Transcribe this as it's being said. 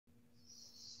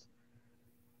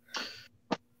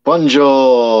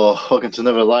Bonjour! Welcome to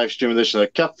another live stream edition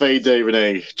of Cafe de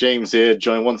Rene. James here,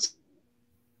 joined once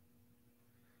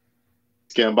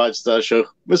again by the Star Show,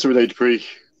 Mr. René Dupree.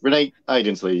 Rene, how you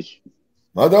doing today?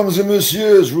 Mesdames et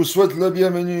messieurs, je vous souhaite la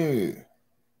bienvenue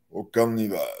au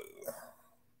Carnival.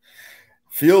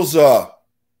 Feels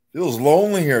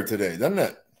lonely here today, doesn't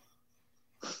it?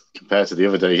 Compared to the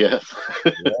other day, yeah.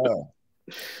 Yeah.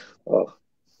 Oh,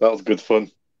 that was good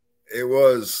fun. It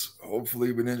was.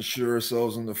 Hopefully we didn't shoot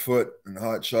ourselves in the foot and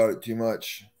hot shot it too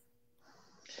much.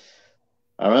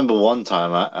 I remember one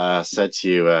time I said to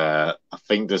you, I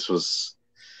think this was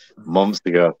months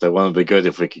ago, that one would be good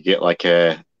if we could get like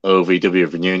a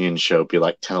OVW reunion show, be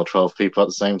like 10 or 12 people at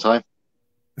the same time.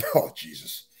 Oh,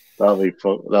 Jesus. That'd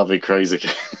be crazy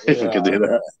if we could do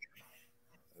that.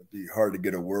 It'd be hard to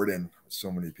get a word in with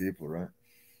so many people, right?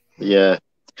 Yeah.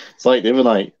 It's like the other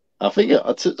night. I think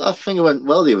it went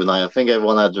well the other night. I think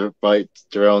everyone had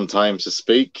their own time to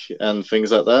speak and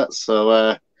things like that.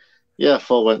 So yeah, I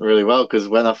thought it went really well because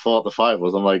when I thought the fight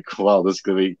was, I'm like, wow, this is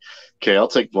gonna be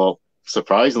chaotic. But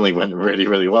surprisingly, went really,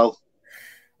 really well.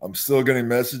 I'm still getting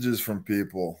messages from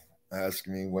people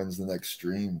asking me when's the next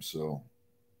stream. So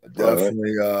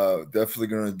definitely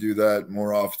going to do that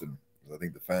more often. I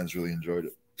think the fans really enjoyed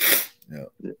it.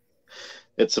 Yeah.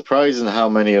 It's surprising how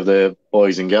many of the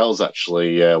boys and girls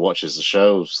actually watches the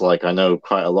shows. Like I know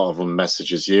quite a lot of them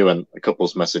messages you, and a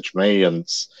couple's messaged me, and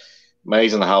it's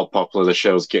amazing how popular the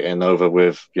show's getting over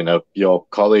with your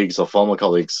colleagues or former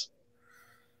colleagues.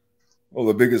 Well,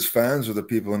 the biggest fans are the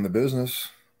people in the business.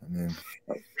 I mean,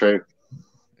 that's true.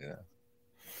 Yeah.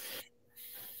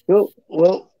 Cool.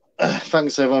 Well,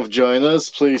 thanks everyone for joining us.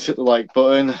 Please hit the like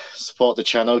button, support the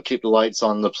channel, keep the lights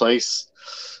on the place.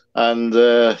 And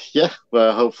yeah,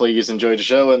 well, hopefully you enjoyed the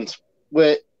show. And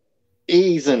we're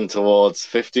easing towards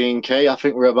 15K. I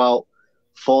think we're about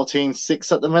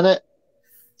 14.6 at the minute.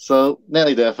 So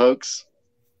nearly there, folks.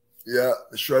 Yeah,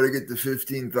 let's try to get to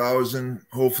 15,000.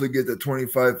 Hopefully get to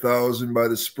 25,000 by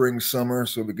the spring, summer,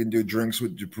 so we can do drinks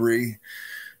with Dupree.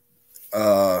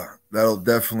 That'll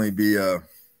definitely be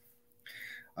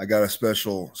I got a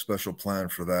special plan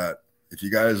for that. If you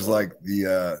guys like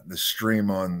the stream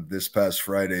on this past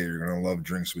Friday, you're gonna love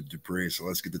drinks with Dupree. So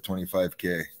let's get to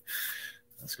 25K.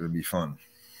 That's gonna be fun.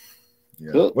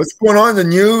 Yeah. Cool. What's going on in the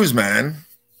news, man?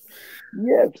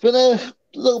 Yeah, it's been a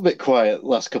little bit quiet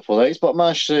last couple of days, but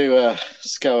managed to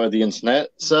scour the internet.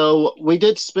 So we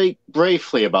did speak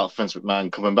briefly about Vince McMahon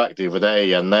coming back the other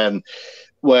day, and then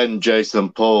when Jason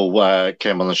and Paul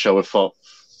came on the show, we thought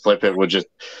flip it, we'll just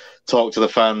talk to the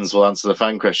fans, we'll answer the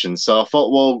fan questions. So I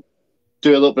thought we'll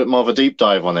do a little bit more of a deep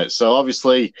dive on it. So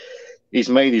obviously he's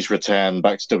made his return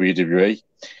back to WWE,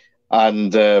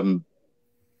 and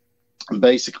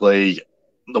basically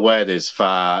the word is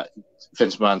that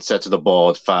Vince McMahon said to the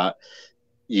board that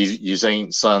you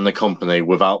ain't selling the company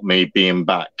without me being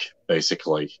back,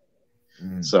 basically.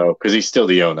 So because he's still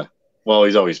the owner. Well,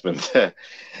 he's always been there.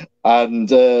 And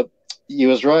he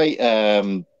was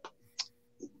right.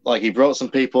 Like he brought some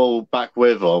people back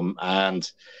with him,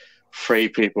 and 3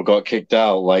 people got kicked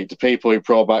out. Like the people he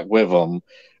brought back with him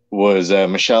was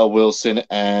Michelle Wilson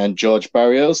and George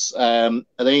Barrios. Are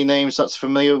they names that's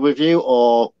familiar with you,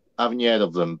 or haven't you heard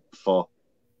of them before?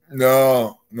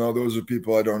 No, those are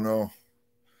people I don't know.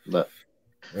 But,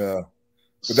 yeah,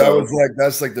 but so,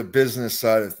 that's like the business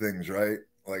side of things, right?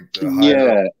 Like the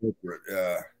higher corporate,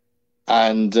 yeah.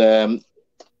 And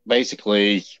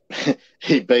basically,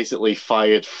 he basically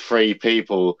fired 3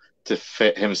 people to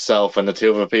fit himself and the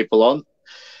 2 other people on.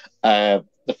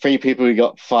 The 3 people who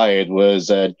got fired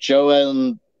was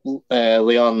Joel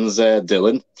Leon's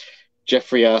Dylan,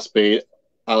 Jeffrey Aspie,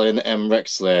 Alan M.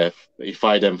 Rexler. He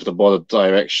fired them for the board of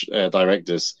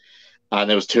directors. And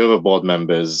there was 2 other board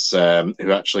members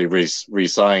who actually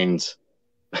resigned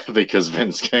because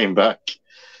Vince came back.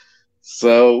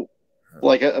 So,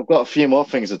 like, I've got a few more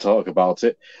things to talk about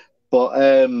it.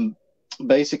 But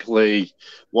basically,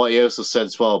 what he also said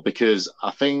as well, because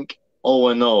I think all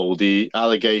in all, the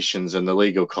allegations and the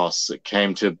legal costs, it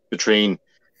came to between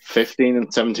 15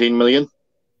 and 17 million.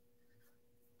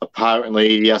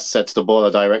 Apparently, he has said to the board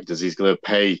of directors he's going to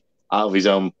pay out of his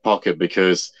own pocket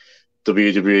because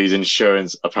WWE's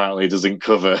insurance apparently doesn't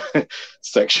cover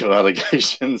sexual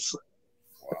allegations.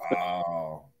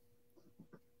 Wow.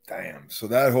 Damn. So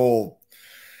that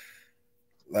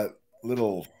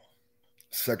little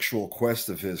sexual quest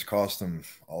of his cost him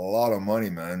a lot of money,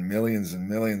 man. Millions and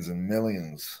millions and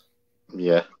millions.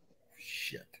 Yeah.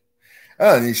 Shit.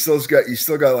 Oh, and he still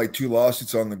got like 2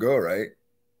 lawsuits on the go, right?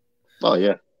 Oh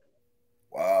yeah.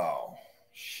 Wow.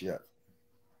 Shit.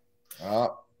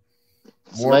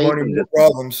 More money, more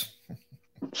problems.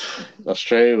 That's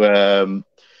true.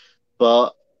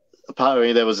 But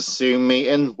apparently there was a Zoom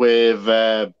meeting with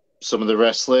some of the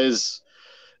wrestlers.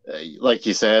 Like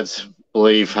you said,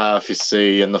 believe half you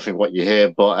see and nothing what you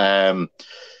hear. But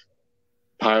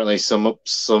apparently some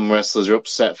wrestlers are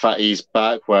upset Fatty's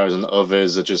back, whereas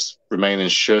others are just remaining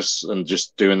shush and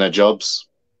just doing their jobs.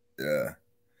 Yeah.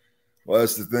 Well,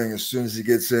 that's the thing. As soon as he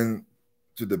gets in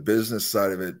to the business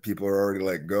side of it, people are already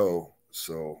let go.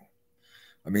 So,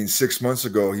 I mean, 6 months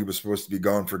ago, he was supposed to be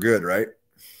gone for good, right?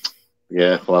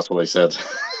 Yeah, well, that's what they said.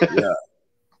 Yeah.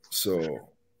 So,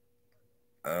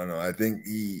 I don't know. I think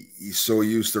he's so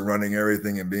used to running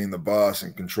everything and being the boss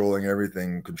and controlling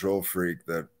everything, control freak,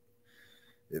 that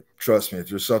trust me, if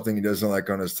there's something he doesn't like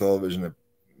on his television that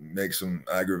makes him,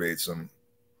 aggravates him,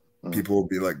 people will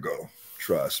be let go.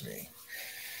 Trust me.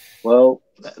 Well,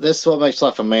 this is what makes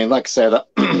life for me. Like I said,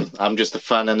 I'm just a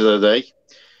fan end of the day.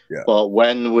 Yeah. But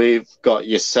when we've got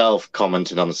yourself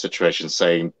commenting on the situation,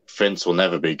 saying Vince will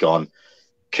never be gone,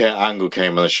 Kurt Angle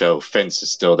came on the show, Vince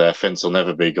is still there, Vince will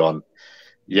never be gone.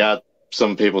 Yeah,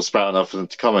 some people spouting off in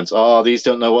the comments, oh, these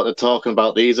don't know what they're talking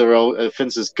about. These are all,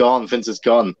 Vince is gone, Vince is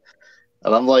gone.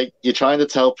 And I'm like, you're trying to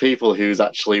tell people who's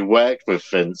actually worked with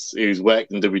Vince, who's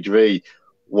worked in WWE,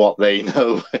 what they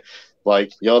know.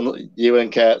 Like you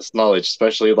and Kurt's knowledge,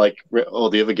 especially like all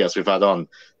the other guests we've had on,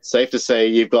 safe to say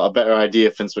you've got a better idea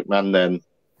of Vince McMahon than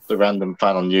the random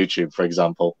fan on YouTube, for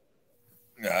example.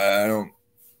 I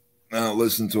don't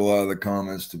listen to a lot of the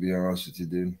comments, to be honest with you,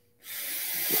 dude.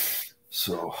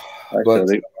 So,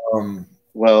 Actually,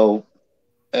 but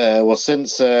well,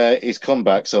 since he's come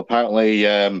back, so apparently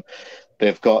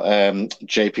they've got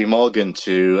JP Morgan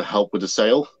to help with the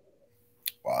sale.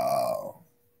 Wow.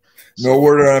 No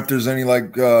word on if there's any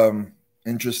like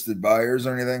interested buyers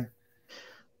or anything.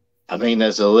 I mean,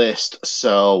 there's a list.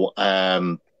 So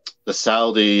the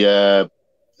Saudi. Now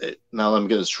let me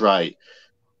get this right.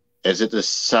 Is it the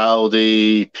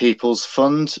Saudi People's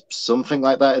Fund? Something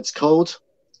like that. It's called.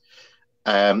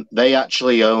 They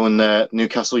actually own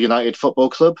Newcastle United Football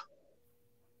Club,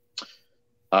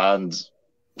 and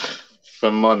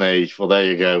for money, well, there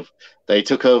you go. They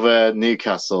took over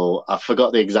Newcastle. I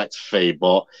forgot the exact fee,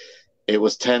 but it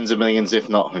was tens of millions, if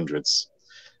not hundreds.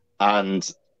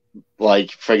 And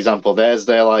like, for example, there's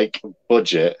their like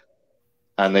budget,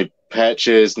 and they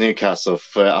purchased Newcastle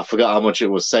for I forgot how much it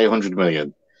was, say 100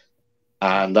 million,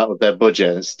 and that was their budget,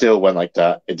 and it still went like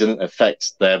that. It didn't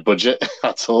affect their budget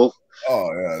at all.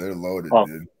 Oh yeah, they're loaded,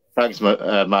 dude. Thanks,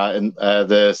 Martin.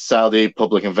 The Saudi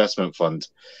Public Investment Fund.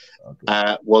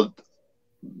 Okay. Well,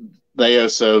 they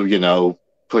also,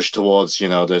 push towards,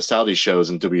 the Saudi shows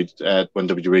and when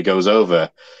WWE goes over.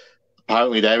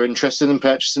 Apparently, they're interested in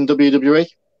purchasing WWE.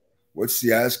 What's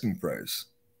the asking price?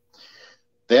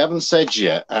 They haven't said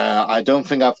yet. I don't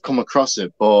think I've come across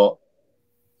it, but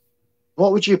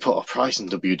what would you put a price in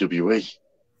WWE?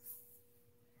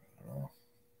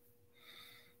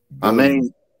 I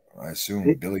mean, I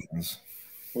assume billions.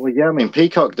 Well, yeah, I mean,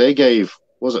 Peacock, they gave,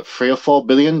 was it 3 or 4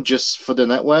 billion just for the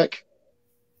network?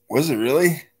 Was it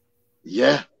really?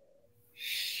 Yeah.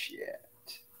 Shit.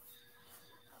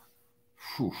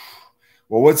 Whew.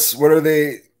 Well, what's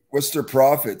their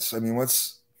profits? I mean,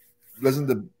 doesn't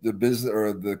the business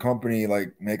or the company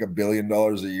like make $1 billion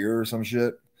a year or some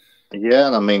shit? Yeah,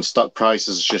 and I mean, stock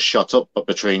prices just shot up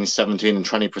between 17 and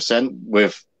 20%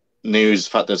 with news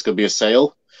fact there's going to be a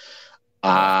sale.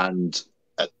 Yeah. And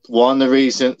one of the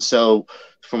reasons, so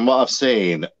from what I've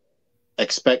seen,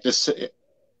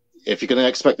 if you're going to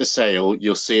expect a sale,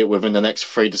 you'll see it within the next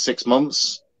 3 to 6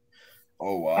 months.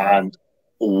 Oh, wow. And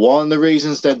one of the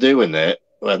reasons they're doing it,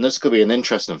 and this could be an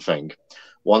interesting thing,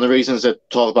 one of the reasons they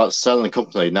talk about selling the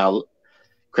company, now,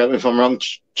 correct me if I'm wrong,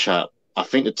 chat, I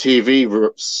think the TV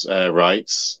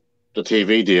rights, the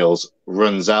TV deals,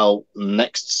 runs out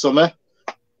next summer,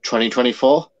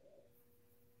 2024.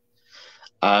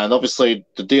 And obviously,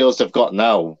 the deals they've got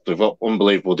now, they've got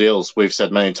unbelievable deals. We've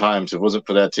said many times, if it wasn't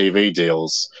for their TV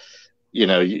deals,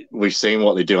 we've seen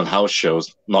what they do on house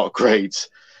shows. Not great.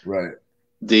 Right.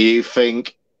 Do you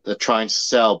think they're trying to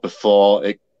sell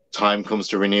before time comes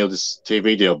to renew this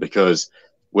TV deal? Because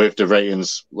with the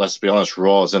ratings, let's be honest,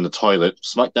 Raw's in the toilet.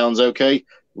 SmackDown's okay,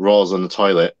 Raw's in the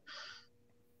toilet.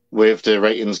 With the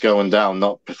ratings going down,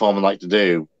 not performing like they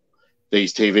do,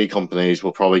 these TV companies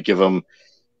will probably give them,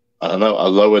 I don't know, a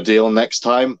lower deal next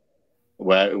time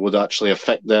where it would actually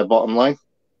affect their bottom line.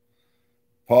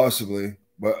 Possibly.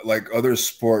 But like other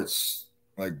sports,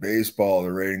 like baseball,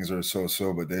 the ratings are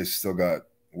so, but they still got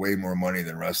way more money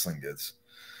than wrestling gets.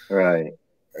 Right.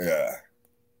 Yeah.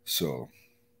 So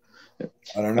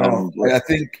I don't know. I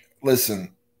think,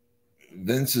 listen,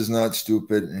 Vince is not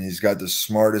stupid, and he's got the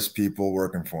smartest people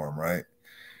working for him, right?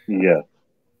 Yeah.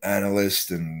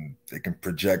 Analysts, and they can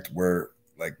project where,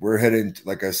 like, we're heading,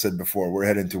 like I said before, we're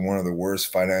heading to one of the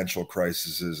worst financial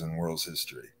crises in world's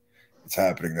history. It's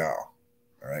happening now.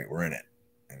 All right, we're in it,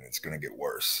 and it's going to get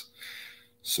worse.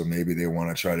 So maybe they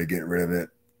want to try to get rid of it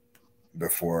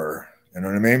before, you know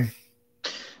what I mean?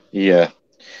 Yeah.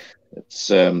 It's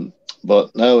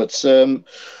but no, it's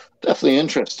definitely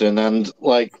interesting. And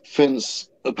like Vince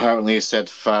apparently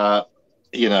said that,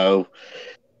 you know,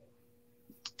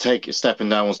 stepping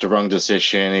down was the wrong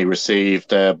decision. He received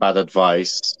bad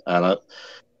advice, and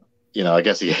you know, I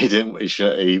guess he didn't.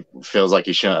 He feels like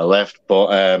he shouldn't have left.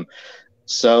 But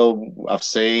so I've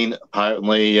seen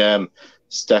apparently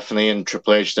Stephanie and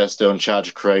Triple H, they're still in charge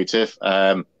of creative.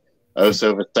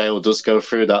 Also, the sale does go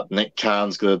through that Nick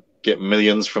Khan's going to get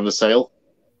millions from the sale.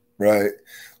 Right.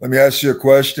 Let me ask you a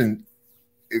question.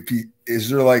 If he is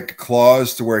there like a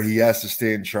clause to where he has to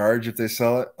stay in charge if they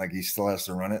sell it? Like he still has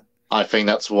to run it? I think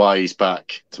that's why he's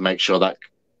back, to make sure that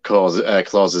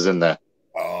clause is in there.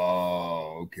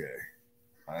 Oh, okay.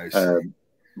 I see.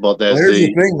 But there's here's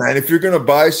the thing, man. If you're going to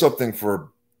buy something for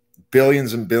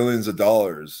billions and billions of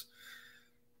dollars,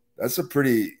 that's a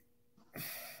pretty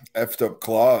effed up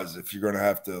clause. If you're going to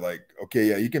have to, like, okay,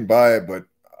 yeah, you can buy it, but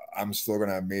I'm still going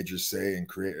to have major say and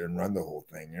create and run the whole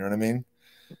thing. You know what I mean?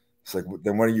 It's like,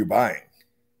 then what are you buying?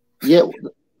 Yeah,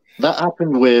 that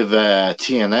happened with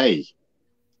TNA.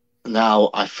 Now,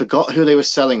 I forgot who they were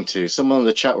selling to. Someone in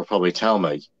the chat will probably tell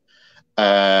me.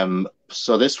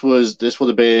 So this would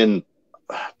have been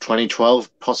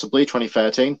 2012, possibly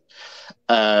 2013.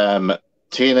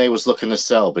 TNA was looking to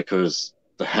sell because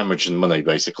the hemorrhaging money,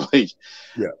 basically.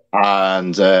 Yeah.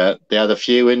 And they had a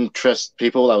few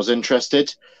people that was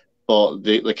interested, but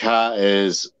the car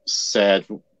said,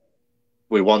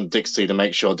 we want Dixie to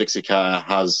make sure Dixie Carter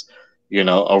has, you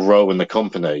know, a row in the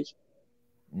company.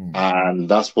 And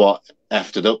that's what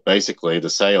effed it up, basically, the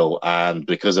sale. And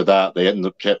because of that, they ended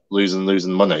up kept losing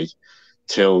money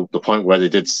till the point where they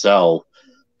did sell.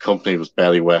 Company was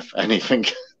barely worth anything.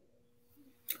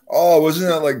 Oh, wasn't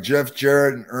that like Jeff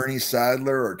Jarrett and Ernie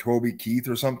Sadler or Toby Keith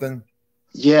or something?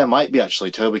 Yeah, it might be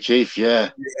actually Toby Keith. Yeah.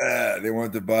 Yeah, they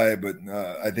wanted to buy it, but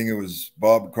I think it was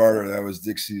Bob Carter. That was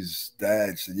Dixie's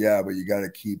dad. Said, yeah, but you got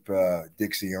to keep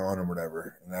Dixie on or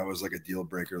whatever. And that was like a deal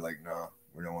breaker. Like, no,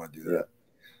 we don't want to do that.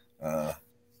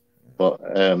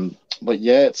 But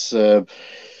yeah, it's going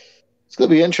to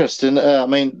be interesting. I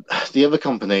mean, the other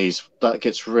companies that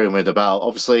gets rumored about,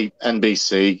 obviously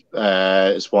NBC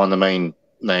is one of the main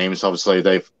names. Obviously,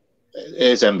 it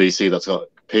is NBC that's got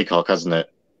Peacock, hasn't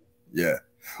it? Yeah.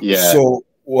 Yeah. So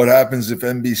what happens if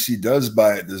NBC does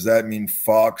buy it? Does that mean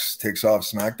Fox takes off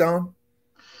SmackDown?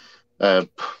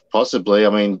 Possibly. I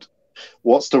mean,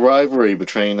 what's the rivalry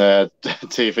between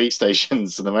TV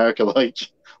stations in America like,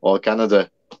 or Canada?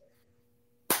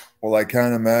 Well, I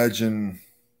can't imagine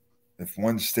if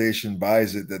one station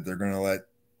buys it that they're going to let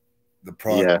the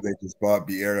product they just bought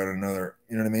be aired on another.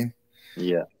 You know what I mean?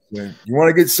 Yeah. You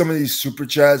want to get some of these super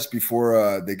chats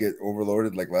before they get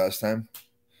overloaded like last time?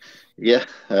 Yeah.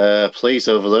 Please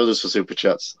overload us for super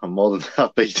chats. I'm more than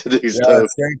happy to do so.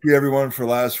 Thank you, everyone, for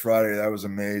last Friday. That was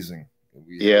amazing.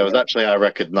 It was actually our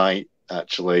record night,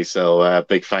 actually. So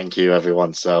big thank you,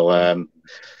 everyone. So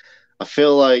I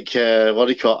feel like, what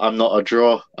do you call it? I'm not a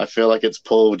draw. I feel like it's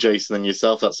Paul, Jason, and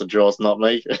yourself. That's a draw. It's not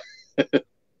me.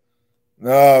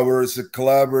 No, it's a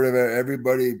collaborative.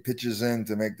 Everybody pitches in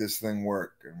to make this thing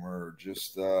work. And we're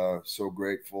just so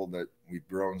grateful that we've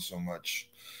grown so much.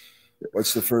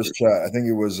 What's the first chat? I think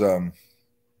it was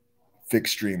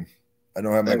Fixed Stream. I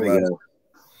don't have my glasses.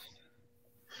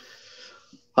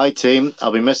 Hi, team.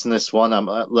 I'll be missing this one. I'm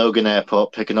at Logan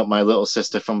Airport picking up my little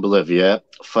sister from Bolivia.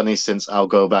 Funny since I'll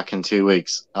go back in 2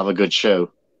 weeks. Have a good show.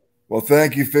 Well,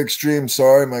 thank you, Fixed Stream.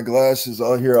 Sorry, my glasses.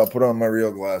 I'll put on my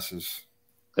real glasses.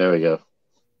 There we go.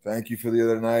 Thank you for the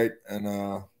other night,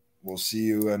 and we'll see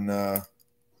you in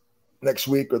next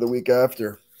week or the week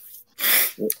after.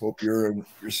 Hope your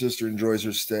sister enjoys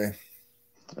her stay.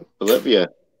 Bolivia.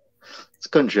 It's a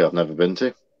country I've never been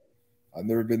to. I've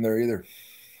never been there either.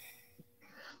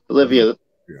 Bolivia,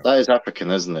 that is African,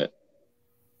 isn't it?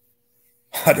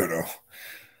 I don't know.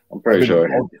 I'm pretty sure.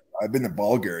 I've been to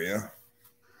Bulgaria.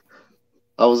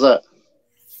 How was that?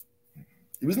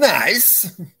 It was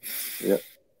nice. Yeah.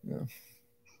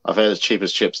 I've heard the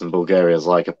cheapest chips in Bulgaria is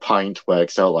like a pint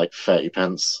works out like 30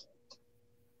 pence.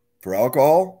 For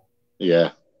alcohol?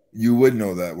 Yeah. You would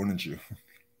know that, wouldn't you?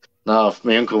 No,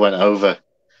 my uncle went over.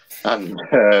 And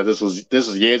this was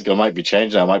years ago. It might be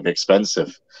changed now. It might be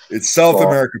expensive. It's South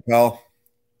America, pal.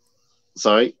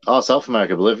 Sorry? Oh, South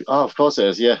America, Bolivia. Oh, of course it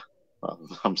is, yeah.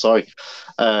 I'm sorry.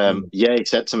 Yeah, he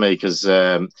said to me because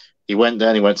he went there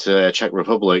and he went to Czech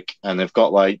Republic and they've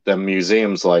got like the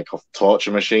museums like of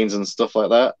torture machines and stuff like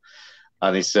that.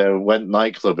 And he said went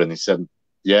nightclub and he said,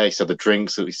 yeah, he said the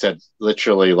drinks. He said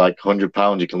literally like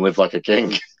 £100 you can live like a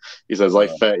king. He says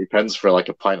like 30 pence for like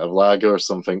a pint of lager or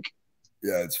something.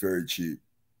 Yeah, it's very cheap.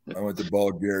 I went to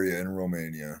Bulgaria and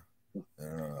Romania.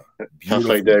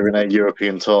 Cafe de Rene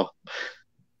European tour.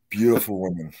 Beautiful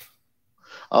woman.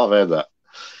 I've heard that.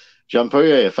 Jean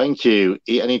Poirier, thank you.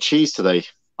 Eat any cheese today?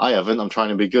 I haven't. I'm trying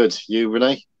to be good. You,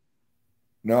 Rene?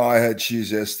 No, I had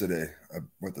cheese yesterday. I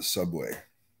went to Subway.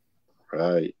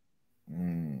 Right.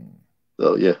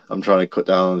 So yeah, I'm trying to cut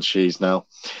down on cheese now.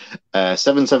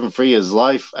 773 is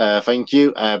live. Thank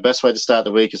you. Best way to start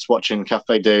the week is watching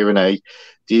Cafe de Rene.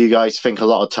 Do you guys think a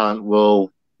lot of talent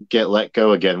will get let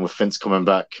go again with Vince coming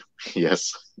back?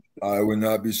 Yes. I would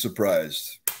not be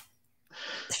surprised.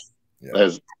 Yeah.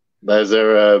 There's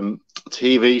a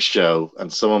TV show,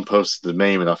 and someone posted the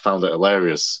meme, and I found it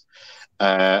hilarious.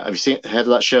 Have you heard of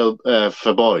that show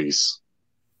for boys?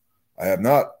 I have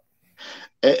not.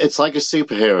 It's like a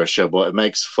superhero show, but it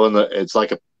makes fun. It's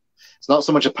not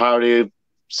so much a parody of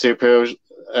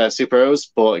superheroes,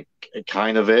 but it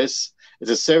kind of is. It's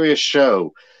a serious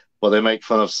show, but they make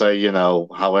fun of, say, you know,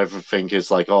 how everything is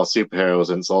like, oh, superheroes,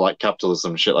 and it's all like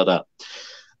capitalism, shit like that.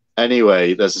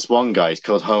 Anyway, there's this one guy, he's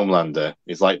called Homelander.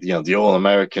 He's like, you know, the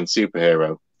all-American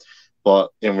superhero.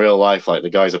 But in real life, like, the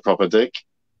guy's a proper dick.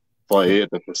 But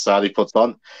the facade he puts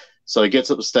on. So he gets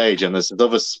up the stage, and there's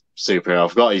another superhero. I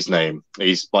forgot his name.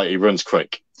 He runs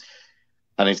quick.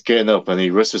 And he's getting up, and he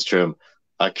whispers to him,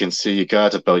 I can see your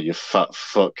guard about, you fat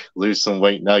fuck. Lose some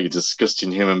weight now, you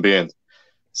disgusting human being.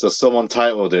 So someone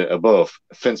titled it above,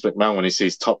 Vince McMahon when he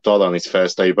sees top dollar on his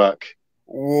first day back.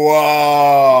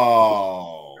 Wow.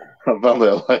 I found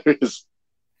it hilarious.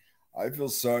 I feel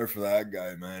sorry for that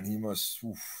guy, man. He must.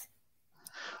 Oof.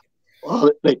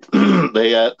 Well, they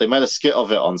made a skit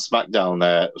of it on SmackDown.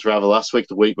 It was rather last week,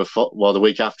 the week before, well, the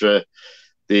week after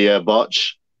the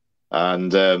botch,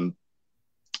 and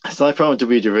it's like from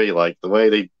WWE, like the way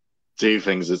they do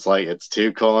things, it's like it's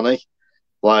too corny.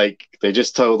 Like they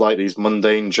just told like these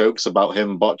mundane jokes about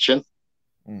him botching.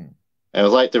 And it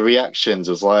was like the reactions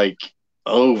was like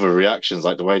overreactions,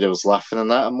 like the way they was laughing and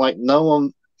that. I'm like, no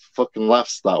one fucking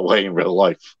laughs that way in real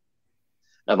life,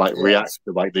 and like reacts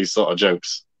to like these sort of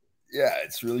jokes. Yeah,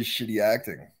 it's really shitty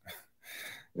acting.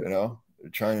 You know, they're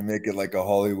trying to make it like a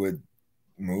Hollywood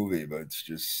movie, but it's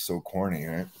just so corny,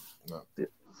 right?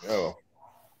 No.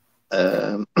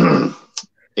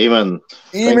 Eamon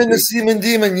the Seaman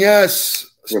Demon, yes.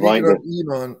 Speaking of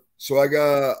Eamon, so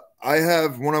I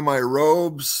have one of my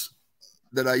robes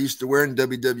that I used to wear in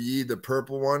WWE, the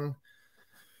purple one.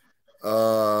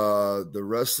 The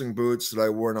wrestling boots that I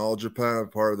wore in All Japan are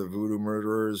part of the Voodoo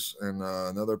Murderers, and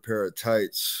another pair of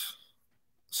tights.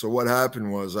 So what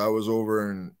happened was I was over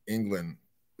in England.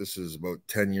 This is about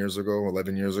 10 years ago,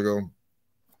 11 years ago.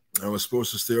 I was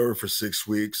supposed to stay over for 6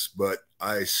 weeks, but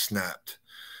I snapped.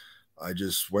 I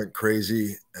just went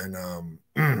crazy. And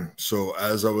so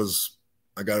as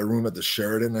I got a room at the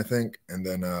Sheraton, I think, and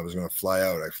then I was going to fly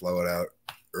out. I flew out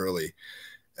early.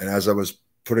 And as I was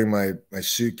putting my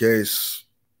suitcase,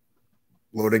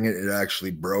 loading it, it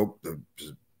actually broke. The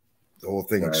whole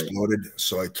thing exploded.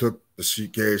 So I took the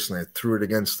suitcase and I threw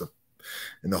it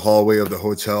in the hallway of the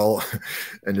hotel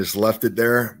and just left it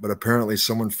there. But apparently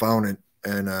someone found it.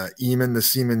 And Eamon the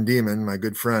Seaman Demon, my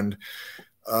good friend,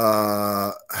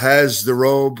 has the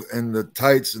robe and the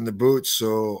tights and the boots.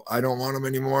 So I don't want them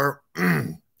anymore.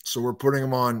 So we're putting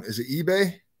them on, is it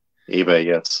eBay? eBay,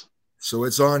 yes. So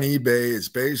it's on eBay. It's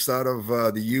based out of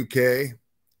the UK.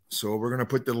 So we're going to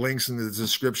put the links in the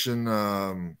description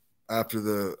after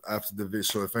the video.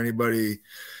 So if anybody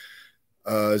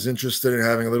is interested in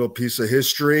having a little piece of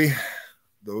history,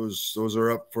 those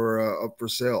are up for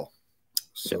sale.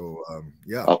 So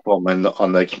yeah, I'll put them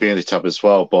on the community tab as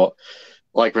well. But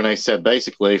like Rene said,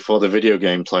 basically for the video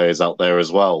game players out there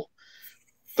as well,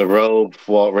 the robe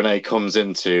what Rene comes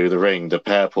into the ring, the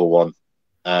purple one,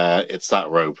 it's that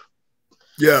robe.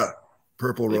 Yeah,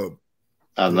 purple robe.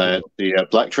 And the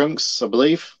black trunks, I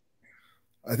believe.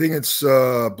 I think it's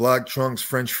black trunks.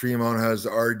 French Phenom has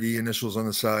the RD initials on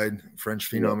the side,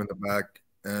 French Phenom in the back,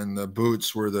 and the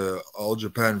boots were the All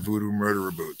Japan Voodoo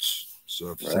Murderer boots.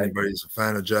 So if anybody's a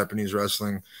fan of Japanese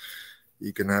wrestling,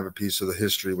 you can have a piece of the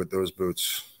history with those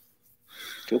boots.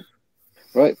 Cool.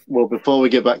 Right. Well, before we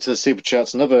get back to the super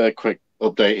chats, another quick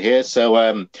update here. So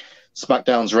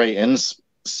SmackDown's ratings.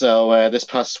 So this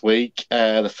past week,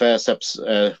 the first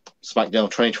episode, SmackDown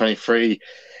 2023,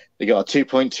 they got a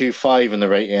 2.25 in the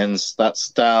ratings. That's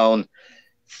down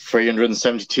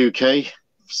 372K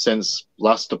since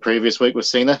the previous week with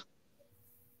Cena.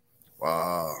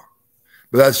 Wow.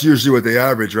 But that's usually what they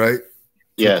average, right?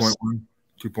 Yes. 2.1,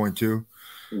 2.2.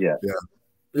 Yeah. Yeah.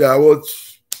 Yeah. Well,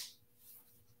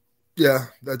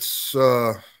 that's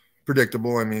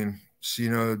predictable. I mean,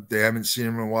 Cena, they haven't seen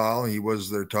him in a while. He was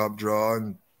their top draw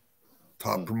and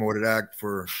top promoted act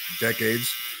for decades,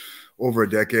 over a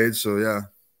decade. So, yeah,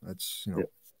 that's, Yeah.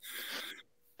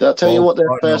 Did I tell you what their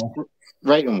first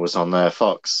rating was on their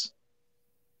Fox?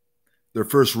 Their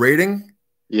first rating?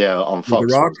 Yeah, on Fox. With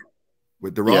The Rock?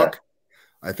 With The Rock?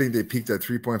 Yeah. I think they peaked at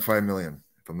 3.5 million,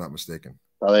 if I'm not mistaken.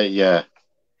 Yeah. I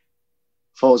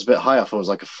thought it was a bit higher. I thought it was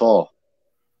like a 4.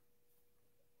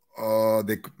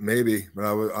 They maybe, but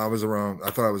I was around. I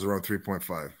thought I was around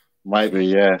 3.5. Might be,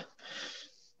 yeah.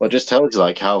 Well, it just tells you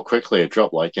like how quickly it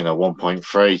dropped. Like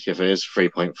 1.3, if it is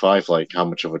 3.5, like how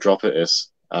much of a drop it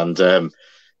is. And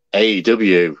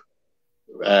AEW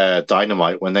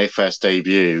Dynamite, when they first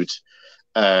debuted,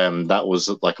 that was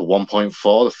like a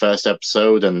 1.4 the first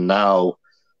episode, and now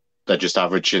they're just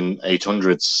averaging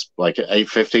 800s, like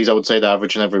 850s. I would say they're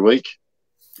averaging every week.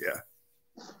 Yeah,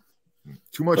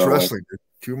 too much wrestling.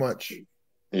 Too much.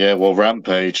 Yeah, well,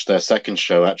 Rampage, their second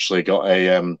show, actually got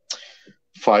a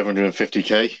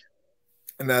 550K,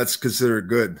 and that's considered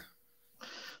good.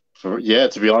 Yeah,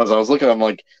 to be honest, I was looking. I'm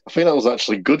like, I think that was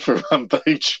actually good for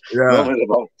Rampage. Yeah,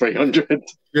 about 300.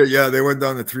 Yeah, they went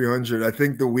down to 300. I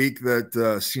think the week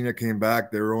that Cena came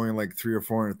back, they were only like 300,000 or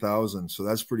 400,000. So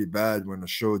that's pretty bad when a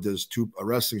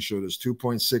wrestling show does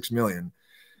 2.6 million.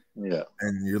 Yeah,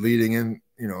 and you're leading in,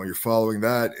 you're following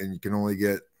that, and you can only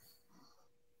get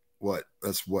what?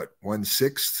 That's what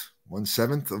 1/6,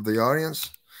 1/7 of the audience.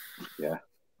 Yeah.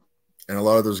 And a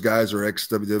lot of those guys are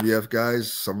ex-WWF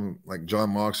guys. Some like John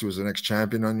Moxley was an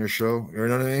ex-champion on your show. You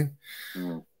know what I mean?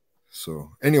 Mm.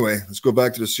 So anyway, let's go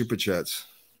back to the super chats.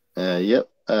 Yep.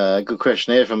 Good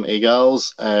question here from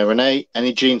Eagles. Rene,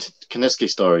 any Gene Kiniski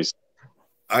stories?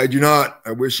 I do not.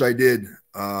 I wish I did.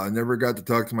 I never got to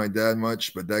talk to my dad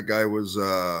much, but that guy was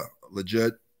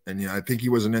legit. And I think he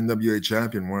was an NWA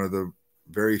champion, one of the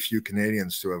very few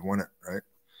Canadians to have won it, right?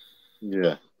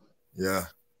 Yeah. Yeah.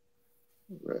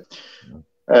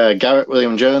 Right. Garrett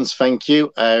William Jones, thank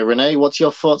you. Rene, what's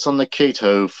your thoughts on the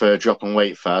keto for dropping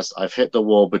weight fast? I've hit the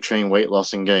wall between weight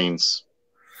loss and gains.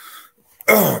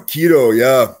 Keto,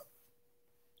 yeah.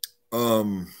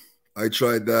 I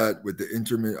tried that with the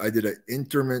intermittent. I did an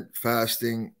intermittent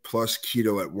fasting plus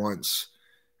keto at once.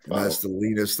 And that's the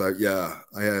leanest. I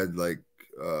had like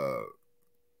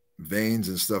veins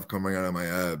and stuff coming out of my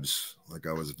abs. Like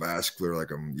I was vascular,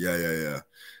 like yeah.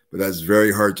 But that's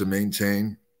very hard to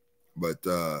maintain. But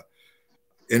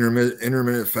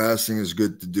intermittent fasting is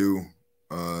good to do.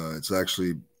 It's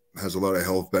actually has a lot of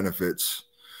health benefits.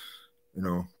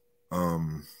 I'm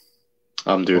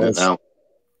doing it now.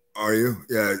 Are you?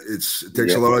 Yeah, it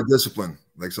takes a lot of discipline.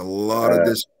 Like a lot of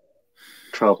discipline.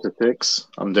 12 to 6.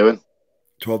 I'm doing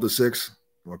 12 to 6.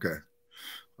 Okay.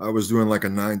 I was doing like a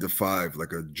 9 to 5,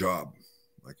 like a job.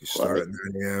 Like you start at 9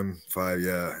 a.m., 5,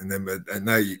 yeah. And then at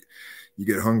night you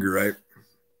get hungry, right?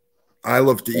 I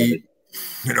love to eat,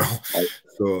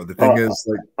 So the thing is,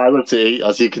 like, I love to eat,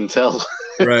 as you can tell.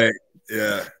 Right.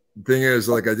 Yeah. The thing is,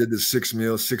 like, I did this 6,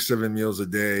 7 meals a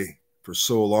day for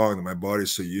so long that my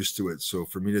body's so used to it. So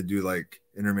for me to do like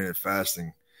intermittent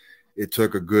fasting, it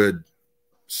took a good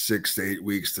 6 to 8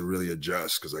 weeks to really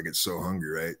adjust because I get so hungry,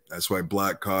 right? That's why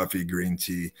black coffee, green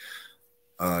tea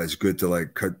is good to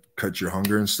like cut your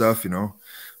hunger and stuff,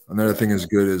 Another thing is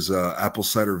good is apple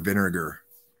cider vinegar.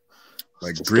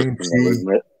 Like green tea.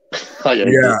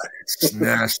 Yeah, it's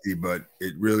nasty, but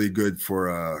it's really good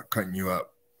for cutting you up.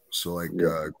 So like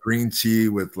green tea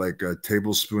with like a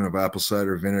tablespoon of apple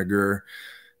cider vinegar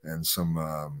and some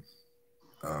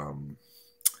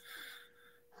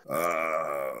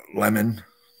lemon,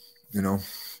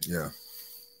 Yeah.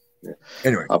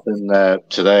 Anyway. I've been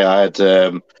today I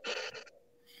had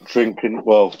drinking,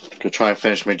 could try and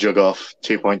finish my jug off,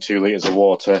 2.2 litres of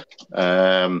water.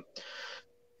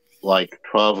 Like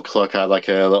 12 o'clock I had like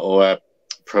a little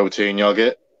protein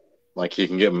yogurt. Like you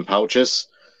can get them in pouches.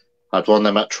 I had one of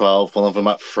them at 12, one of them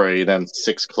at 3. Then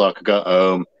 6 o'clock I got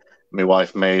home. My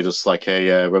wife made us like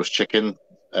a roast chicken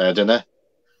dinner.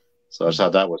 So I just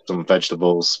had that with some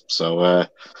vegetables. So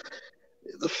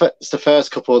it's the first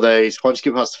couple of days. Once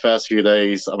you get past the first few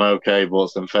days, I'm okay. But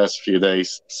it's the first few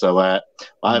days. So I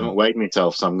haven't weighed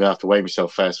myself. So I'm going to have to weigh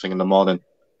myself first thing in the morning.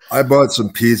 I bought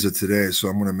some pizza today. So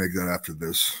I'm going to make that after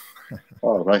this.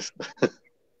 Oh, nice.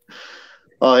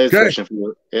 Oh, here's a question for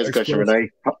you. Here's a question, Rene.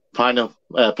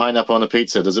 Pineapple on a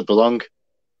pizza, does it belong?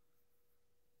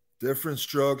 Different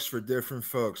strokes for different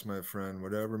folks, my friend.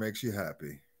 Whatever makes you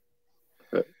happy.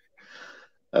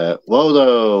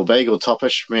 Waldo, bagel, topper,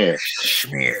 schmear.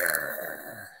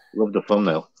 Schmear. Love the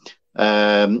thumbnail.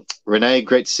 Rene,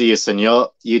 great to see you,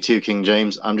 senor. You too, King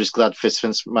James. I'm just glad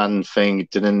Vince Man thing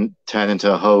didn't turn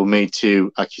into a whole Me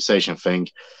Too accusation thing.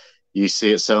 You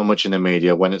see it so much in the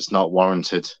media when it's not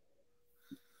warranted.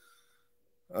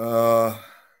 Yeah,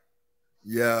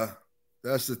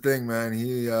 that's the thing, man.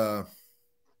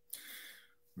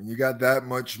 When you got that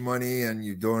much money and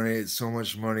you donate so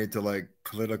much money to like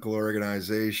political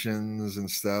organizations and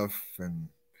stuff, and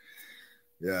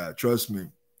yeah, trust me,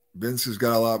 Vince has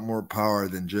got a lot more power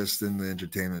than just in the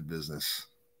entertainment business.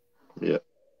 Yeah.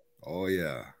 Oh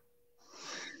yeah.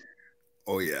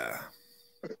 Oh yeah.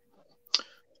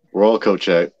 Raw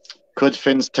culture. Could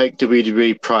Finns take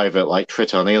WWE private like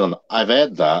Twitter on Elon? I've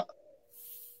heard that.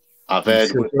 I've heard,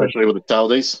 especially with the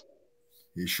Saudis.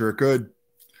 He sure could.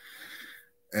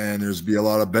 And there's be a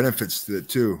lot of benefits to it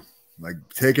too. Like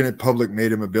taking it public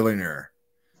made him a billionaire.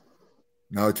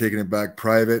 Now taking it back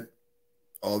private,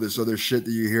 all this other shit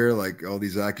that you hear, like all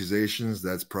these accusations,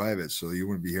 that's private. So you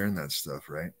wouldn't be hearing that stuff,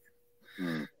 right?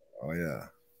 Oh yeah.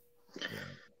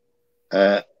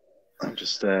 I'm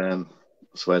just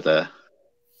swear there.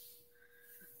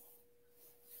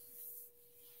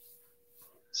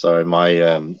 Sorry,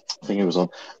 my thing was on.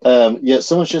 Yeah,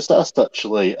 someone's just asked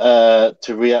actually to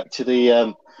react to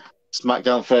the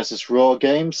SmackDown versus Raw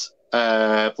games.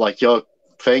 Like your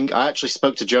thing. I actually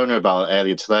spoke to Jonah about it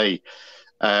earlier today.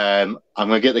 I'm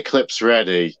gonna get the clips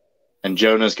ready, and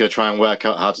Jonah's gonna try and work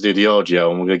out how to do the audio,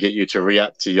 and we're gonna get you to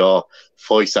react to your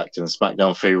voice acting in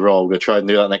SmackDown v Raw. We're gonna try and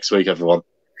do that next week, everyone.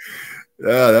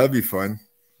 Yeah, that'd be fun.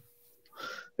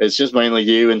 It's just mainly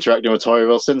you interacting with Tori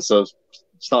Wilson, so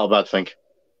it's not a bad thing.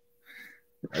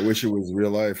 I wish it was real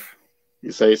life.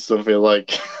 You say something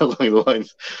like along the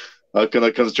lines, "How can I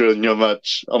concentrate on your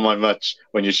match, on my match,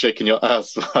 when you're shaking your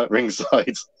ass at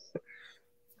ringside?"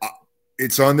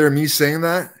 It's on there, me saying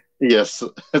that? Yes,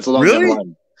 it's along really? that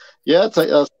line. Yeah,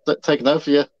 take note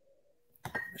for you.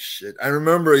 Shit, I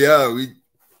remember. Yeah,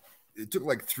 it took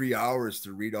like 3 hours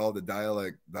to read all the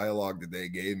dialogue that they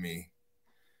gave me.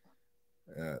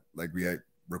 Like we had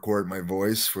recorded my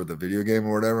voice for the video game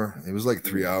or whatever. It was like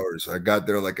 3 hours. I got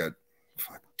there like at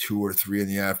 2 or 3 in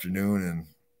the afternoon, and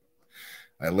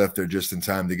I left there just in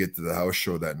time to get to the house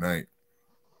show that night.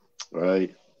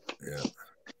 Right. Yeah.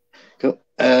 Cool.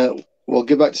 We'll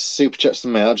get back to Super Chats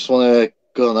and Mail. I just want to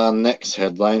go on our next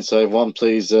headline. So everyone,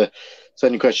 please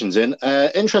send your questions in.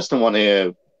 Interesting one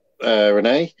here,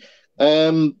 Renee.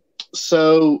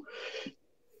 So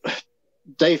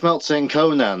Dave Meltzer and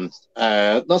Conan,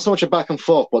 not so much a back and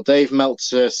forth, but Dave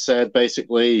Meltzer said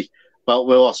basically about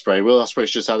Will Ospreay. Will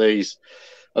Ospreay's just had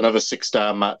another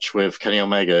 6-star match with Kenny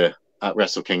Omega at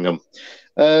Wrestle Kingdom.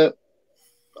 I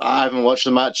haven't watched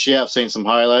the match yet. I've seen some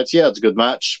highlights. Yeah, it's a good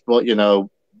match, but you know,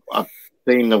 I've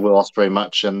seen the Will Ospreay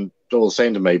match and it's all the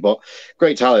same to me. But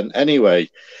great talent anyway.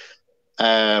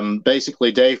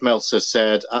 Basically, Dave Meltzer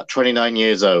said at 29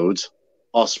 years old,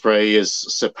 Ospreay has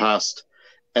surpassed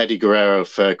Eddie Guerrero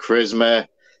for charisma,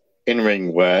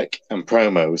 in-ring work, and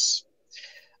promos.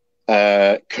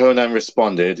 Conan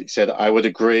responded. He said, "I would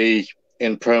agree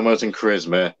in promos and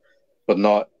charisma, but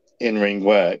not in-ring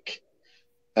work."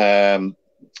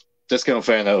 Disco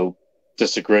Inferno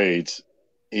disagreed.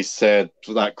 He said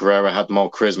that Guerrero had more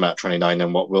charisma at 29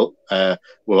 than what Will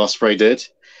Ospreay did.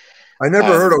 I never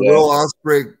heard a Will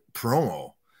Ospreay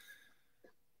promo.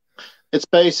 It's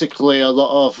basically a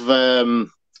lot of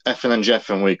effing and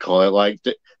jeffing, we call it. Like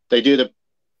they do the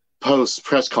post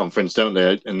press conference, don't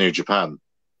they, in New Japan?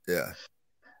 Yeah.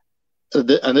 And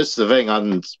this is the thing,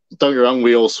 and don't get me wrong,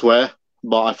 we all swear,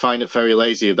 but I find it very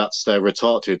lazy if that's their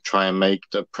retort to try and make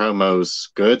the promos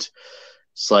good.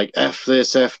 It's like, F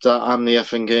this, F that, I'm the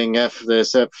effing king, F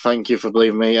this, F, thank you for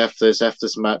believing me, F this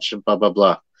match, and blah, blah,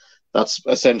 blah. That's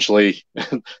essentially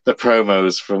the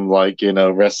promos from, like, you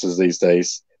know, wrestlers these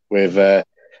days with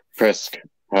press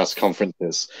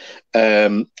conferences.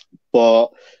 But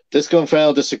Disco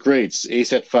Inferno disagreed. He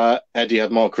said that Eddie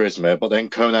had more charisma, but then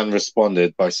Conan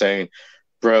responded by saying,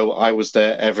 "Bro, I was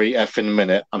there every effing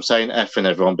minute." I'm saying effing,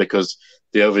 everyone, because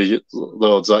the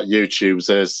overlords at YouTube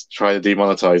says try to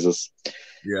demonetize us.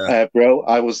 Yeah. Bro,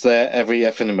 I was there every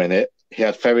effing minute. He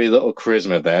had very little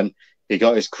charisma then. He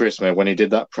got his charisma when he did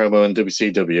that promo in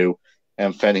WCW,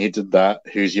 and then he did that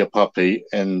Who's Your Puppy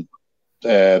in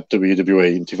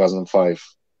WWE in 2005.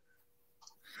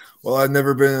 Well, I've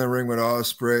never been in the ring with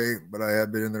Ospreay, but I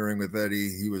have been in the ring with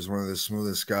Eddie. He was one of the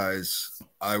smoothest guys.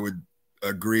 I would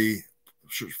agree.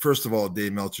 First of all,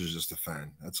 Dave Meltzer's just a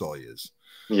fan. That's all he is.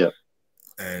 Yeah.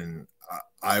 And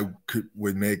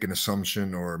would make an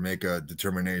assumption or make a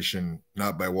determination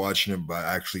not by watching it, but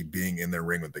actually being in the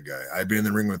ring with the guy. I've been in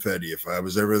the ring with Eddie. If I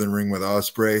was ever in the ring with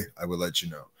Ospreay, I would let you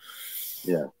know.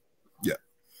 Yeah.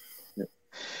 Yeah.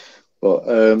 But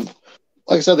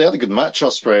like I said, they had a good match,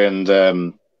 Ospreay and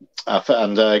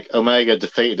Omega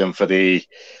defeated him for the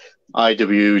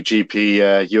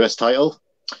IWGP US title.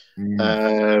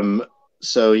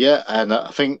 So yeah, and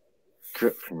I think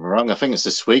if I'm wrong, I think it's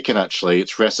this weekend actually.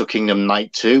 It's Wrestle Kingdom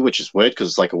Night 2, which is weird because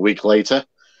it's like a week later.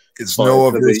 It's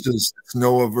Noah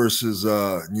versus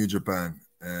New Japan.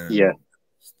 And yeah.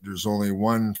 There's only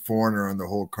one foreigner on the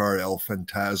whole card, El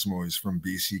Fantasmo. He's from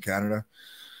BC, Canada.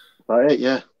 Right,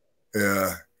 yeah.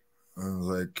 Yeah. I was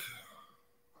like,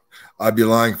 I'd be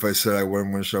lying if I said I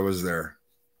wouldn't wish I was there.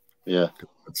 Yeah.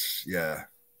 Yeah.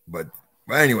 But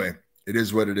anyway, it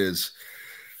is what it is.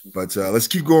 But let's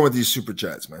keep going with these super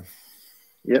chats, man.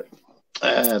 Yep.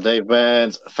 Dave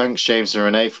Burns, thanks, James and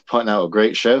Renee, for putting out a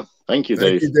great show. Thank you,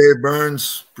 Dave. Thank you, Dave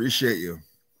Burns. Appreciate you.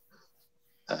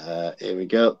 Here we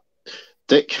go.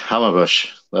 Dick Hammerbush,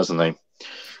 that's the name.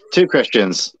 2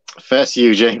 questions. First,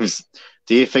 you, James.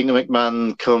 Do you think the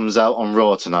McMahon comes out on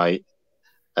Raw tonight?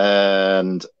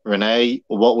 And Renee,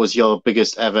 what was your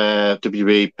biggest ever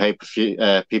WWE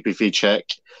PPV check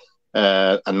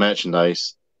and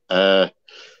merchandise? I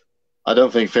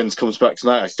don't think Finn's comes back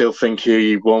tonight. I still think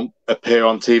he won't appear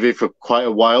on TV for quite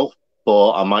a while,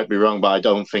 but I might be wrong, but I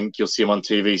don't think you'll see him on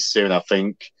TV soon. I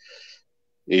think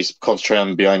he's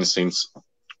concentrating behind the scenes.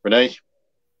 Renee?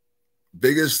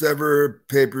 Biggest ever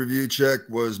pay-per-view check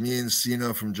was me and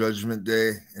Cena from Judgment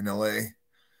Day in LA.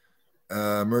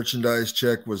 Merchandise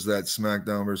check was that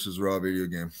SmackDown versus Raw video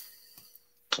game.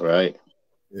 All right.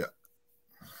 Yeah.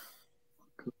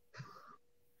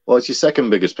 What's your second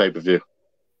biggest pay-per-view?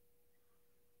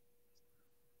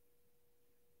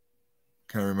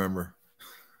 Can't remember.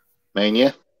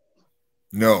 Mania?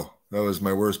 No, that was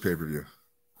my worst pay-per-view.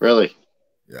 Really?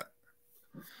 Yeah.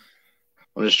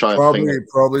 I'm just trying to think.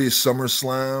 Probably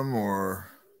SummerSlam or...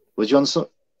 Was you on some?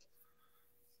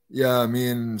 Yeah, me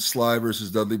and Sly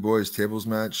versus Dudley Boys tables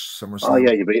match, SummerSlam. Oh,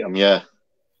 yeah, you beat him, yeah.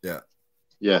 Yeah.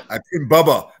 Yeah. I pinned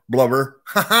Bubba, blubber.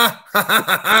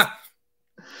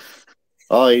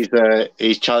 Oh,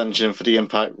 he's challenging for the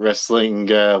Impact Wrestling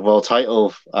World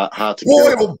Title at Hard to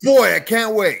Kill. Boy, oh boy, I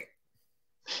can't wait.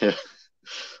 Yeah.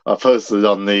 I posted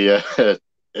on the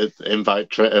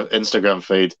Impact Instagram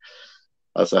feed.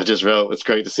 As I just wrote, it's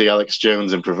great to see Alex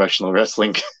Jones in professional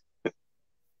wrestling.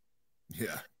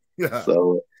 Yeah.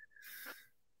 So,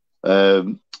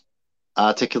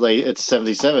 Articulated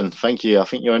 77. Thank you. I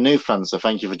think you're a new fan, so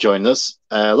thank you for joining us.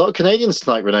 A lot of Canadians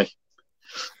tonight, Renee.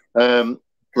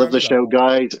 Love the show,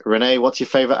 guys. Renee, what's your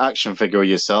favorite action figure of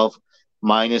yourself?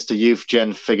 Mine is the Youth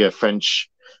Gen figure, French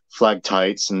flag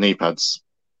tights and knee pads.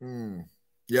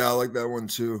 Yeah, I like that one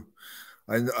too.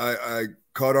 I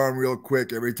caught on real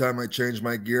quick. Every time I changed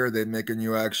my gear, they'd make a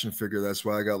new action figure. That's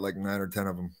why I got like 9 or 10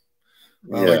 of them.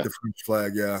 I like the French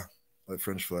flag. Yeah, like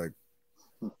French flag.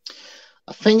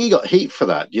 I think he got heat for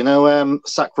that. You know,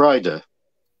 Zack Ryder.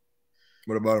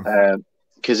 What about him?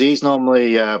 Because he's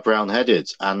normally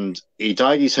brown-headed, and he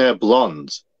dyed his hair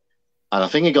blonde. And I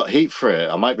think he got heat for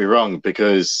it. I might be wrong,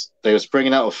 because they was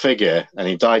bringing out a figure, and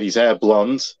he dyed his hair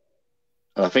blonde.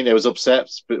 And I think they was upset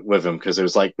with him, because it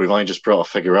was like, we've only just brought a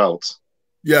figure out.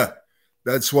 Yeah,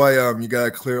 that's why you got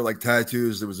to clear like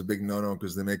tattoos. There was a big no-no,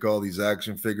 because they make all these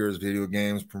action figures, video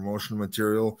games, promotional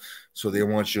material. So they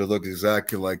want you to look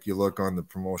exactly like you look on the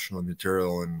promotional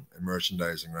material and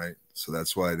merchandising, right? So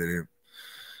that's why they didn't.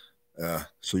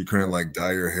 So you couldn't like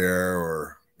dye your hair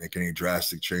or make any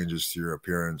drastic changes to your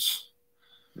appearance.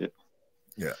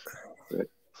 Yeah.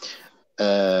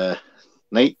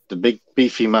 Nate, the big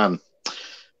beefy man.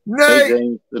 Nate! Hey,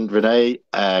 James and Renee.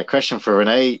 Question for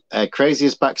Renee.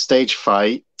 Craziest backstage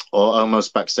fight or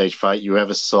almost backstage fight you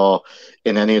ever saw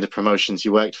in any of the promotions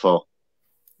you worked for?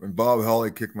 When Bob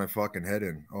Holly kicked my fucking head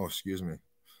in. Oh, excuse me.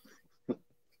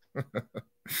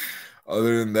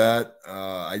 Other than that,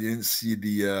 I didn't see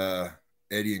the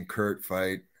Eddie and Kurt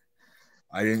fight.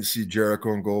 I didn't see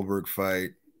Jericho and Goldberg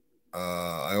fight.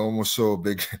 I almost saw a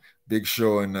big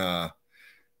show in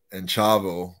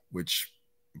Chavo, which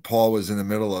Paul was in the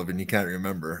middle of, and he can't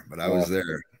remember, but I was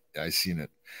there. I seen it.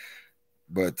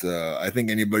 But I think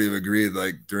anybody would agree,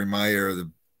 like during my era,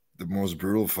 the most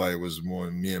brutal fight was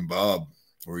more me and Bob,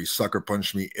 where he sucker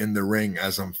punched me in the ring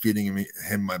as I'm feeding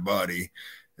him my body,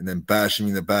 and then bashing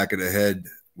me in the back of the head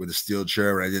with a steel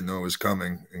chair when I didn't know it was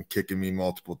coming, and kicking me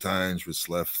multiple times, which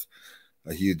left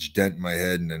a huge dent in my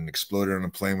head and then exploded on a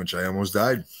plane, which I almost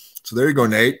died. So there you go,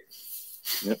 Nate.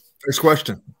 Yep. Next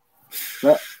question.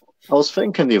 Yeah. I was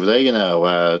thinking the other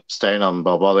day, staying on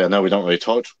Bob Ollie. I know we don't really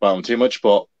talk about him too much,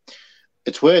 but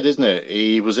it's weird, isn't it?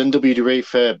 He was in WWE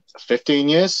for 15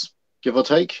 years, give or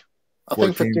take. I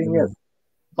think 14, 15 years.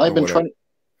 Might have or been whatever. 20.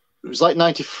 It was like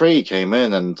 93 he came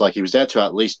in, and like he was there to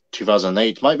at least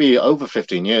 2008. Might be over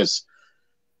 15 years.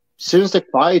 As soon as they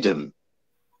fired him,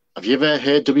 have you ever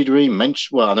heard WWE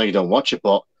mention? Well, I know you don't watch it,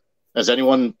 but has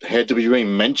anyone heard WWE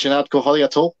mention alcoholic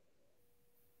at all?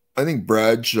 I think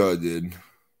Bradshaw did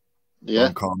Yeah.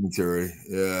 on commentary.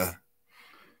 Yeah.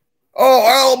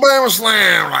 Oh, Alabama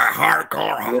Slam, like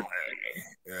hardcore holiday.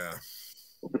 Yeah.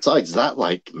 Besides that,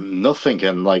 like nothing.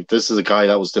 And like this is a guy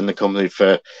that was in the company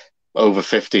for over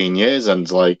 15 years, and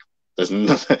like there's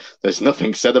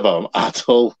nothing said about him at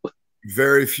all.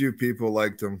 Very few people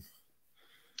liked him.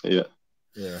 Yeah.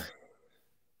 Yeah.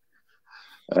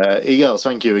 Eagles,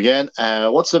 thank you again.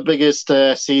 What's the biggest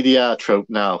CDR trope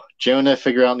now? Jonah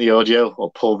figure out the audio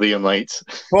or Paul being late?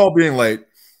 Paul being late.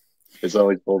 It's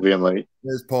always Paul being late.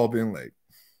 There's Paul being late.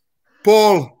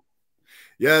 Paul.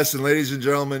 Yes, and ladies and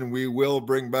gentlemen, we will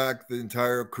bring back the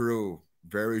entire crew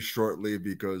very shortly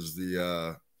because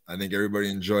I think everybody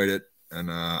enjoyed it,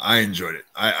 and I enjoyed it.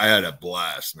 I had a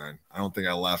blast, man. I don't think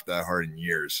I laughed that hard in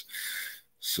years.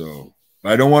 So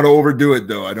I don't want to overdo it,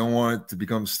 though. I don't want it to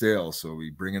become stale, so we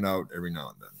bring it out every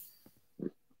now and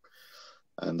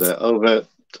And then.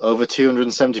 over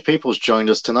 270 people's joined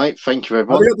us tonight. Thank you,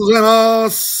 everyone.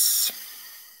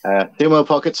 Timo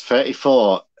Pockets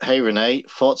 34. Hey, Renee,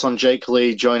 thoughts on Jake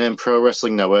Lee joining Pro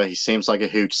Wrestling Noah? He seems like a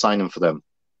huge signing for them.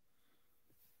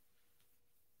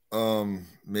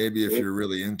 Maybe if you're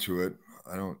really into it.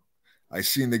 I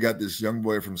seen they got this young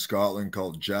boy from Scotland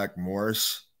called Jack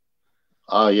Morris.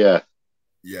 Oh, yeah.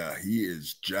 Yeah, he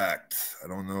is jacked. I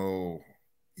don't know.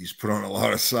 He's put on a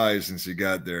lot of size since he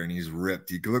got there, and he's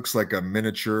ripped. He looks like a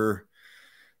miniature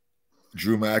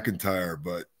Drew McIntyre,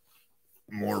 but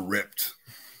more ripped.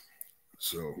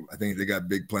 So I think they got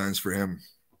big plans for him.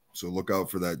 So look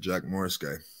out for that Jack Morris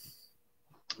guy.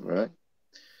 All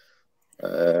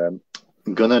right.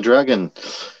 Gunner Dragon,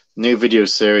 new video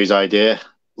series idea.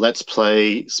 Let's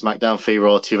play SmackDown Fever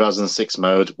Raw 2006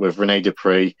 mode with René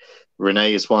Duprée.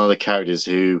 René is one of the characters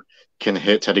who can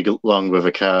hit Teddy Long with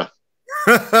a car.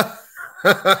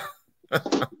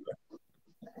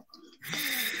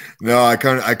 No, I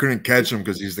couldn't catch him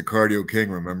because he's the cardio king.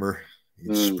 Remember,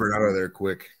 he'd sprint out of there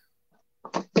quick.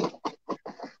 I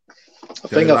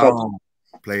think I've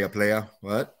had player.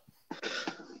 What?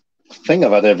 I think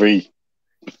I've had every.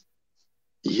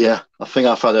 Yeah, I think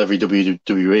I've had every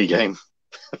WWE game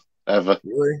ever.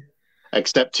 Really?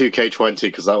 Except 2K20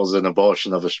 because that was an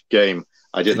abortion of a game.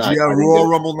 I didn't. Did you have Royal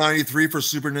Rumble '93 for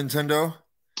Super Nintendo?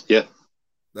 Yeah,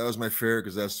 that was my favorite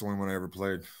because that's the only one I ever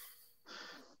played.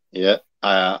 Yeah,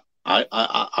 I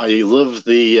love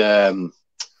the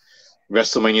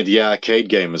WrestleMania the arcade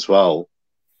game as well.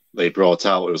 They brought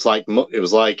out it was like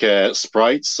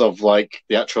sprites of like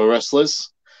the actual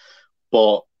wrestlers,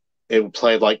 but it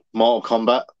played like Mortal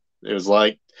Kombat. It was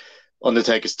like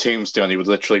Undertaker's tombstone. He would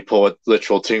literally pull a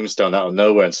literal tombstone out of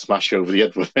nowhere and smash you over the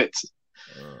head with it.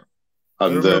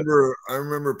 And, I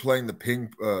remember playing the ping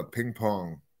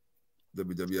pong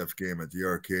WWF game at the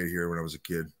arcade here when I was a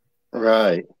kid.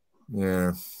 Right.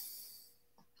 Yeah.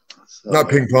 So, not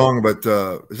ping pong, but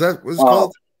is that what it's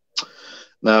called?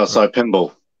 No, sorry,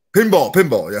 pinball.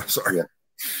 Pinball. Yeah, sorry. Yeah.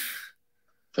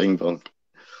 Ping pong.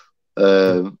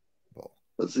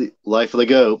 Let's see. Life of the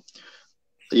Go.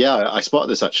 Yeah, I spotted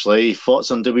this actually.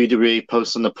 Thoughts on WWE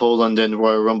posting the Paul London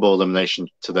Royal Rumble elimination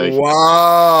today?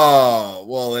 Wow.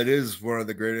 Well, it is one of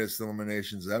the greatest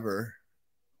eliminations ever.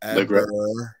 I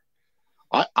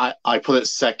put it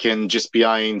second, just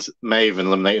behind Maven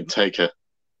eliminated Taker.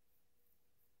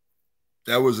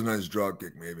 That was a nice drop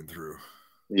kick Maven threw.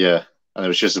 Yeah, and it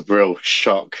was just a real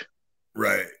shock.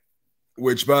 Right.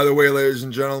 Which, by the way, ladies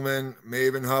and gentlemen,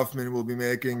 Maven Huffman will be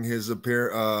making his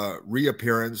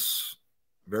reappearance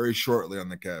very shortly on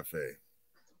the cafe.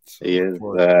 So he is.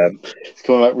 He's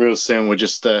coming back real soon. We're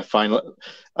just finally.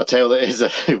 I'll tell you what it is,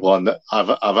 everyone.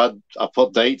 I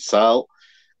put dates out,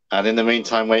 and in the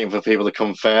meantime, waiting for people to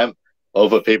confirm.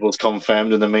 Other people's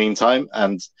confirmed in the meantime,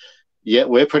 and yeah,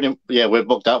 we're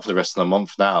booked out for the rest of the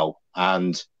month now,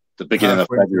 and the beginning of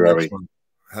February.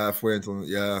 Halfway until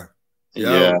yeah.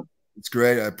 It's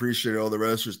great. I appreciate all the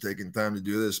wrestlers taking time to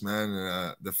do this,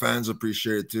 man. The fans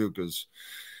appreciate it too, because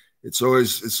it's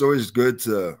always good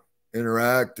to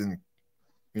interact and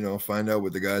find out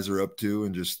what the guys are up to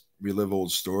and just relive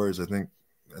old stories. I think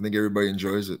everybody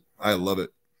enjoys it. I love it.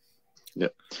 Yeah.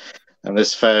 And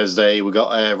this Thursday we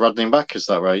got Rodney back. Is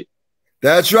that right?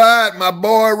 That's right, my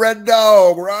boy Red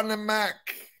Dog. We're on the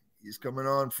Mac. He's coming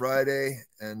on Friday,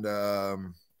 and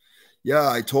yeah,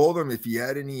 I told him if he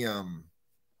had any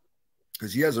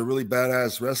because he has a really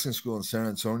badass wrestling school in San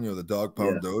Antonio, the Dog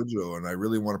Pound Dojo, and I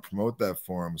really want to promote that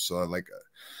for him. So I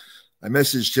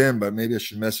messaged him, but maybe I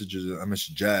should message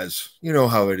Jazz. You know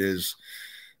how it is.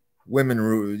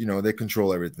 Women, you know, they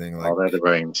control everything. Like, they're the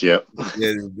reins. Yep.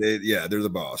 Yeah, they're the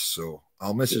boss. So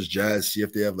I'll message Jazz, see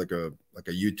if they have like a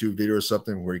YouTube video or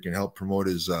something where he can help promote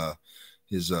his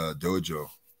dojo,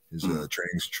 his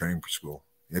training school.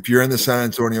 If you're in the San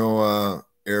Antonio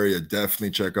area, definitely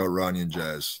check out Ronnie and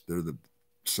Jazz. They're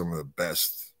some of the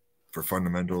best for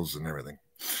fundamentals and everything.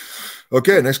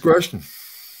 Okay, next question.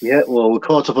 Yeah, well, we're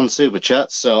caught up on super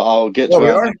chat, so I'll get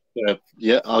to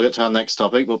I'll get to our next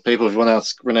topic. But people, if you want to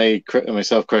ask Renee and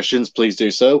myself questions, please do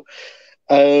so.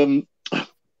 Good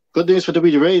news for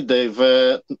WWE. They've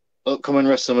upcoming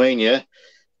WrestleMania.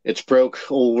 It's broke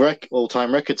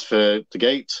all-time records for the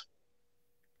gate.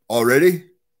 Already.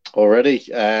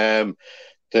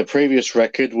 The previous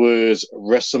record was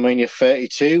WrestleMania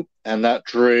 32, and that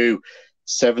drew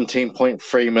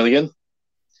 17.3 million.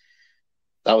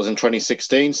 That was in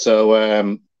 2016. So,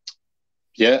 and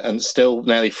still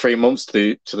nearly 3 months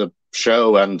to the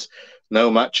show, and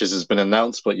no matches has been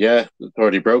announced. But yeah, it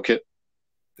already broke it.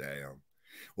 Damn.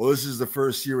 Well, this is the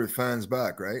first year with fans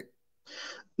back, right?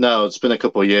 No, it's been a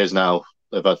couple of years now.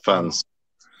 They've had fans,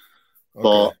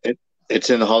 but it's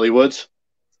in Hollywood.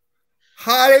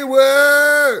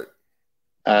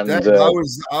 And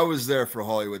I was there for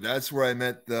Hollywood. That's where I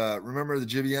met. Remember the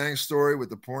Jibby Yang story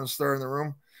with the porn star in the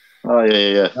room? Oh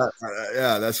yeah.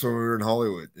 That's when we were in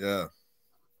Hollywood. Yeah.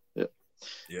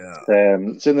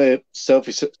 It's in the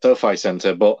SoFi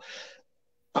Center, but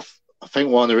I think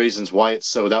one of the reasons why it's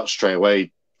sold out straight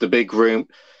away, the big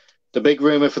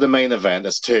rumor for the main event,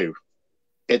 there's two.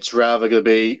 It's rather going to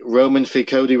be Roman v.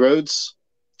 Cody Rhodes,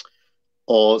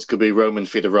 or it's going to be Roman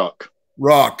v. The Rock.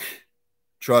 Rock,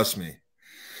 trust me.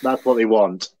 That's what they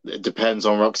want. It depends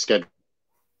on Rock's schedule,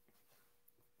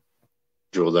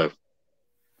 though.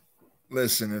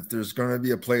 Listen, if there's going to be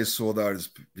a place sold out, it's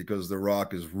because The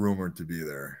Rock is rumored to be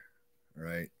there,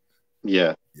 right?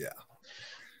 Yeah.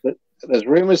 But there's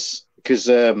rumors because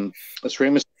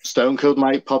Stone Cold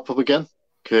might pop up again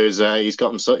because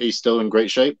he's still in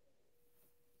great shape.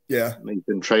 Yeah, he's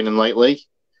been training lately,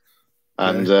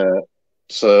 and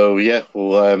so yeah,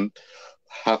 we'll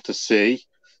have to see.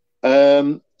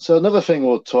 So another thing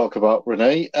we'll talk about,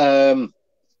 Renee, Dana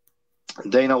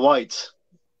White.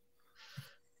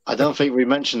 I don't think we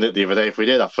mentioned it the other day. If we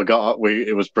did, I forgot.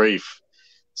 It was brief.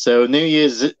 So New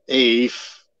Year's Eve,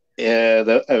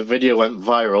 a video went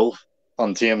viral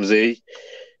on TMZ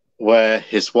where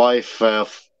his wife, I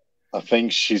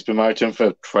think she's been married to him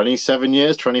for 27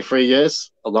 years, 23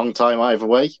 years, a long time either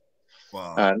way.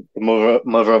 Wow. And the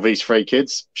mother of his 3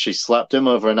 kids, she slapped him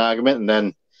over an argument, and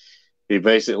then he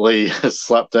basically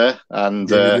slapped her. And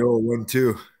the old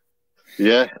 1-2.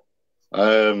 Yeah.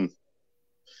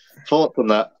 Thoughts on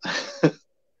that?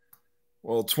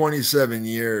 Well, 27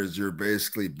 years, you're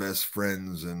basically best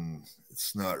friends, and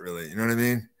it's not really, you know what I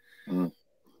mean?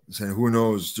 Saying, who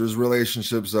knows? There's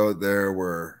relationships out there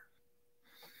where,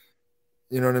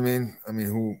 you know what I mean?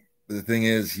 The thing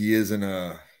is, he isn't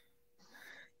to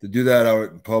do that out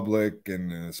in public,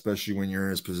 and especially when you're in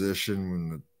his position, when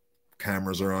the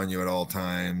cameras are on you at all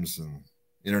times, and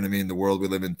you know what I mean? The world we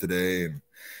live in today, and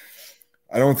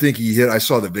I don't think he hit. I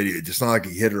saw the video. It's not like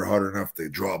he hit her hard enough to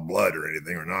draw blood or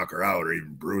anything, or knock her out, or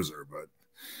even bruise her. But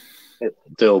it's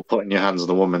still putting your hands on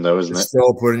the woman, though, isn't it?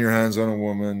 Still putting your hands on a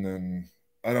woman, and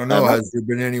I don't know. Has there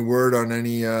been any word on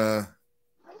any?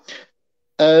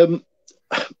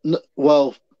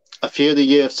 Well, a few of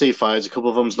the UFC fighters, a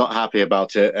couple of them's not happy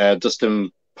about it.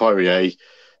 Dustin Poirier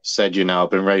said,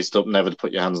 I've been raised up never to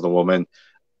put your hands on a woman.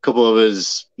 A couple of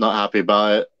us not happy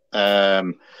about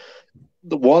it.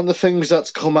 One of the things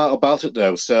that's come out about it,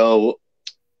 though, so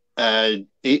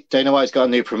Dana White's got a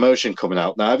new promotion coming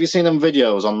out. Now, have you seen them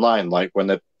videos online, like when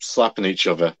they're slapping each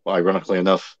other, ironically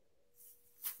enough?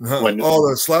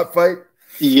 The slap fight?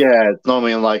 Yeah, it's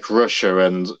normally in like Russia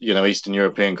and, Eastern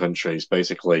European countries,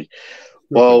 basically.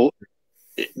 Well,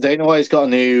 Dana White's got a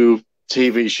new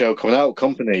TV show coming out,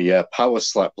 company, Power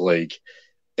Slap League.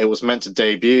 It was meant to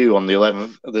debut on the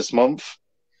 11th of this month.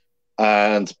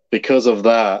 And because of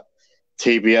that,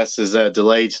 TBS has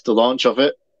delayed the launch of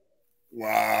it.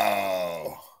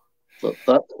 Wow. But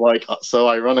that's like so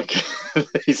ironic.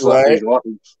 He slapped his wife,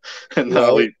 and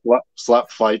now his slap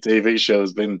fight TV show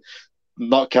has been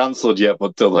not cancelled yet,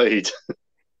 but delayed.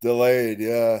 Delayed,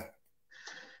 yeah.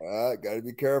 Gotta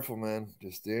be careful, man.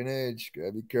 This day and age,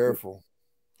 gotta be careful.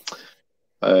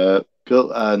 Because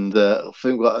Cool. And I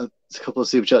think we've got a couple of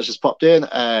super chats just popped in.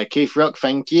 Keith Rock,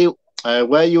 thank you.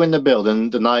 Were you in the building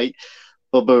the night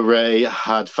Bubba Ray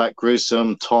had that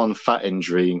gruesome torn fat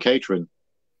injury in catering?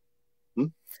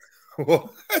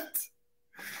 What?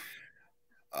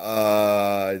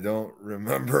 I don't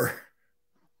remember.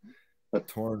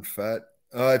 Torn fat.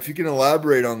 If you can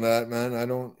elaborate on that, man, I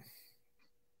don't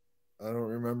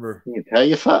remember. Can you tell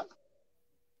you fat?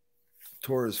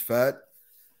 Tore his fat.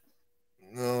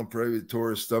 No, probably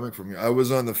tore his stomach from me. I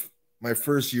was on my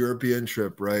first European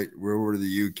trip, right? We're over to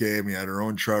the UK and we had our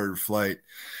own chartered flight.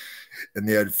 And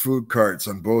they had food carts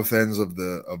on both ends of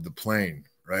the plane,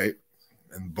 right?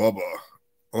 And Bubba,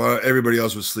 everybody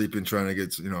else was sleeping, trying to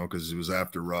get, because it was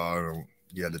after Raw. And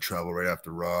you had to travel right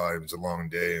after Raw. It was a long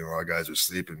day, and a lot of guys were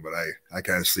sleeping. But I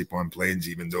kind of sleep on planes,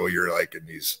 even though you're like in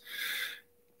these,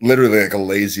 literally like a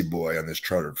lazy boy on this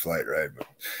chartered flight, right?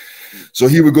 So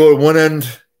he would go at one end,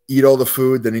 eat all the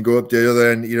food, then he'd go up the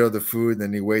other end, eat all the food, and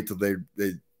then he'd wait till they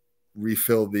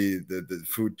refill the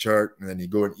food chart, and then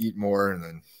he'd go and eat more, and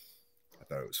then I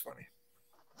thought it was funny.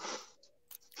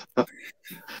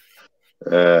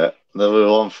 Another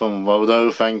one from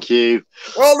Waldo, thank you.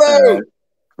 Waldo!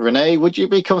 Renee, would you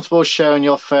be comfortable sharing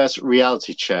your first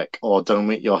reality check or Don't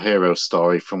Meet Your Hero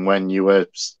story from when you were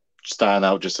starting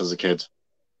out just as a kid?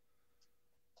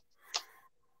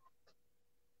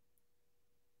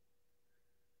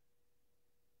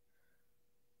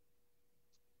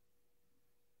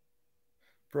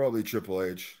 Probably Triple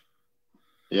H.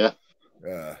 Yeah.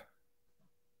 Yeah.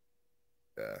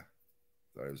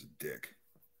 Thought he was a dick.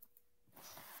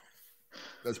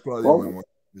 That's probably the only one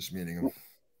just meeting him.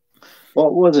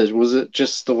 What was it? Was it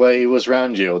just the way he was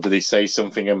around you, or did he say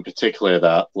something in particular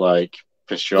that like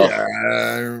pissed you off?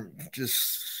 Yeah,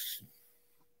 just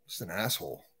an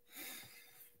asshole.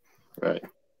 Right.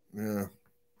 Yeah.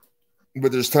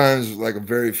 But there's times, like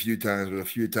a few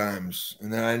times.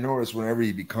 And then I noticed whenever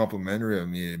he'd be complimentary of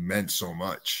me, it meant so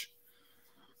much.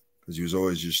 Because he was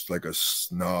always just like a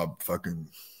snob, fucking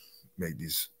make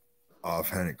these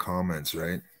offhanded comments,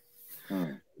 right?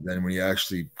 Then when he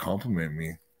actually complimented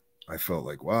me, I felt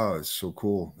like, wow, it's so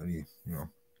cool. And he,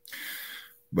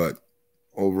 but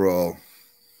overall,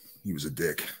 he was a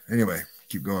dick. Anyway,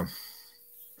 keep going.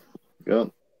 Good.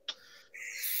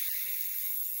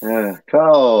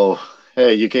 Carl,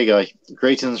 hey, UK guy.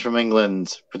 Greetings from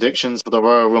England. Predictions for the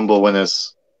Royal Rumble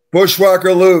winners.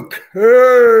 Bushwhacker Luke.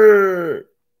 Hey!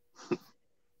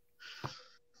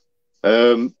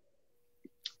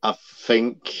 I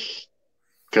think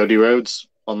Cody Rhodes,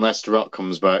 unless The Rock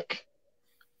comes back.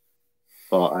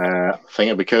 But I think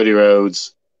it'll be Cody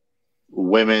Rhodes.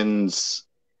 Women's,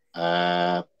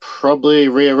 probably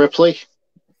Rhea Ripley,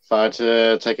 if I had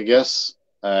to take a guess.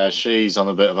 She's on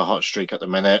a bit of a hot streak at the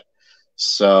minute.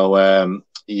 So,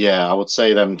 yeah, I would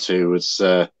say them two as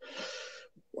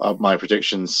my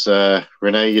predictions.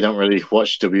 Renee, you don't really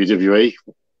watch WWE.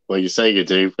 Well, you say you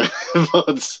do.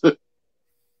 But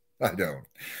I don't.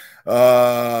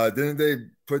 Didn't they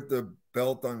put the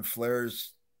belt on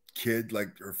Flair's kid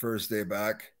like her first day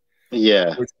back?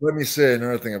 Yeah. Which, let me say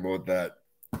another thing about that.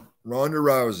 Ronda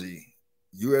Rousey,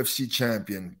 UFC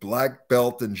champion, black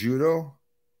belt in judo.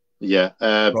 Yeah.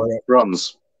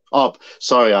 Bronze. Oh,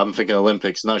 sorry, I'm thinking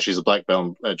Olympics. No, she's a black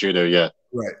belt at judo. Yeah.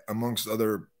 Right. Amongst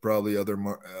probably other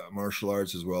martial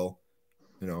arts as well.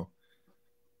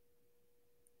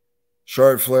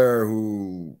 Charlotte Flair,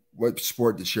 what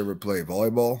sport did she ever play?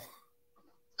 Volleyball?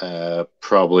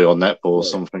 Probably on netball or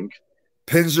something.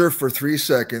 Pins her for 3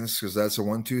 seconds, because that's a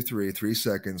 1, 2, 3, 3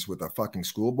 seconds with a fucking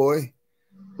schoolboy.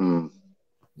 You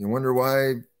wonder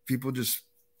why people just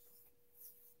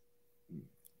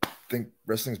think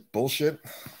wrestling's bullshit.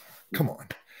 Come on.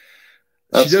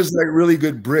 She does like really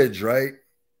good bridge, right?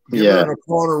 Give her a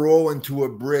corner roll into a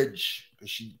bridge, because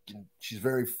she's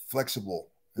very flexible.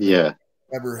 Yeah.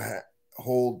 Never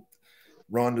hold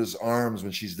Ronda's arms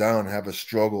when she's down, have a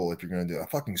struggle. If you're going to do a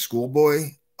fucking schoolboy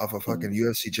off a fucking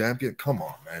UFC champion, come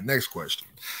on, man. Next question.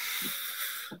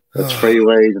 That's 3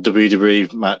 ways the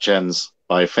WWE match ends: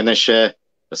 by finisher,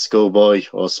 a schoolboy,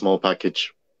 or a small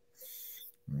package.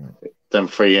 Them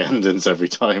 3 endings every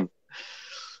time.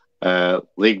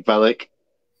 League Bellic.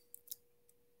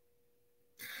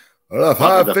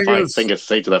 Fingers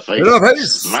straight to their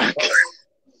face. Smack.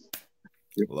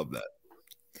 Love that.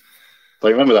 Do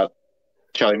you remember that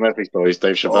Charlie Murphy stories,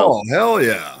 Dave Chappelle? Oh, hell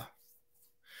yeah.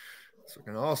 It's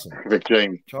fucking awesome. Rick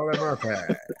James. Charlie Murphy.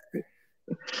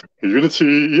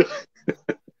 Unity.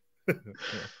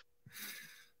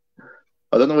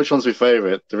 I don't know which one's my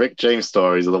favorite. The Rick James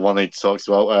stories are the one he talks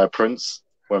about Prince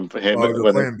when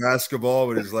playing basketball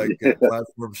with his like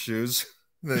platform shoes.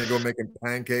 And then they go making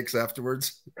pancakes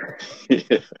afterwards.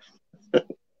 Yeah.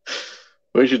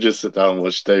 We should just sit down and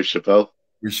watch Dave Chappelle.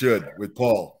 We should with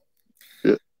Paul.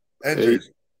 Yeah. And He,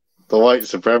 Jason. the white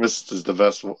supremacist is the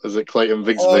best one. Is it Clayton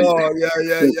Bigsby? Oh,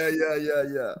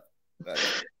 yeah.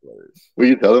 That's hilarious. Will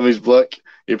you tell him he's black?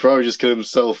 He probably just killed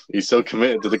himself. He's so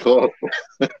committed to the cause.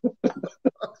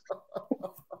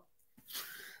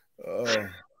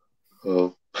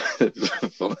 Oh,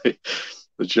 it's funny.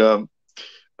 The jump.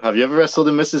 Have you ever wrestled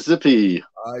in Mississippi?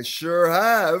 I sure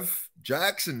have.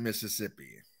 Jackson,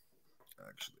 Mississippi.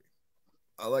 Actually,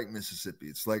 I like Mississippi.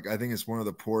 It's like, I think it's one of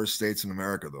the poorest states in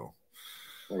America, though.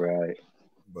 Right.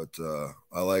 But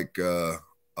I like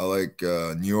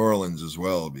New Orleans as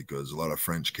well, because a lot of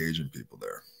French Cajun people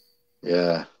there.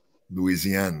 Yeah.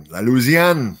 Louisiane. La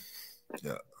Louisiane.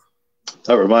 Yeah.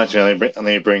 That reminds me, I need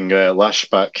to bring Lash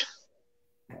back.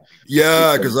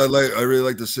 Yeah, because I really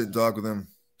like to sit and talk with him,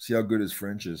 see how good his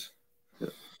French is.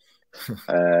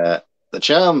 The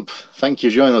champ. Thank you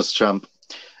for joining us, champ.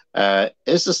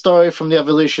 Is the story from the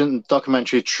Evolution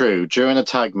documentary true? During a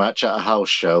tag match at a house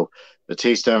show,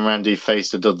 Batista and Randy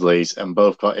faced the Dudleys and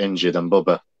both got injured and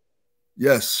Bubba.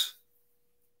 Yes.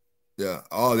 Yeah.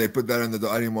 Oh, they put that in the.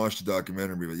 I didn't watch the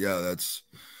documentary, but yeah, that's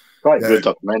quite a good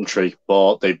documentary.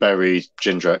 But they buried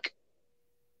Jindrak.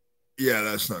 Yeah,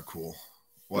 that's not cool.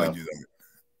 Why do that?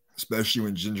 Especially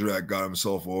when Jindrak got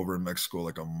himself over in Mexico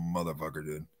like a motherfucker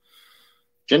did.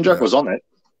 Jindrak was on it.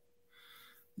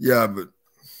 Yeah,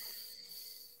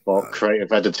 but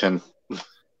creative editing.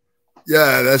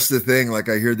 Yeah, that's the thing. Like,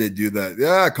 I hear they do that.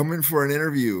 Yeah, come in for an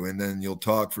interview, and then you'll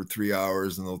talk for 3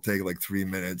 hours, and they'll take like 3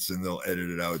 minutes, and they'll edit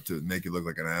it out to make you look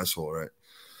like an asshole, right?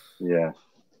 Yeah.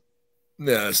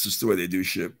 Yeah, it's just the way they do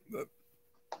shit.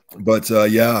 But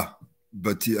yeah.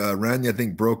 But Randy, I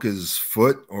think, broke his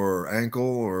foot or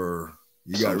ankle, or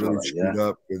he got really screwed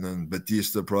up, and then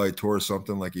Batista probably tore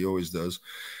something like he always does.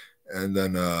 And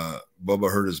then Bubba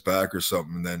hurt his back or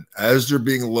something. And then as they're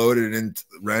being loaded in,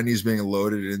 Randy's being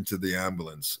loaded into the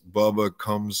ambulance, Bubba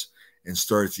comes and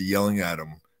starts yelling at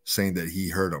him, saying that he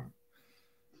hurt him.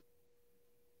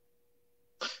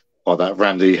 Oh, that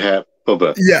Randy hit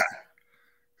Bubba? Yeah.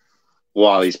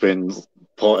 While he's been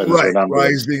put into an ambulance. While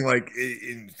he's being like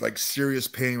in like serious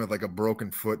pain with like a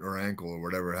broken foot or ankle or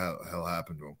whatever hell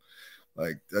happened to him.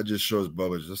 Like, that just shows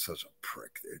Bubba's just such a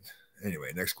prick, dude.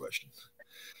 Anyway, next question.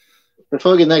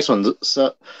 Before we get the next one,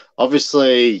 so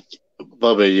obviously,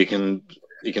 Bubba, you can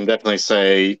definitely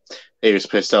say he was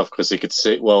pissed off because he could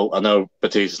see. Well, I know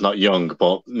Batista's not young,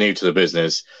 but new to the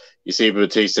business. You see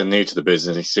Batista new to the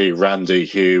business. You see Randy,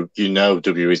 who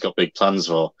WWE's got big plans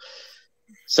for.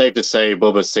 Safe to say,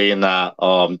 Bubba seeing that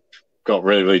got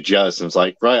really, really jealous and was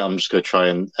like, right, I'm just going to try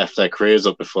and F their careers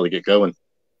up before they get going.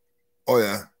 Oh,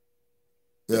 yeah.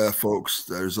 Yeah, folks,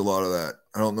 there's a lot of that.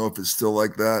 I don't know if it's still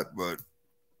like that, but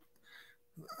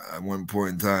at one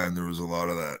point in time, there was a lot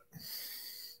of that.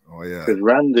 Oh, yeah. Because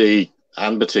Randy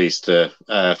and Batista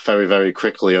very, very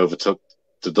quickly overtook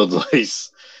the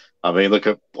Dudleys. I mean, look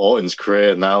at Orton's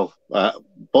career now. I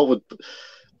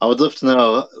would love to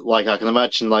know, like, I can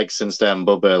imagine, like, since then,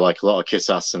 Bubba, like, a lot of kiss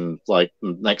ass and, like,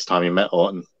 next time he met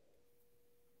Orton.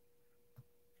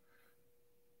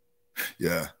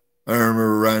 Yeah. I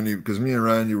remember Randy, because me and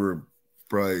Randy were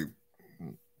probably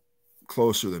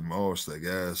closer than most, I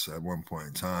guess, at one point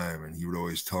in time, and he would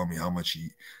always tell me how much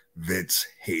Vince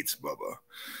hates Bubba.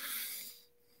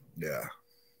 Yeah,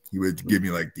 he would give me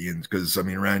like the, because I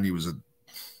mean, Randy was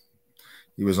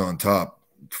on top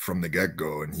from the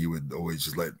get-go, and he would always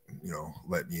just let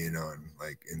me in on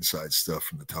like inside stuff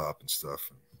from the top and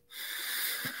stuff.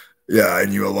 Yeah, I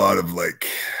knew a lot of like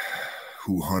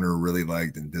who Hunter really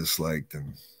liked and disliked,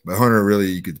 but Hunter really,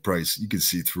 you could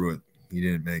see through it. He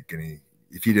didn't make any.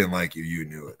 If he didn't like you, you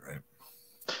knew it, right?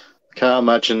 Can't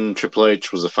imagine Triple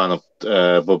H was a fan of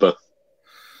Bubba.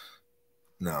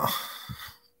 No,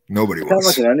 nobody was. Can't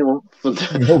imagine anyone.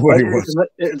 Nobody was.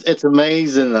 It's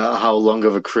amazing how long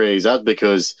of a career he's had,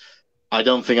 because I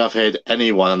don't think I've heard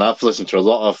anyone, and I've listened to a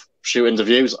lot of shoot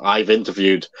interviews. I've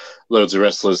interviewed loads of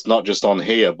wrestlers, not just on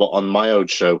here, but on my own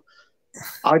show.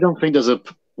 I don't think there's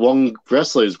one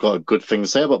wrestler who's got a good thing to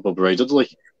say about Bubba Ray Dudley.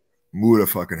 Muda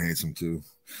fucking hates him too.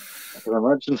 I can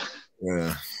imagine.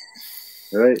 Yeah.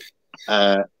 Right.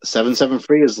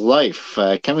 773 is life.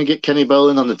 Can we get Kenny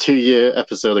Bolin on the 2-year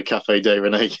episode of Cafe Day,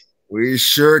 Rene? We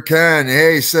sure can.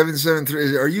 Hey,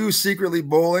 773. Are you secretly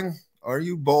bowling? Are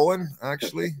you bowling,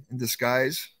 actually, in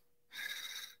disguise?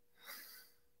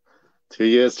 2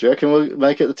 years. Do you reckon we'll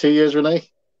make it the 2 years, Rene?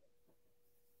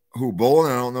 Who,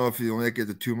 bowling? I don't know if he'll make it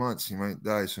to 2 months. He might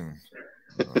die soon.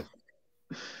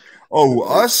 Oh,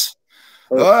 us?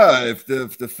 If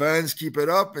the fans keep it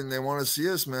up and they want to see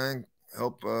us, man,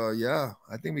 help. Yeah,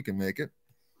 I think we can make it.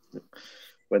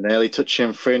 We're nearly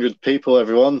touching 300 people,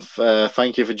 everyone.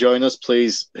 Thank you for joining us.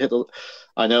 Please hit the...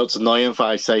 I know it's annoying if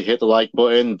I say hit the like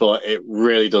button, but it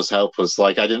really does help us.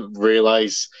 Like, I didn't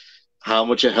realize how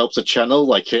much it helps a channel,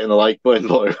 like hitting the like button,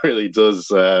 but it really does.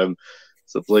 So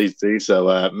please do so.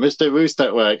 Mr. Roos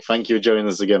Network, thank you for joining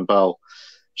us again, pal.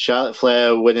 Charlotte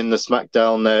Flair winning the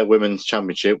SmackDown Women's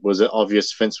Championship was an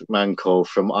obvious Vince McMahon call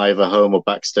from either home or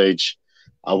backstage.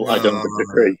 I don't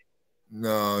disagree.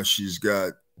 No, she's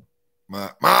got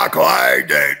Michael, what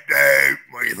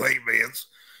do you think, Vince?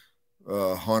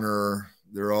 Hunter,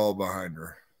 they're all behind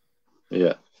her.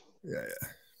 Yeah. Yeah.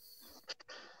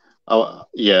 Oh,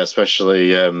 yeah,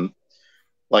 especially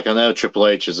like I know Triple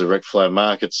H is a Ric Flair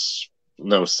mark. It's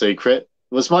no secret.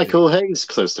 Was Michael Hayes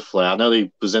close to Flair? I know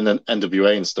he was in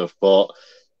NWA and stuff, but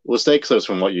was they close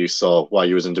from what you saw while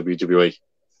you was in WWE?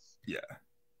 Yeah.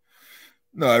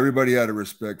 No, everybody had a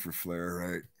respect for Flair,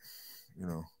 right? You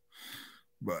know,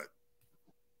 but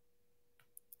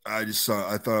I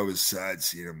thought it was sad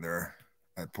seeing him there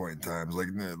at point in times.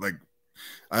 Like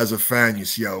as a fan, you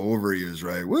see how over he is,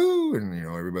 right? Woo! And you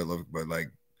know, everybody loved, but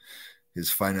like his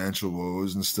financial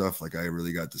woes and stuff, like I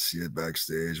really got to see it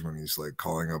backstage when he's like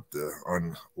calling up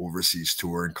on overseas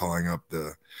tour and calling up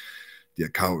the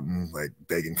accountant, like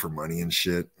begging for money and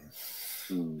shit.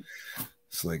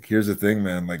 It's like, here's the thing,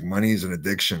 man, like money is an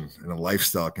addiction and a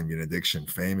lifestyle can be an addiction.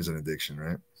 Fame is an addiction,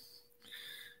 right?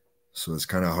 So it's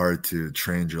kind of hard to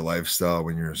change your lifestyle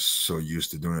when you're so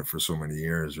used to doing it for so many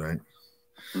years, right?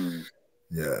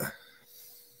 Yeah.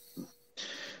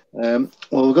 Well,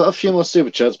 we've got a few more super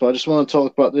chats, but I just want to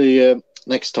talk about the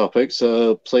next topic.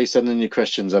 So please send in your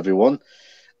questions, everyone.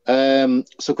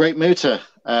 So Great Muta,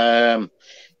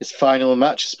 his final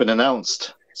match has been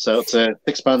announced. So it's a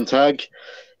 6-man tag.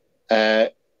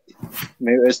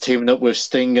 Muta's teaming up with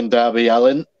Sting and Darby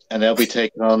Allin, and they'll be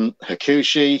taking on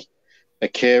Hakushi,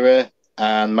 Akira,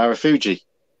 and Marufuji.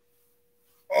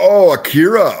 Oh,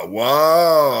 Akira!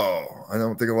 Wow, I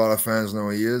don't think a lot of fans know who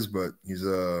he is, but he's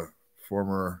a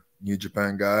former New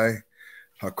Japan guy.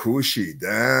 Hakushi,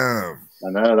 damn.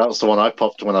 I know, that was the one I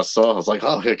popped when I saw. I was like,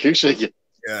 oh, Hakushi.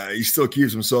 Yeah, he still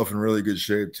keeps himself in really good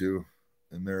shape too.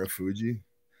 And Marufuji,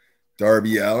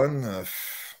 Darby Allin.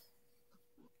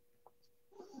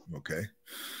 Okay.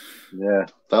 Yeah,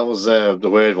 that was the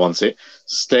weird one. See,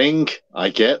 Sting, I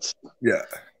get. Yeah.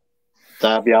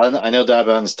 Darby Allin, I know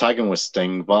Darby Allin's tagging with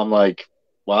Sting, but I'm like,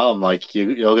 wow, I'm like,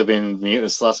 you're going to be in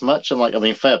Mutus last match. I'm like, I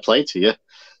mean, fair play to you.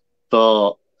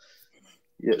 But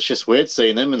it's just weird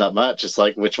seeing him in that match. It's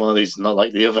like, which one of these is not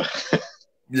like the other?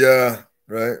 Yeah,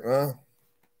 right. Well,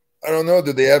 I don't know.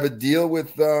 Did they have a deal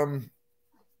with AEW?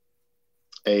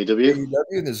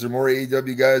 Is there more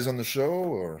AEW guys on the show,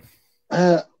 or?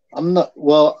 I'm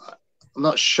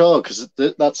not sure because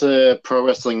that's a Pro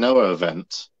Wrestling Noah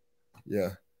event.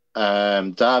 Yeah.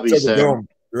 Darby's Dome.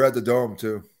 They're at the Dome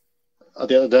too. At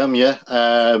the other Dome, yeah.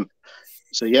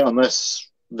 So yeah, unless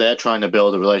they're trying to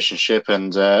build a relationship,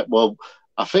 and well,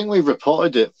 I think we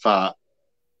reported it that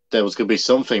there was going to be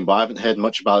something, but I haven't heard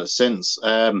much about it since.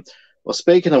 Well,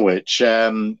 speaking of which,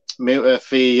 Muta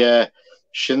v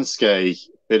Shinsuke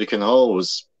Budokan Hall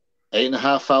was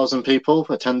 8,500 people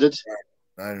attended.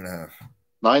 9.5.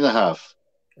 9.5.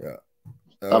 Yeah.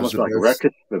 That must be like a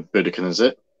record for Budokan, is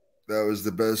it? That was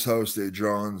the best house they've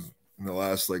drawn in the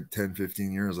last like 10,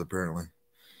 15 years, apparently.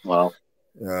 Wow.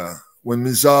 Yeah. When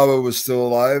Misawa was still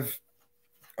alive,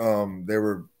 they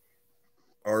were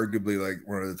arguably like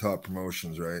one of the top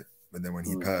promotions, right? But then when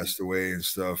he passed away and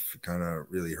stuff, it kind of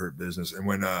really hurt business. And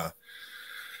when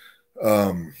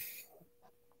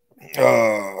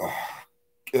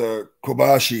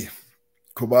Kobashi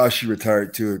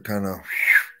retired too, it kind of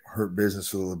hurt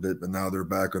business a little bit, but now they're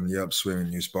back on the upswing,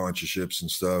 new sponsorships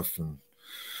and stuff. And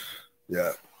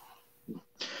yeah,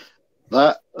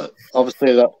 that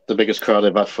obviously that's the biggest crowd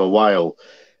they've had for a while.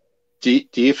 Do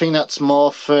you think that's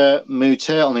more for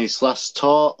Muta on his last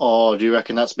tour, or do you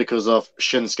reckon that's because of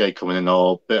Shinsuke coming in,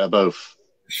 or a bit of both?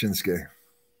 Shinsuke.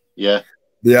 Yeah.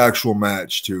 The actual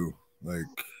match too, like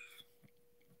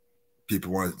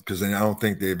people want, because I don't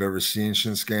think they've ever seen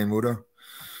Shinsuke and Muta.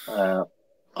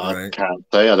 I can't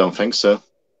say. I don't think so.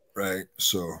 Right.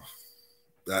 So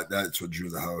that's what drew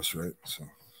the house, right? So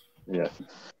yeah.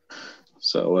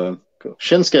 So cool.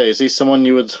 Shinsuke, is he someone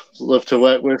you would love to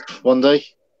work with one day,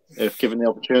 if given the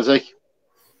opportunity?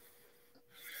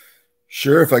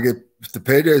 Sure, if the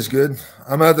payday is good.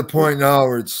 I'm at the point now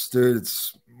where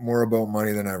it's more about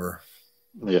money than ever.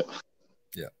 Yeah.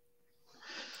 Yeah.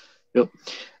 Yep.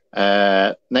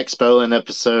 Next bowling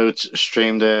episode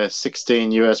streamed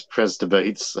 16 US press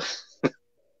debates.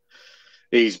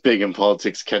 He's big in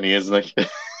politics, Kenny, isn't he?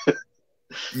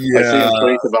 Yeah, I see him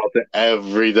tweet about it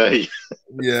every day.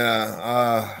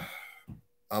 Yeah,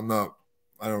 I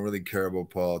don't really care about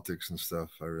politics and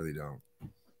stuff. I really don't.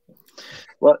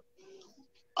 Well,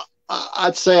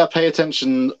 I'd say I pay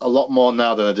attention a lot more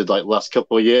now than I did like the last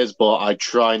couple of years, but I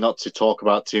try not to talk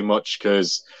about too much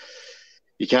because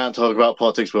you can't talk about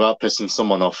politics without pissing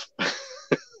someone off.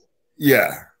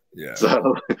 Yeah.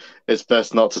 So it's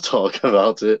best not to talk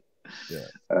about it. Yeah.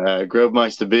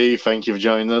 Grobemeister B, thank you for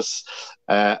joining us.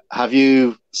 Have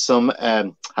you some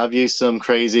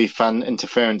crazy fan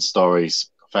interference stories?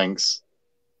 Thanks.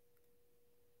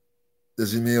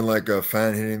 Does he mean like a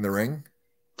fan hitting the ring?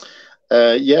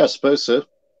 Yeah, I suppose so.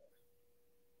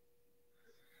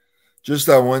 Just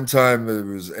that one time it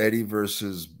was Eddie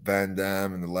versus Van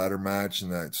Damme in the ladder match,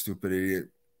 and that stupid idiot.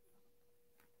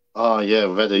 Oh yeah,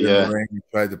 René, yeah. The ring, he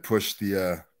tried to push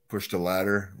the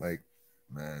ladder. Like,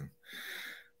 man.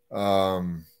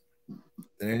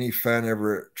 Did any fan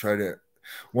ever try to?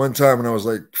 One time when I was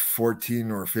like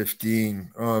 14 or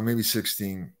 15, maybe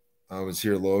 16, I was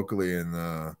here locally, and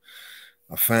a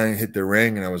fan hit the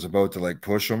ring, and I was about to like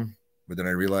push him, but then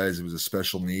I realized it was a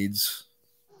special needs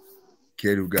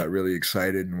kid who got really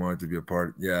excited and wanted to be a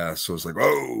part. Yeah, so it's like,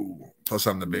 oh, plus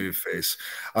I'm the baby face.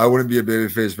 I wouldn't be a baby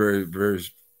face very, very,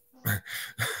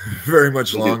 very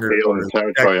much longer.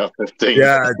 Territory at 15.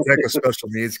 Yeah, tech a special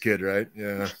needs kid, right?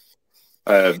 Yeah.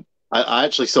 I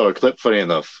actually saw a clip, funny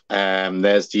enough.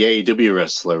 There's the AEW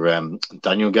wrestler,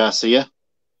 Daniel Garcia.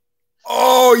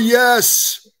 Oh,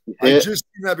 yes. I just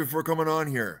seen that before coming on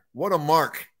here. What a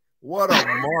mark. What a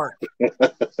mark.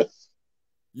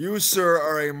 You, sir,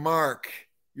 are a mark.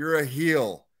 You're a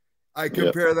heel. I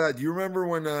compare that. Do you remember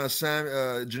when Sami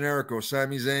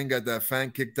Zayn got that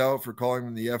fan kicked out for calling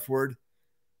him the F word?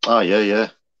 Oh, yeah.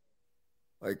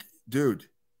 Like, dude,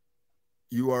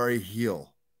 you are a heel.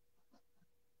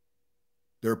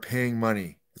 They're paying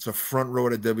money. It's a front row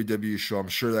at a WWE show. I'm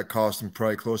sure that cost him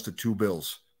probably close to $2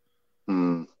 bills.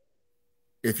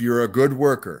 If you're a good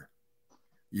worker,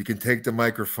 you can take the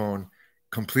microphone,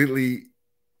 completely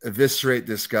eviscerate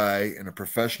this guy in a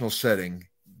professional setting,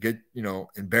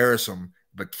 embarrass him,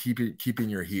 but keeping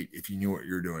your heat if you knew what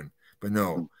you're doing. But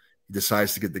no, he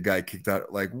decides to get the guy kicked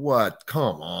out. Like, what?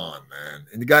 Come on, man.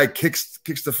 And the guy kicks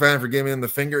the fan for giving him the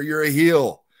finger. You're a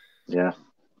heel. Yeah.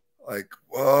 Like,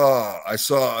 whoa. I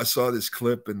saw this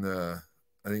clip in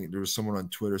I think there was someone on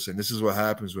Twitter saying this is what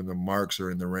happens when the marks are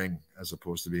in the ring as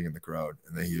opposed to being in the crowd.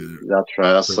 And that's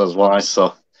right. That's what I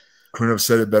saw. Couldn't have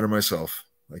said it better myself.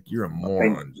 Like, you're a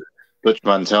moron. Butch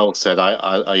Mantel said,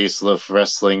 I used to love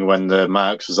wrestling when the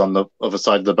marks was on the other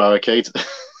side of the barricade.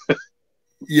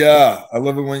 Yeah, I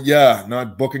love it when,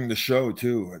 not booking the show,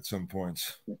 too, at some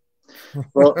points.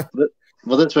 Well,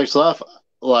 this makes me laugh.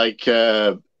 Like,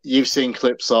 you've seen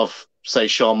clips of, say,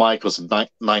 Shawn Michaels in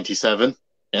 97,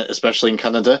 especially in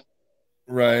Canada.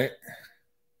 Right.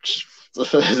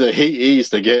 He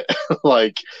used to get,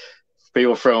 like,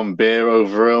 people throwing beer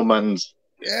over him and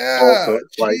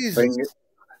things.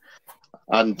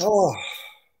 And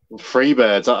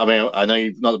Freebirds, I mean, I know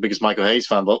you're not the biggest Michael Hayes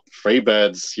fan, but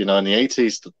Freebirds, in the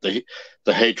 80s,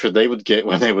 the hatred they would get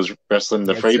when they was wrestling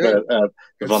the Freebird,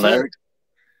 Von Erich.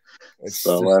 This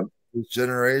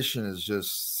generation is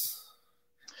just,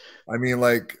 I mean,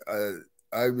 like,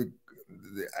 the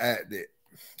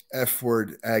F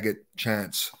word agate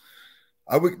chants.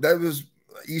 That was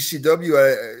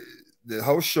ECW, the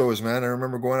house shows, man. I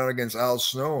remember going out against Al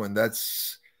Snow, and there'd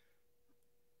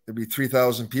be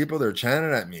 3,000 people there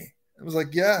chanting at me. It was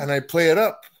like, yeah, and I play it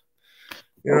up.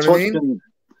 You know what I mean?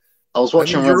 I was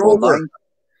watching Rumble 90.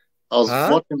 I was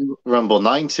watching Rumble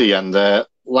 90, and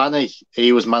Lanny,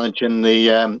 he was managing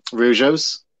the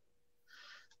Rougeos,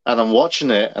 and I'm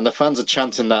watching it, and the fans are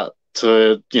chanting that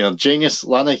to genius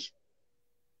Lanny.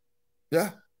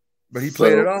 Yeah, but he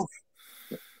played it off.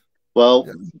 Well,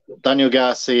 Daniel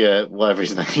Garcia, whatever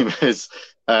his name is,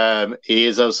 he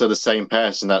is also the same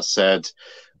person that said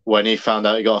when he found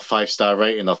out he got a 5-star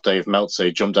rating off Dave Meltzer,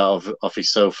 he jumped out of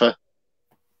his sofa.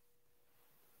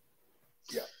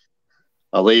 Yeah.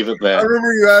 I'll leave it there. I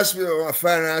remember you asked me, a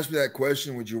fan asked me that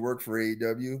question, would you work for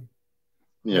AEW?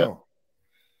 Yeah.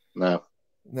 No.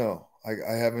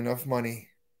 I have enough money,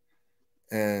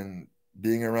 and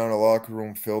being around a locker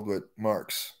room filled with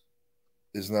marks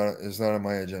is not on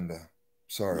my agenda.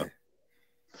 Sorry. No.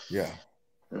 Yeah.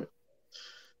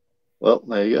 Well,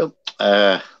 there you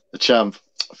go. The champ.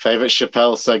 Favorite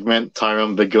Chappelle segment,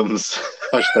 Tyrone Begums.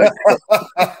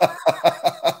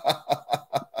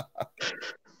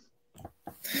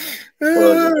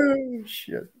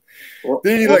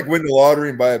 Didn't he like win the lottery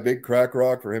and buy a big crack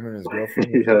rock for him and his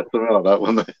girlfriend? Yeah, something like that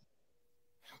one.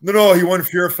 No, he won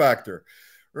Fear Factor.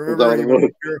 Remember he won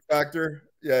Fear Factor?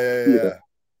 Yeah.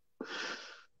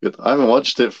 Good. I haven't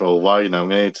watched it for a while now. I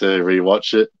need to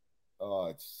rewatch it.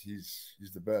 Oh, he's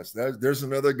the best. There's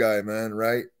another guy, man,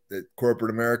 right? That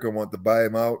corporate America want to buy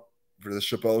him out for the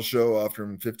Chappelle show, offer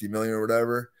him 50 million or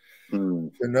whatever.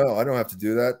 Mm. But no, I don't have to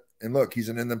do that. And look, he's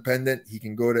an independent. He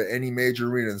can go to any major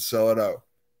arena and sell it out.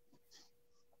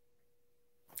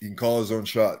 He can call his own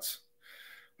shots.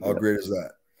 How great is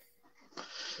that?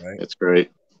 Right? It's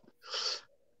great.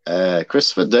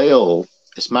 Christopher Dale.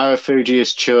 Is Marufuji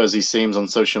as chill as he seems on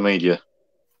social media?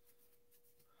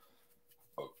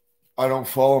 I don't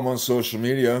follow him on social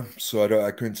media, so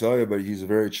I couldn't tell you, but he's a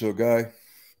very chill guy.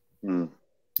 Mm.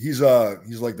 He's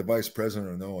like the vice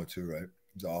president of NOAA too, right?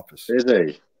 His office. Is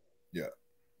he? Yeah.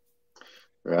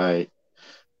 Right.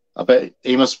 I bet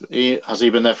has he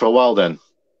been there for a while then?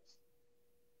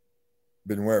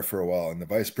 Been where for a while? In the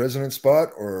vice president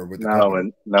spot or with the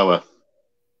company? NOAA.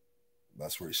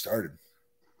 That's where he started.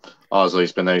 Oh, so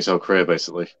he's been there his whole career,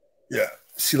 basically. Yeah.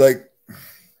 See, like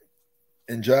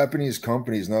in Japanese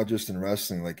companies, not just in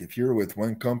wrestling, like if you're with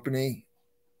one company,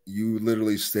 you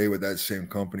literally stay with that same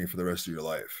company for the rest of your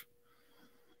life.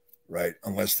 Right?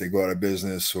 Unless they go out of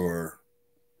business or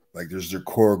like there's their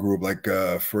core group. Like,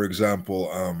 for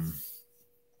example,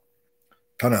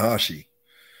 Tanahashi.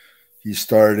 He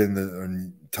started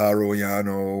in Taro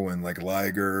Yano and like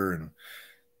Liger, and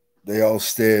they all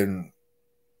stay in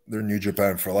they're New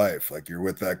Japan for life. Like you're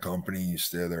with that company, you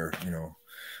stay there, you know.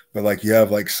 But like you have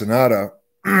like Sonata,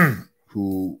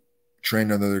 who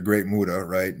trained under the great Muda,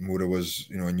 right? Muda was,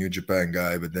 you know, a New Japan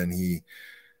guy, but then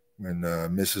when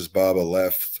Mrs. Baba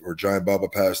left or Giant Baba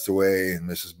passed away and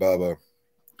Mrs. Baba,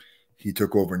 he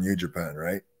took over New Japan,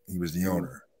 right? He was the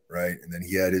owner, right? And then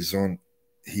he had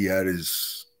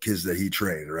his kids that he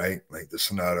trained, right? Like the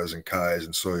Sonatas and Kais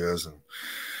and Soyas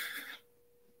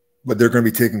but they're going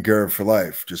to be taken care of for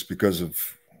life just because of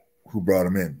who brought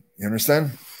them in. You understand?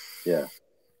 Yeah.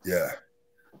 Yeah.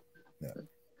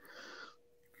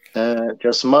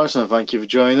 Justin Morrison, thank you for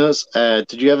joining us.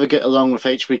 Did you ever get along with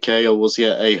HBK or was he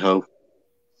at AHO?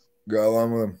 Got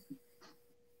along with him.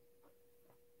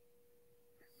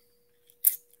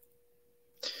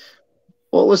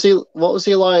 What was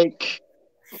he like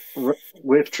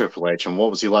with Triple H, and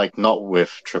what was he like not with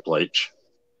Triple H?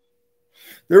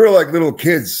 They were like little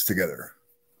kids together.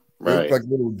 They Right. were like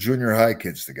little junior high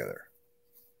kids together.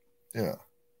 Yeah.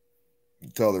 You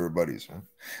tell they were buddies, man.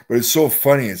 But it's so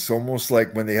funny. It's almost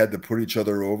like when they had to put each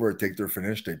other over or take their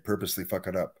finish, they'd purposely fuck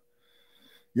it up.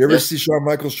 You ever see Shawn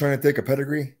Michaels trying to take a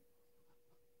pedigree?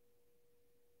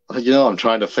 You know, I'm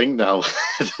trying to think now,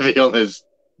 to be honest.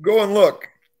 Go and look.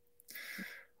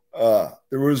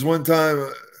 There was one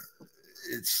time,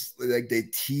 it's like they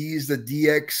teased the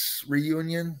DX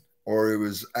reunion, or it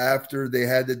was after they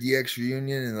had the DX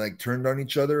reunion and like turned on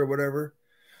each other or whatever.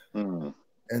 Mm.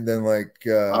 And then like,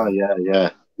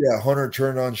 Hunter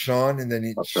turned on Shawn, and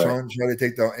then Shawn tried to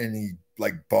take and he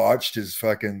like botched his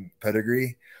fucking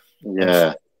pedigree.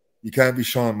 Yeah. You can't be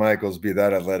Shawn Michaels, be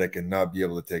that athletic, and not be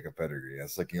able to take a pedigree.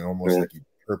 That's like, you know, almost like he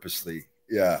purposely,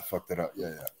 fucked it up.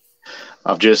 Yeah.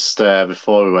 I've just,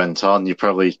 before we went on, you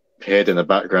probably heard in the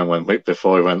background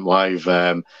before we went live,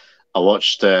 I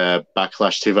watched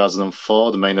Backlash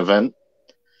 2004, the main event.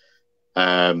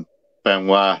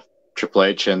 Benoit, Triple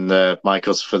H, and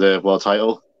Michaels for the world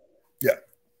title. Yeah.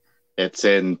 It's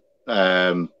in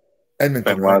Edmonton,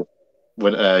 Benoit,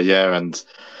 right? And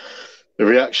the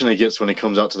reaction he gets when he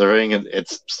comes out to the ring, and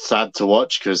it's sad to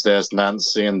watch because there's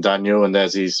Nancy and Daniel, and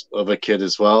there's his other kid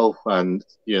as well, and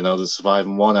you know the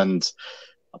surviving one, and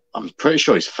I'm pretty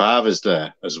sure his father's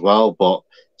there as well. But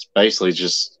it's basically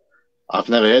just I've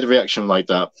never heard a reaction like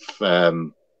that.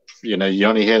 You know, you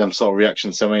only hear them sort of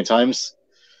reactions so many times,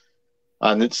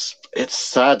 and it's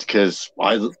sad because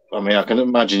I mean I can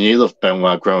imagine you loved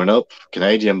Benoit growing up,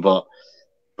 Canadian, but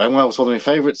Benoit was one of my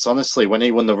favourites, honestly. When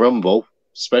he won the Rumble,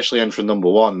 especially entering number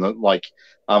one, like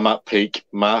I'm at peak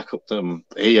mark up them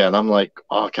here, and I'm like,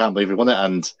 oh, I can't believe he won it.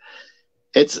 And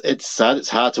it's sad. It's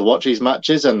hard to watch these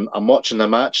matches, and I'm watching the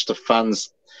match. The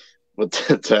fans would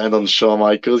turn on Shawn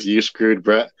Michaels. You screwed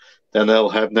Brett. Then Earl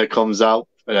Hebner comes out.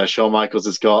 Shawn Michaels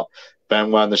has got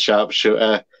Benoit and the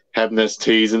sharpshooter. Hebner's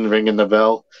teasing, ringing the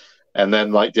bell, and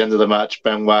then like the end of the match,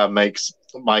 Benoit makes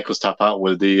Michaels tap out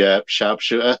with the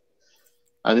sharpshooter,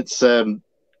 and it's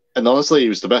and honestly, he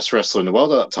was the best wrestler in the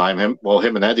world at that time. Him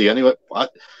and Eddie. Anyway,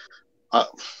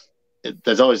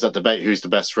 there's always that debate: who's the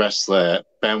best wrestler,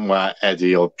 Benoit,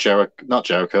 Eddie, or Jericho? Not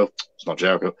Jericho. It's not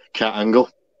Jericho. Kurt Angle.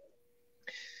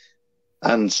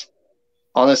 And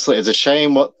honestly, it's a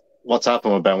shame what's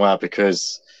happened with Benoit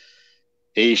because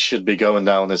he should be going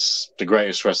down as the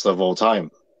greatest wrestler of all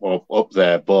time, or up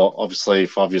there. But obviously,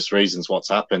 for obvious reasons, what's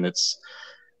happened, it's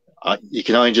you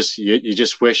can only just you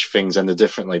just wish things ended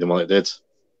differently than what it did.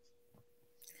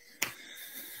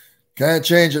 Can't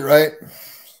change it, right?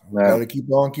 No. Got to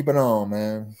keep on keeping on,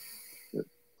 man.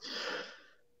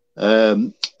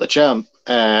 The champ,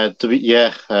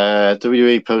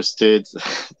 WWE posted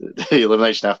the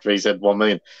elimination after he said 1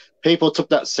 million. People took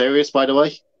that serious, by the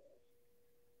way.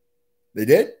 They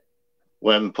did?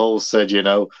 When Paul said,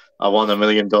 I want $1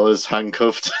 million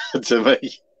handcuffed to me.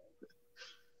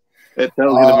 It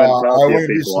tells you the mentality I of wouldn't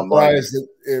be people online. surprised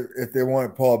if they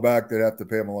wanted Paul back, they'd have to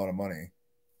pay him a lot of money.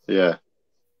 Yeah.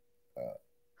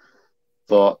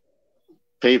 But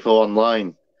people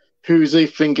online, who's he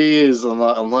think he is?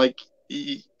 I'm like,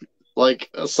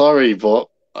 sorry, but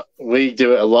we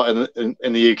do it a lot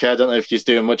in the UK. I don't know if you're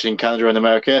doing much in Canada and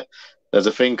America. There's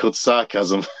a thing called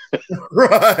sarcasm.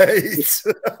 Right.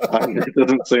 And it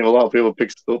doesn't seem a lot of people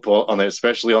pick up on it,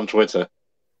 especially on Twitter.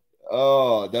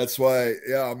 Oh, that's why.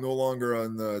 Yeah, I'm no longer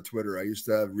on Twitter. I used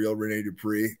to have real René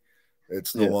Duprée.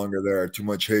 It's no longer there. Too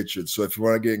much hatred. So if you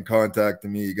want to get in contact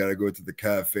with me, you got to go to the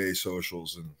cafe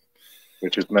socials,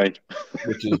 which is me,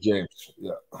 which is James.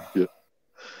 Yeah.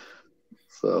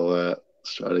 So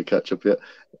let's try to catch up.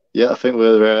 Yeah. I think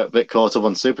we're a bit caught up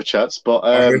on super chats, but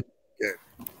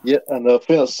yeah, and I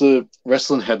think that's the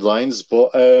wrestling headlines.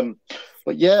 But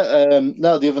yeah,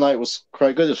 no, the other night was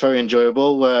quite good. It was very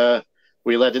enjoyable.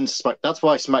 We led into SmackDown. That's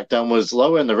why SmackDown was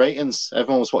lower in the ratings.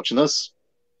 Everyone was watching us.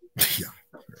 Yeah.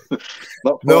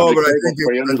 Not no, but I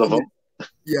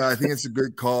think it's a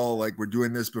good call. Like, we're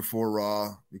doing this before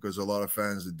Raw because a lot of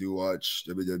fans that do watch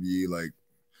WWE, like,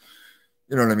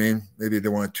 you know what I mean? Maybe they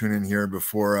want to tune in here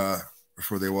before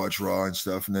they watch Raw and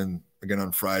stuff, and then again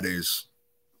on Fridays.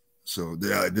 So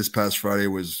yeah, this past Friday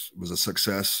was a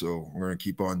success. So we're gonna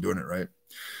keep on doing it, right?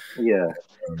 Yeah.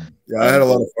 I had a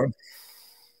lot of fun.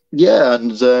 Yeah,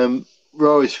 and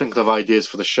we're always thinking of ideas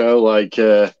for the show. Like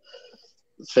the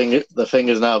thing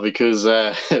is now, because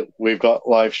we've got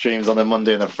live streams on a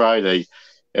Monday and a Friday.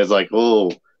 It's like,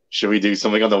 oh, should we do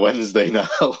something on a Wednesday now?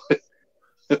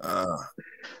 I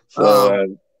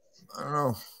don't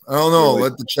know.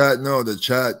 Let the chat know. The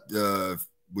chat.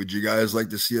 Would you guys like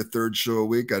to see a third show a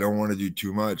week? I don't want to do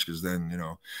too much because then,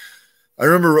 I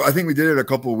remember, I think we did it a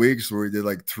couple of weeks where we did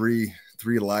like three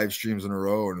live streams in a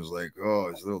row, and it was like, oh,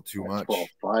 it's a little too much.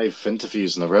 5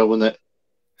 interviews in a row, wasn't it?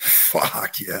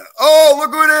 Fuck yeah. Oh,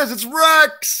 look who it is. It's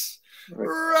Rex.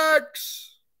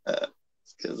 Rex.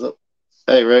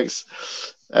 Hey, Rex.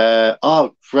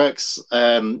 Rex,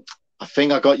 I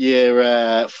think I got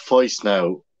your voice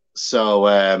note.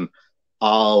 So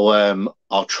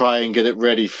I'll try and get it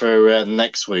ready for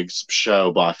next week's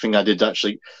show. But I think I did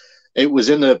actually. It was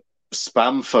in the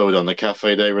spam folder on the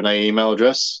Cafe de Rene email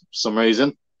address for some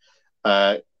reason.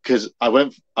 Because I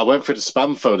went through the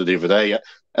spam folder the other day,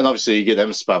 and obviously you get that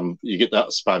spam. You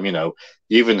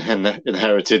even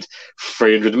inherited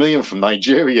 300 million from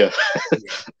Nigeria.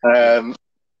 But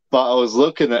I was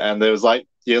looking at it, and there was like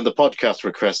the podcast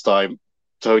request I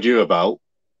told you about.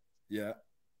 Yeah.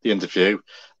 The interview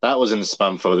that was in the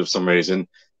spam folder for some reason,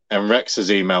 and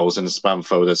Rex's email was in the spam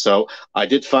folder. So I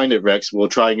did find it, Rex. We'll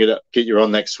try and get you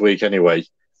on next week anyway.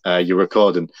 You're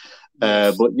recording,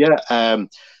 yes. But yeah,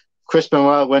 Chris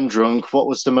Benoit, when drunk, what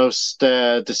was the most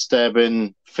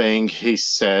disturbing thing he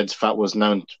said that was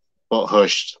known but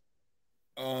hushed?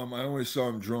 I only saw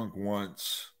him drunk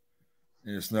once,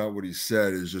 and it's not what he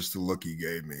said. It's just the look he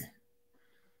gave me.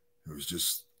 It was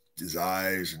just his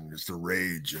eyes and just the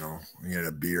rage, He had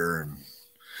a beer, and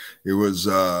it was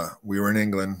we were in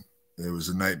England. It was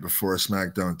the night before a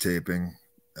SmackDown taping,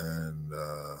 and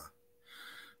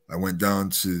I went down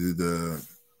to the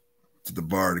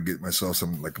bar to get myself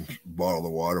some, like, a bottle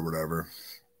of water or whatever.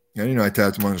 And I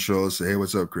tapped him on the shoulder, say, "Hey,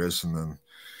 what's up, Chris?" And then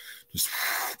just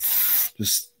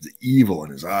the evil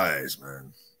in his eyes,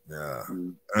 man. Yeah.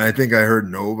 And I think I heard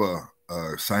Nova,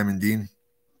 Simon Dean.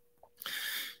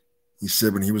 He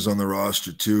said when he was on the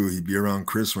roster too, he'd be around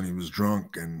Chris when he was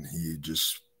drunk, and he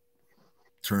just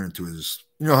turned into his.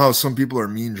 You know how some people are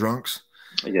mean drunks?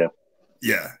 Yeah.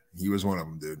 Yeah, he was one of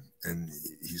them, dude. And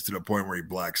he's to the point where he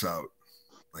blacks out.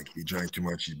 Like, if he drank too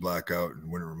much, he'd black out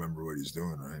and wouldn't remember what he's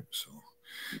doing, right? So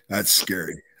that's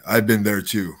scary. I've been there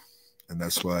too, and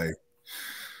that's why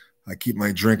I keep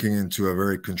my drinking into a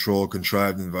very controlled,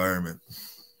 contrived environment.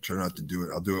 Try not to do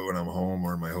it. I'll do it when I'm home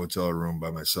or in my hotel room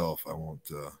by myself. I won't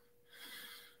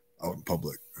out in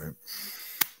public, right?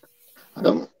 I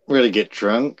don't really get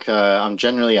drunk. I'm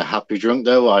generally a happy drunk,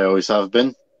 though. I always have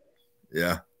been.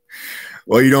 Yeah.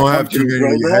 Well, you don't have too Punches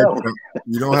many right head.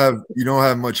 now. You don't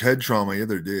have much head trauma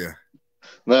either, do you?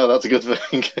 No, that's a good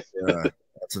thing. Yeah,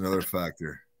 that's another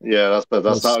factor. Yeah, that's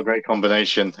Plus not a great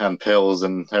combination, and pills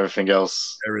and everything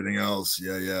else. everything else.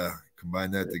 Yeah, yeah.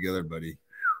 Combine that together, buddy.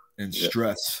 And Yeah.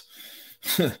 stress.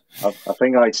 I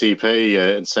think ITP,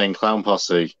 Insane Clown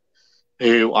Posse,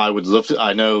 who I would love to.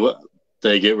 I know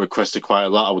they get requested quite a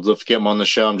lot. I would love to get them on the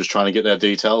show. I'm just trying to get their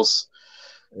details.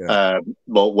 Yeah.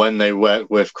 But when they worked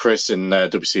with Chris in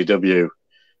WCW,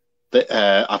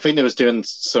 I think they was doing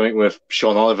something with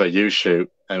Sean Oliver, You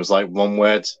Shoot, and it was like one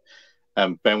word.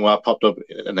 And Benoit popped up,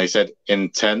 and they said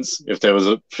intense. If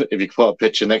you could put a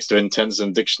picture next to intense in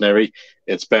the dictionary,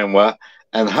 it's Benoit.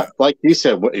 And like you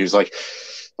said, he was like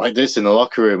this in the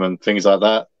locker room and things like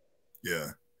that.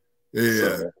 Yeah.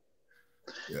 Yeah.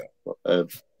 So,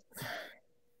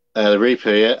 the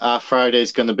repeat, our Friday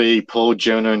is going to be Paul,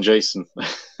 Jonah, and Jason.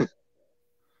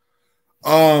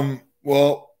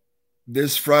 Well,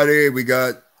 this Friday we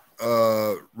got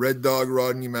Red Dog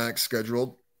Rodney Mac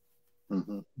scheduled.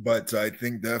 Mm-hmm. But I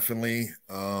think definitely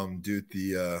due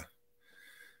to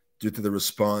the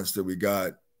response that we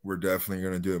got, we're definitely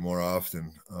going to do it more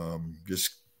often.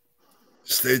 Just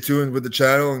stay tuned with the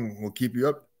channel and we'll keep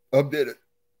you updated.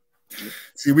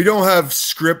 See, we don't have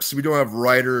scripts, we don't have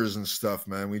writers and stuff,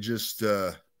 man. We just we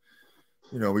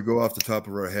go off the top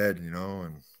of our head, and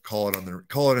call it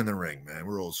in the ring, man.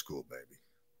 We're old school, baby.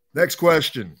 Next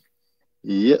question.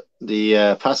 Yep,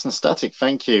 the Passing Static,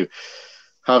 thank you.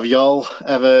 Have y'all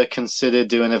ever considered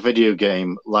doing a video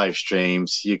game live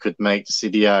streams? You could make the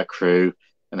CDR crew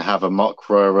and have a mock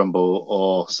Royal Rumble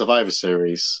or Survivor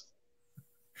Series.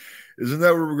 Isn't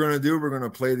that what we're going to do? We're going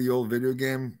to play the old video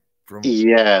game from...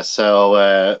 Yeah,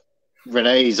 so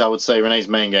Rene's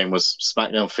main game was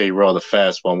SmackDown v Raw, the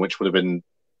first one, which would have been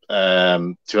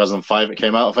 2005 it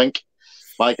came out, I think.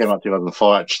 Mine came out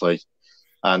 2004, actually.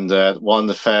 And one of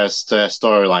the first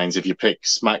storylines, if you pick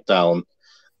SmackDown,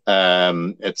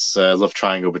 it's a love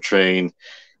triangle between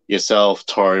yourself,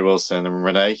 Tori Wilson, and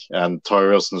Rene. And Tori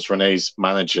Wilson's Rene's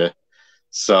manager.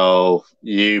 So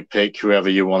you pick whoever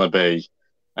you want to be,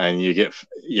 and you get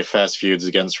your first feuds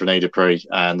against René Duprée.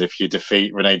 And if you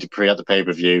defeat René Duprée at the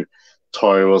pay-per-view,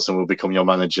 Tori Wilson will become your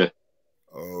manager.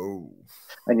 Oh.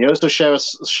 And you also share a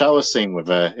shower scene with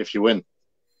her if you win.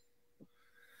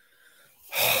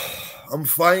 I'm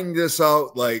finding this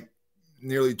out like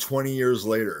nearly 20 years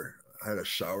later. I had a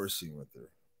shower scene with her.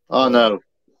 Oh, no.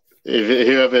 If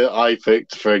whoever I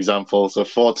picked, for example, so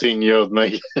 14-year-old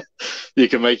me, you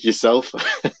can make yourself.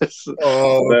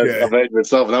 Oh, okay. I made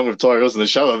myself, and I'm with Tori Wilson in the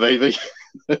shower, baby.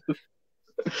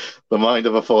 The mind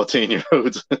of a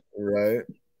 14-year-old. Right.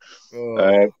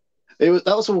 Oh. That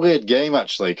was a weird game,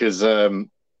 actually, because we'll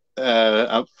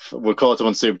call it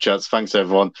on Super Chats. Thanks,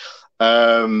 everyone.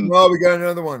 No, we got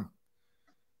another one.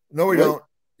 No, we don't.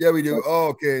 Yeah, we do. Oh,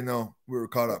 okay. No, we were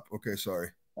caught up. Okay, sorry.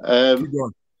 Keep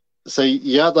going. So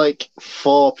you had like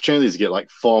 4 opportunities to get like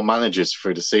 4 managers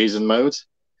through the season mode.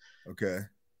 Okay.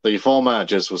 So your 4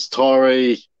 managers was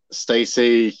Tori,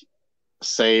 Stacy,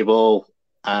 Sable,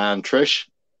 and Trish.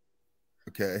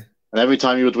 Okay. And every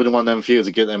time you would win one of them feuds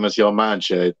to get them as your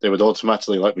manager, they would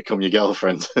automatically like become your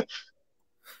girlfriend.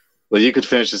 Well, you could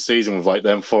finish the season with like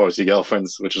them 4 as your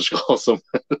girlfriends, which was awesome.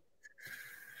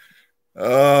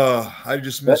 I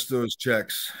just missed those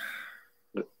checks.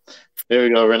 Here we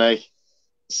go, Renee.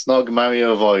 Snog, marry,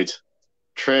 avoid.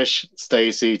 Trish,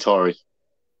 Stacy, Tori.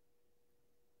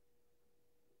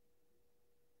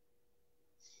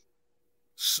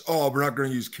 Oh, we're not going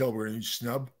to use kill. We're going to use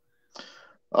snub.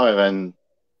 All right, then.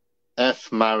 F,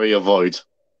 marry, avoid.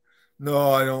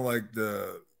 No, I don't like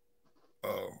the...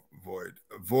 Oh, avoid.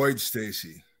 Avoid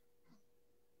Stacy.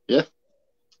 Yeah?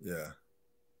 Yeah.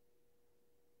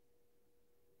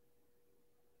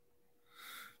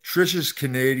 Trish is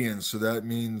Canadian, so that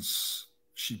means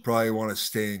she'd probably want to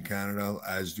stay in Canada,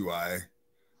 as do I.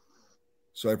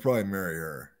 So I'd probably marry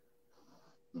her.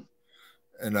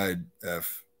 And I'd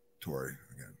F Tori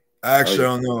again. Actually, I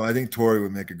don't know. I think Tori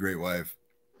would make a great wife.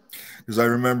 Because I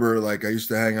remember, like, I used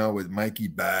to hang out with Mikey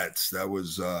Batts. That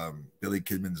was Billy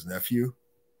Kidman's nephew.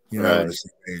 You know, right. The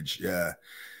same age. Yeah.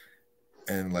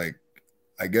 And, like,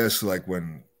 I guess, like,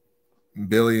 when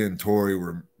Billy and Tori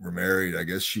were married, I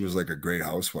guess she was like a great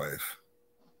housewife.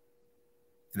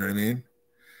 You know what I mean?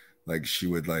 Like she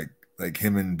would like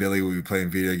him and Billy would be playing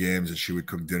video games and she would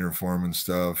cook dinner for him and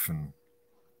stuff. And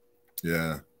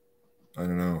yeah, I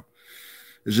don't know.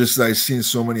 It's just I've seen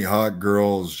so many hot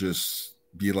girls just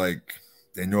be like,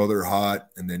 they know they're hot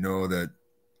and they know that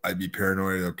I'd be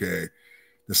paranoid. Okay,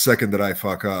 the second that I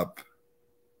fuck up,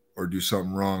 or do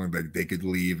something wrong, that they could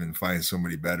leave and find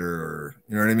somebody better, or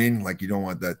you know what I mean? Like you don't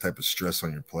want that type of stress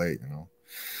on your plate, you know.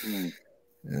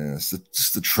 Yeah, it's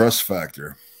just the trust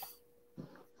factor.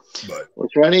 But was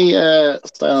there any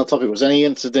staying on the topic? Was any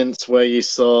incidents where you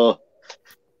saw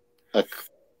a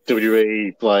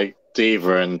WWE like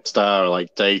diva and star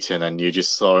like dating, and you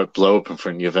just saw it blow up in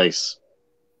front of your face?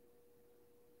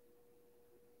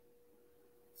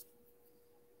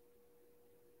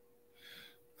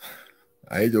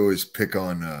 I'd always pick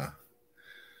on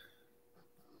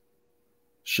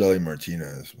Shelly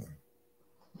Martinez,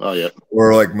 Oh yeah,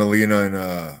 or like Melina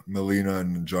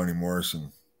and Johnny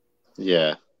Morrison.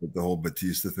 yeah, With the whole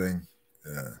Batista thing.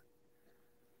 Yeah,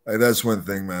 like that's one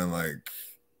thing, man. Like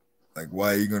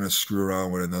why are you gonna screw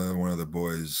around with another one of the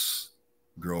boys'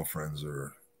 girlfriends,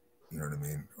 or you know what I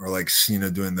mean? Or like Cena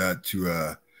doing that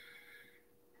to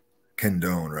Ken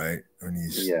Doan, right? When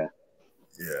he's yeah.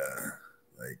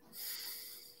 like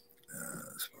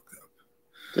it's fucked up.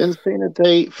 Didn't Cena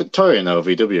date Victoria in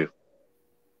OVW?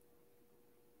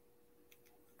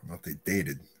 I don't know if they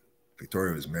dated.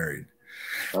 Victoria was married.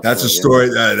 That's a right, story.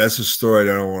 That's a story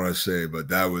that I don't want to say, but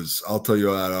that was. I'll tell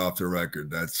you that off the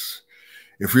record. That's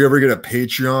if we ever get a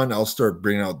Patreon, I'll start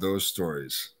bringing out those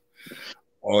stories.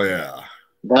 Oh yeah,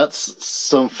 that's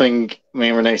something me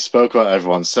and Renee spoke about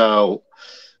everyone. So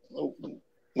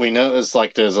we notice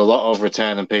like there's a lot of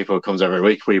returning people who comes every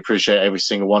week. We appreciate every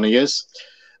single one of yous.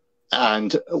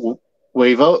 And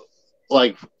we've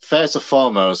like first and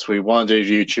foremost, we want to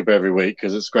do YouTube every week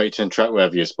because it's great to interact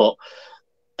with you. But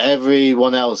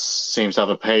everyone else seems to have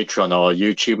a Patreon or a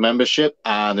YouTube membership,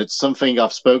 and it's something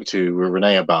I've spoke to with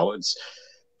Renee about. It's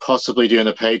possibly doing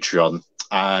a Patreon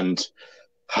and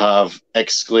have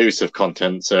exclusive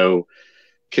content. So,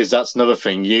 because that's another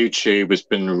thing, YouTube has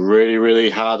been really, really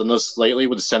hard on us lately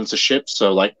with the censorship.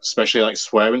 So, like, especially like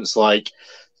swearing, it's like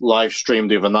live stream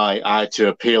the other night. I had to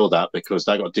appeal that because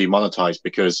that got demonetized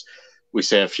because we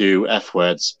say a few F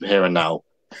words here and now.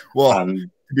 Well, to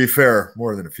be fair,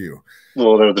 more than a few.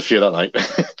 Well, there were a few that night.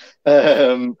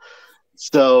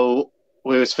 So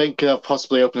we was thinking of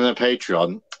possibly opening a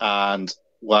Patreon, and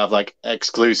we'll have like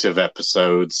exclusive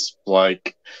episodes,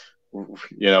 like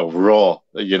raw.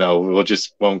 We'll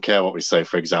just won't care what we say,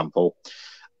 for example,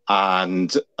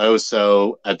 and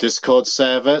also a Discord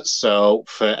server, so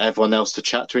for everyone else to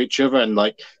chat to each other, and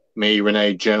like me,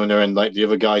 Renee, Jonah, and like the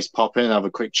other guys pop in and have a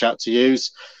quick chat to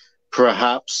use.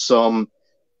 Perhaps some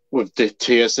with the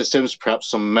tier systems, perhaps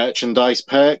some merchandise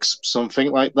perks,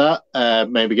 something like that.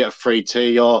 Maybe get a free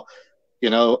tee or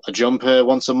a jumper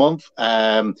once a month.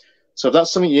 So if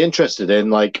that's something you're interested in,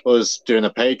 like us doing a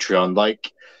Patreon,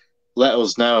 like let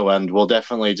us know and we'll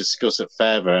definitely discuss it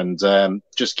further and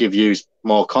just give you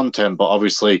more content. But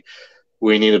obviously,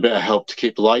 we need a bit of help to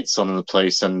keep the lights on in the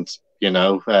place and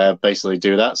basically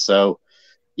do that. So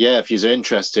yeah, if you're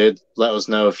interested, let us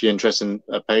know if you're interested in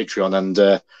a Patreon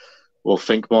and we'll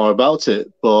think more about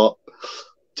it. But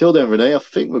till then, Renee, I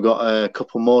think we've got a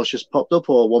couple more just popped up,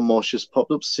 or one more just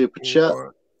popped up. Super chat.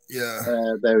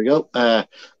 Yeah. There we go.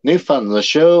 New fan of the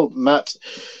show, Matt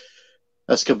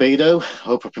Escobedo.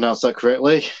 Hope I pronounced that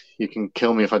correctly. You can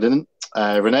kill me if I didn't.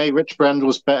 Renee, which brand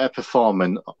was better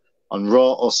performing on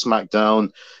Raw or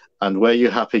SmackDown? And were you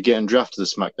happy getting drafted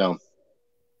to SmackDown?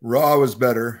 Raw was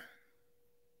better.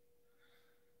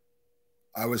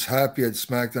 I was happy at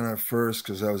SmackDown at first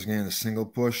because I was getting a single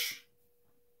push.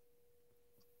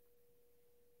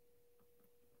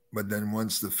 But then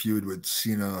once the feud with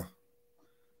Cena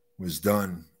was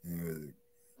done, then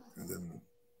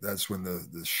that's when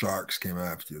the sharks came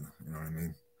after you. You know what I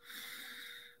mean?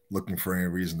 Looking for any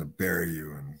reason to bury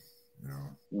you,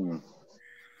 and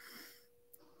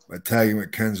But tagging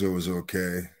with Kenzo was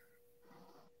okay.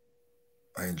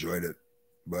 I enjoyed it,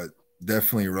 but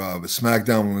definitely Raw. But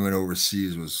SmackDown when we went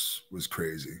overseas was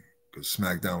crazy because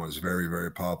SmackDown was very, very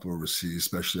popular overseas,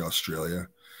 especially Australia.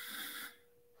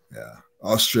 Yeah,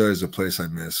 Australia is a place I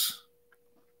miss.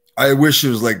 I wish it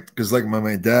was like because like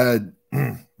my dad,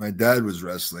 my dad was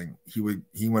wrestling. He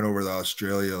went over to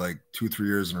Australia like 2-3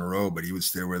 years in a row, but he would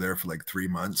stay over there for like 3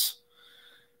 months.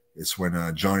 It's when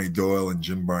Johnny Doyle and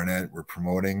Jim Barnett were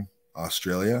promoting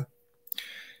Australia.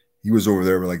 He was over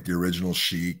there with like the original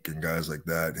Sheik and guys like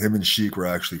that. Him and Sheik were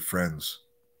actually friends.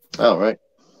 Oh, right.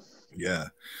 Yeah.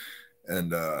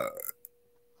 And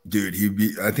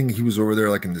dude, I think he was over there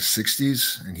like in the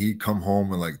 60s and he'd come home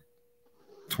with like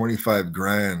 25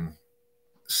 grand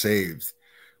saved.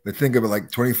 But think of it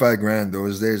like 25 grand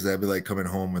those days, that'd be like coming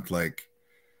home with like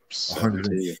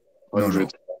 100,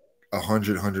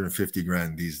 150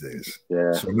 grand these days.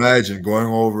 Yeah. So imagine going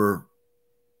over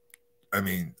I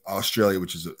mean, Australia,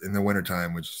 which is in the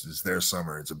wintertime, which is their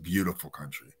summer, it's a beautiful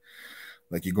country.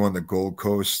 Like you go on the Gold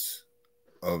Coast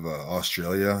of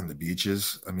Australia and the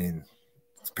beaches. I mean,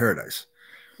 it's paradise.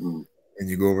 Mm. And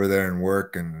you go over there and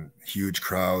work and huge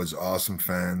crowds, awesome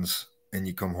fans, and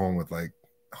you come home with like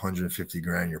 150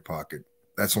 grand in your pocket.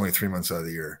 That's only 3 months out of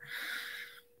the year.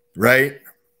 Right?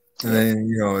 And then,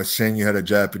 you know, saying you had a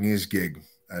Japanese gig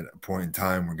at a point in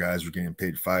time where guys were getting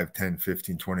paid 5, 10,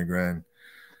 15, 20 grand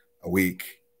a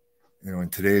week. You know, in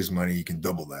today's money, you can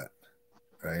double that.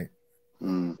 Right?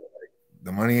 Mm.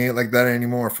 The money ain't like that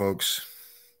anymore, folks.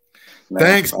 No,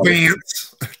 Thanks,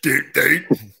 pants.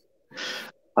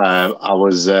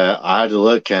 I had a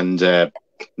look, and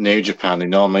New Japan, they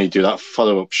normally do that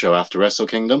follow-up show after Wrestle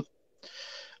Kingdom,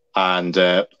 and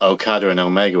Okada and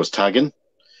Omega was tagging,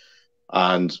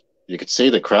 and you could see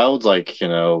the crowd, like, you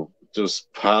know, there was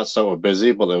parts that were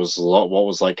busy, but there was a lot what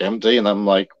was like empty, and I'm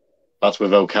like, that's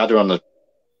with Okada on the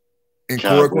in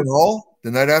card. Korakuen Hall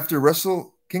the night after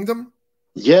Wrestle Kingdom.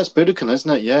 Yeah, it's Budokan,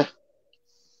 isn't it? Yeah.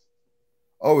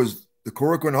 Oh, it was the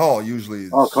Korakuen Hall usually?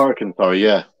 Oh, Korakuen, sorry,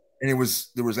 yeah. And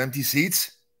there was empty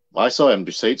seats. I saw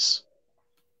empty seats.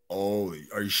 Oh,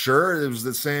 are you sure it was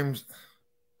the same?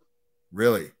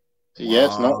 Really? Yeah,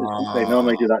 it's not. They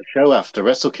normally do that show after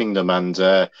Wrestle Kingdom, and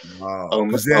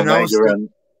because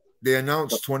they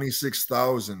announced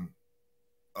 26,000.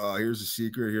 Here's a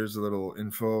secret. Here's a little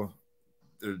info.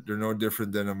 They're no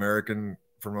different than American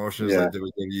promotions like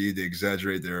WWE. They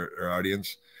exaggerate their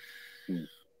audience. Hmm.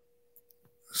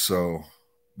 So,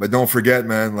 but don't forget,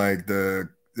 man, like the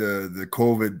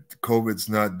COVID's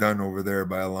not done over there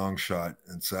by a long shot.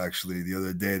 It's actually the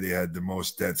other day they had the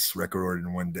most deaths recorded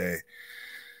in one day.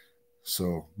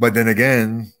 So, but then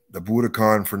again, the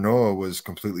Budokan for Noah was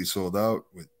completely sold out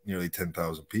with nearly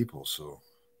 10,000 people. So,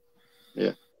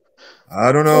 yeah,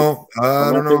 I don't know.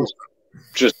 I don't know.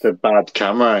 Just a bad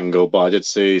camera angle, but I did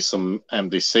see some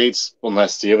empty seats,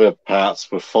 unless the other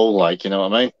parts were full. Like, you know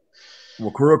what I mean?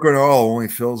 Well, Korakuen Hall only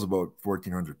fills about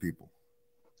 1,400 people.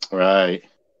 Right.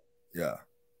 Yeah.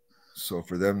 So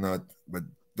for them not, but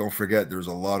don't forget, there's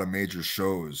a lot of major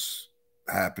shows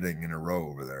happening in a row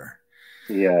over there.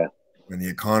 Yeah. And the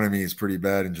economy is pretty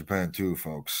bad in Japan too,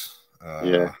 folks.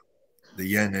 Yeah. The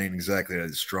yen ain't exactly at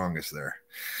its strongest there.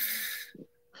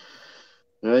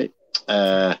 Right.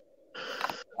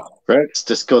 Rex,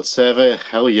 Discord server.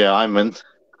 Hell yeah, I'm in.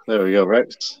 There we go,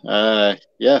 Rex. Yeah,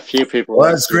 a few people.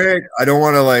 Well, that's great. I don't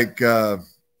want to like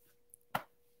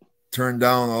turn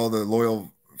down all the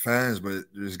loyal fans, but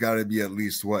there's got to be at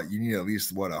least what you need. At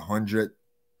least what 100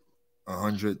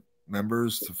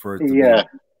 members for it to yeah.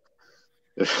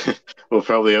 We'll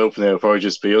probably open it. It'll probably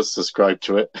just be us subscribed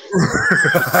to it.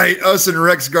 Right, us and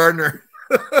Rex Gardner.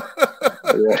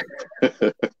 Yeah.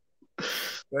 Thank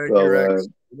you, Rex.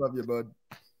 Love you, bud.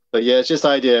 But yeah, it's just the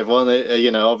idea of one.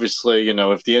 You know, obviously, you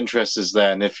know, if the interest is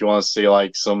there, and if you want to see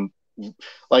like some,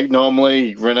 like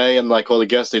normally Rene and like all the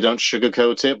guests, they don't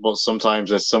sugarcoat it, but sometimes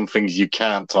there's some things you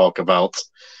can't talk about.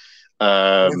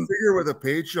 I figure with a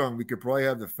Patreon, we could probably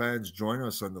have the fans join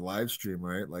us on the live stream,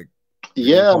 right? Like,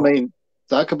 yeah, I mean,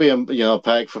 that could be a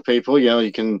perk for people. You know,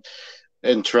 you can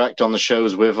interact on the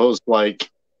shows with us, like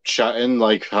chatting,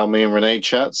 like how me and Rene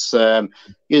chats. You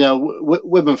know,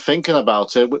 we've been thinking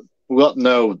about it. We've got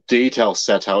no details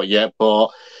set out yet, but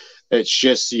it's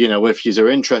just, you know, if you're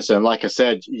interested, and like I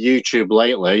said, YouTube's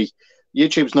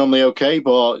normally okay,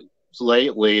 but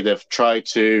lately they've tried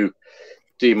to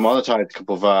demonetize a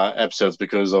couple of our episodes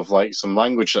because of like some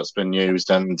language that's been used,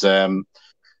 and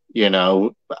you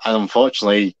know, and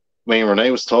unfortunately, me and Rene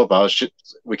was talking about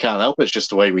we can't help it. It's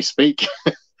just the way we speak.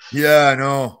 Yeah, I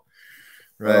know.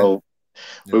 Right. So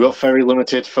we've got very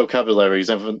limited vocabularies,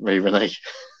 haven't we, Rene?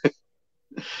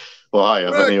 Well, I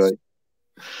have anyway.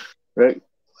 Right.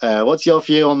 What's your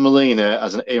view on Melina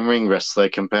as an in-ring wrestler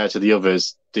compared to the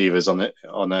others divas on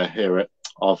her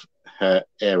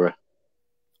era?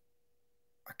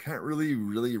 I can't really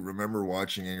remember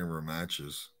watching any of her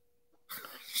matches.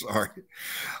 Sorry.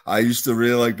 I used to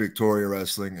really like Victoria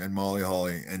Wrestling and Molly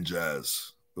Holly and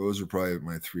Jazz. Those are probably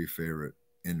my three favorite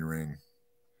in-ring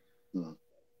to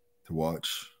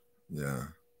watch. Yeah.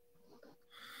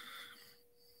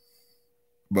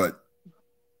 But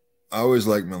I always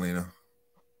liked Melina.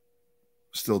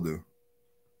 Still do.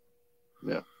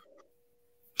 Yeah.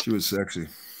 She was sexy.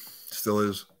 Still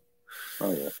is.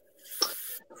 Oh, yeah.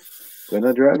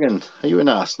 Gunnar Dragon. Are you an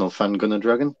Arsenal fan, Gunnar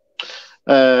Dragon?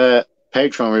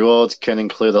 Patreon rewards can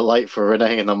include a like for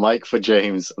Rene and a mic for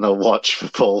James and a watch for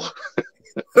Paul.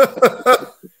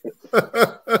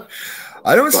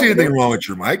 I don't see anything wrong with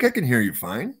your mic. I can hear you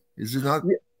fine. Is it not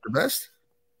the best?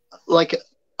 Like,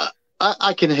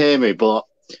 I can hear me, but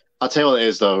I'll tell you what it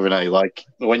is though, Renee. Like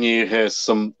when you hear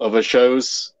some other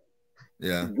shows,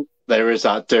 Yeah. there is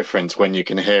that difference when you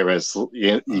can hear us.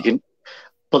 You can,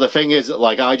 but the thing is,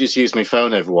 like I just use my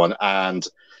phone, everyone, and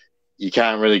you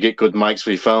can't really get good mics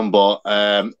for your phone. But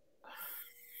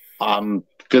I'm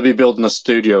gonna be building a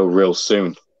studio real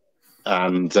soon,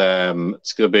 and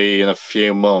it's gonna be in a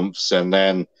few months, and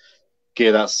then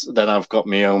then I've got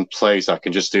my own place. I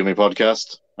can just do my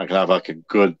podcast. I can have like a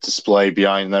good display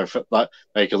behind there, like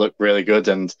make it look really good,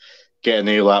 and get a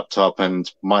new laptop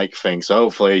and mic thing. So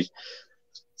hopefully,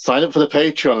 sign up for the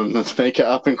Patreon and make it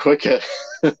happen quicker.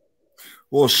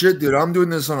 Well, shit, dude, I'm doing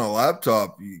this on a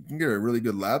laptop. You can get a really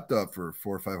good laptop for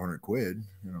 400 or 500 quid,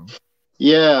 you know.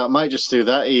 Yeah, I might just do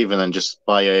that even and just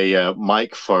buy a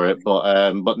mic for it.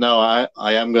 But no,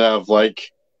 I am gonna have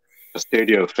like a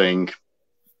studio thing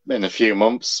in a few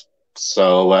months.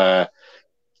 So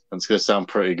it's gonna sound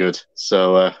pretty good.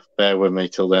 So bear with me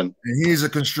till then. And he's a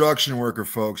construction worker,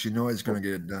 folks. You know he's gonna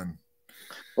get it done.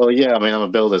 Well, yeah, I mean I'm a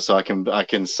builder, so I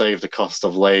can save the cost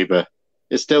of labor.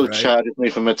 It still charges me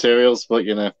for materials, but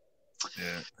you know.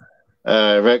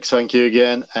 Yeah. Rex, thank you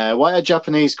again. Why are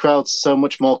Japanese crowds so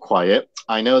much more quiet?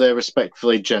 I know they're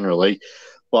respectfully generally,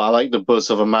 but I like the buzz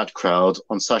of a mad crowd.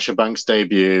 On Sasha Banks'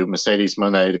 debut, Mercedes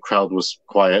Moné, the crowd was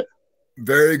quiet.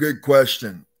 Very good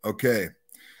question. Okay.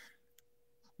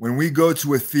 When we go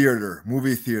to a theater,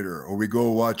 movie theater, or we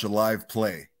go watch a live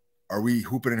play, are we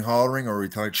hooping and hollering, or are we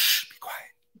telling, shh, be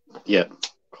quiet? Yeah,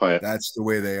 quiet. That's the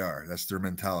way they are. That's their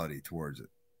mentality towards it.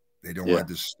 They don't want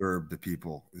to disturb the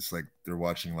people. It's like they're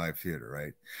watching live theater,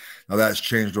 right? Now that's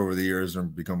changed over the years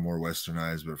and become more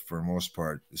westernized, but for the most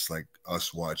part, it's like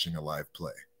us watching a live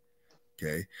play.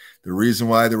 Okay. The reason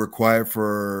why they were quiet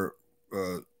for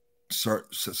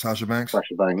Sasha Banks,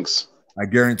 I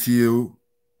guarantee you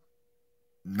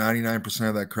 99%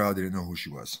 of that crowd didn't know who she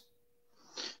was.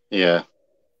 Yeah.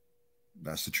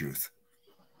 That's the truth.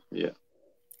 Yeah.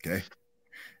 Okay.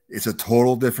 It's a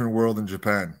total different world in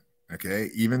Japan. Okay,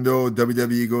 even though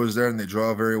WWE goes there and they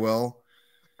draw very well,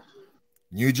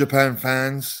 New Japan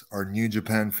fans are New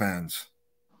Japan fans.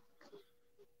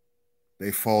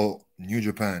 They follow New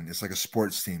Japan. It's like a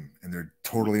sports team, and they're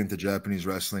totally into Japanese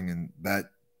wrestling and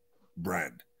that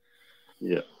brand.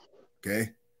 Yeah.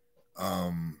 Okay.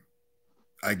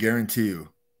 I guarantee you,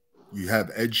 you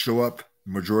have Edge show up,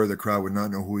 the majority of the crowd would not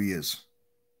know who he is.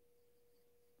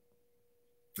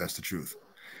 That's the truth.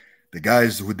 The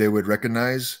guys who they would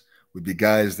recognize would be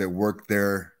guys that work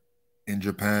there in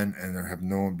Japan and have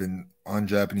been on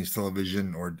Japanese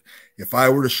television. Or if I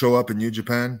were to show up in New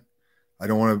Japan, I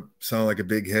don't want to sound like a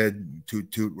big head,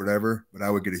 toot toot, whatever, but I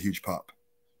would get a huge pop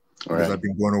because I've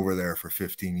been going over there for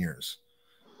 15 years.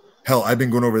 Hell, I've been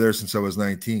going over there since I was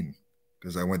 19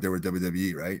 because I went there with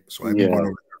WWE, right? So I've been going over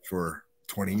there for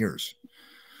 20 years.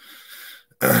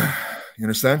 You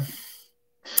understand?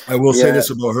 I will say this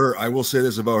about her. I will say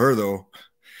this about her, though.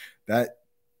 That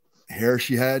hair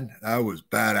she had, that was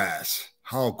badass.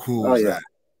 How cool was that?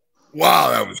 Wow,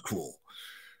 that was cool.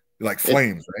 Like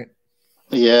flames, right?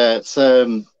 Yeah, it's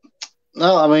no,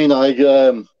 I mean I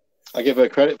give her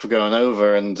credit for going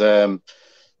over and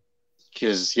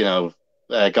because you know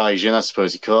Gaijin, I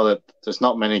suppose you call it. There's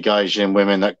not many Gaijin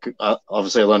women that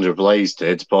obviously Alundra Blaze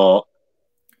did, but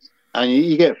and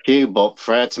you get a few, but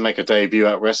for her to make a debut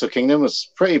at Wrestle Kingdom was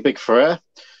pretty big for her.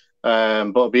 But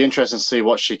it'll be interesting to see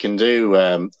what she can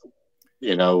do.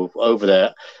 You know, over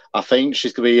there. I think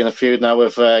she's going to be in a feud now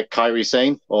with Kairi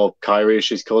Sane, or Kairi as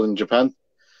she's called in Japan.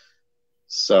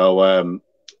 So, and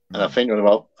I think they're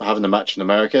about having a match in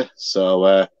America.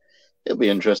 So it'll be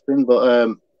interesting.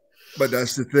 But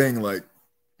that's the thing. Like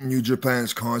New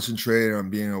Japan's concentrated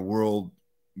on being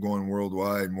going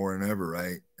worldwide more than ever,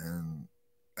 right? And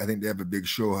I think they have a big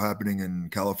show happening in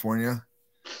California.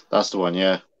 That's the one,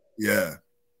 yeah. Yeah.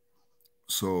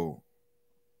 So,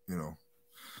 you know.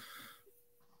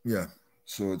 Yeah.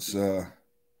 So it's and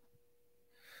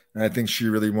I think she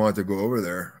really wanted to go over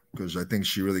there because I think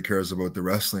she really cares about the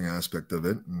wrestling aspect of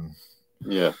it. And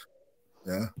yeah,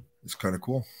 it's kind of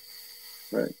cool.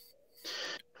 Right.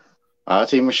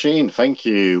 Artie Machine, thank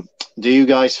you. Do you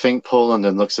guys think Paul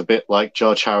London looks a bit like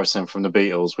George Harrison from the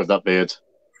Beatles with that beard?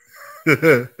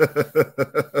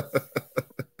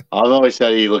 I've always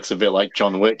said he looks a bit like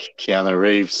John Wick, Keanu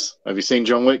Reeves. Have you seen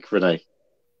John Wick, Renee?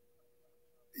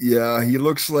 Yeah, he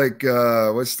looks like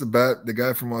what's the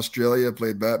guy from Australia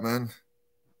played Batman?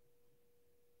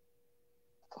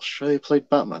 Australia played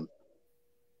Batman.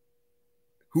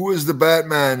 Who was the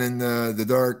Batman in the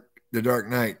Dark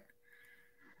Knight?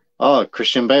 Oh,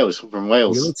 Christian Bale is from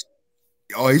Wales.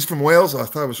 He's from Wales? I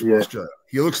thought it was from Australia.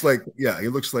 He looks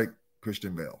like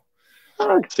Christian Bale.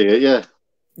 I can see it, yeah.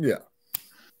 Yeah.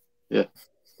 Yeah.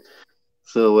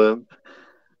 So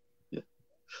yeah.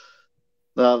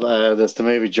 There's the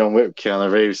movie John Wick,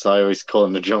 Keanu Reeves. I always call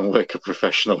him the John Wick of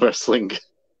professional wrestling.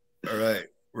 All right.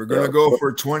 We're going to go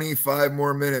for 25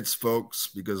 more minutes, folks,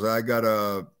 because I got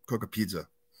to cook a pizza.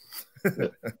 Yeah.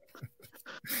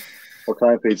 What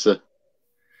kind of pizza?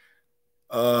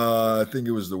 I think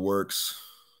it was the works.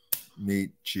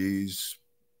 Meat, cheese,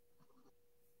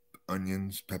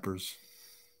 onions, peppers.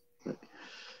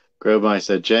 Grobine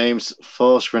said, James,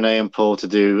 force Renee and Paul to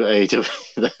do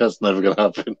AEW. That's never going to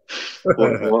happen.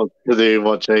 What to do,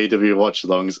 watch AEW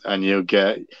watch-alongs, and you'll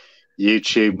get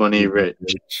YouTube money rich.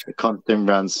 The constant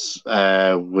rants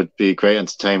would be great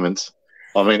entertainment.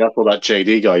 I mean, that's what that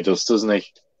JD guy does, doesn't he?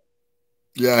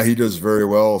 Yeah, he does very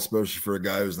well, especially for a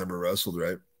guy who's never wrestled,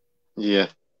 right? Yeah.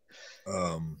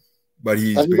 But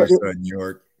he's based out of New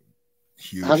York.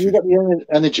 Huge. Have you got the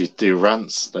energy to do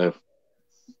rants, though?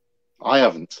 I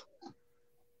haven't.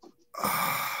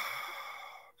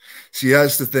 See,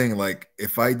 that's the thing. Like,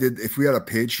 if we had a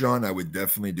Patreon, I would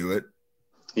definitely do it.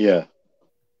 Yeah.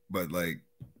 But like,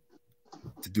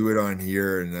 to do it on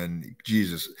here, and then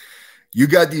Jesus, you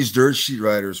got these dirt sheet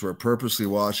writers who are purposely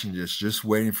watching this, just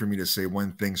waiting for me to say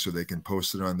one thing so they can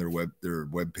post it on their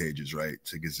web pages, right?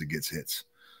 So it gets hits.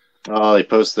 Oh, they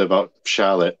posted about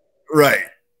Charlotte. Right.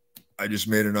 I just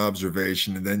made an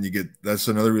observation, and then that's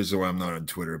another reason why I'm not on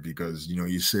Twitter, because, you know,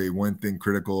 you say one thing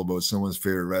critical about someone's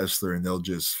favorite wrestler and they'll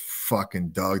just fucking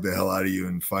dog the hell out of you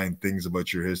and find things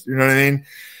about your history. You know what I mean?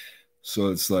 So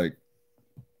it's like,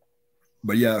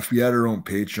 but yeah, if we had our own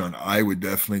Patreon, I would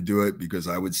definitely do it, because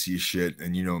I would see shit,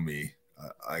 and you know me,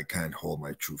 I can't hold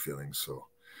my true feelings. So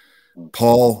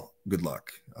Paul, good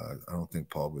luck. I don't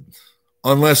think Paul would,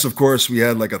 unless of course we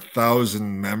had like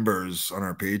 1,000 members on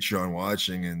our Patreon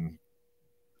watching. And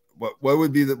what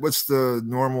would be what's the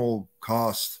normal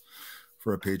cost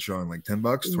for a Patreon? Like $10,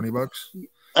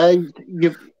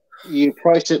 $20? You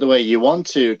price it the way you want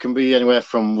to. It can be anywhere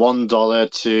from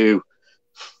 $1 to,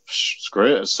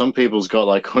 screw it, some people's got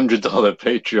like $100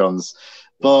 Patreons.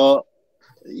 But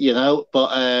you know,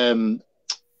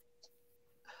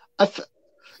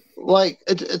 like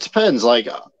it depends. Like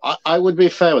I would be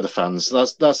fair with the fans.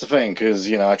 That's the thing, because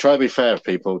you know, I try to be fair with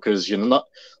people, because you know, not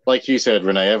like you said,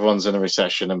 Renee, everyone's in a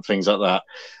recession and things like that.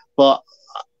 But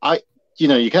you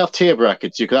know, you can have tier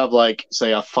brackets. You could have, like,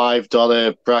 say, a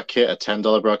 $5 bracket, a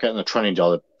 $10 bracket, and a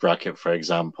 $20 bracket, for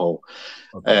example.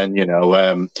 Okay. And you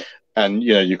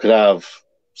know, you could have,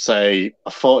 say,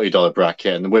 a $40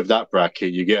 bracket, and with that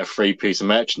bracket, you get a free piece of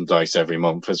merchandise every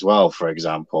month as well, for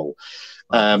example.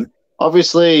 Okay.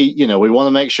 Obviously, you know, we want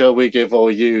to make sure we give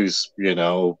all yous, you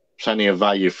know, plenty of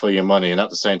value for your money, and at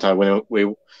the same time,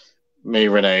 me,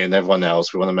 Renee, and everyone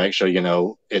else, we want to make sure, you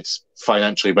know, it's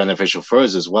financially beneficial for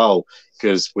us as well,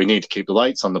 because we need to keep the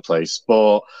lights on the place.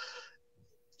 But,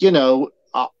 you know,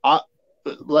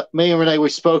 me and Renee,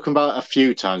 we've spoken about it a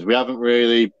few times. We haven't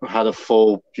really had a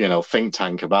full, you know, think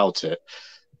tank about it.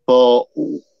 But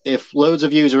if loads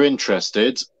of yous are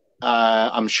interested,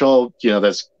 I'm sure, you know,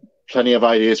 there's plenty of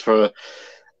ideas for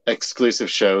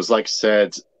exclusive shows. Like I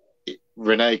said,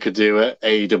 Renee could do an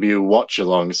AEW watch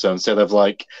along. So instead of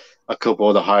like a couple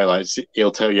of the highlights,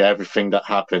 he'll tell you everything that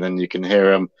happened, and you can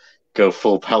hear him go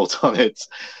full pelt on it.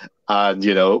 And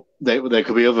you know, there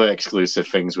could be other exclusive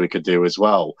things we could do as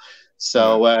well.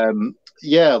 So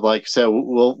yeah, like so,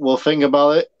 we'll think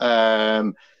about it.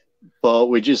 But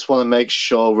we just want to make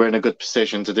sure we're in a good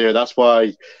position to do it. That's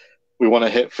why we want to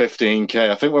hit 15K.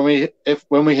 I think when we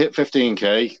hit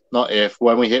 15K, not if,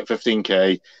 when we hit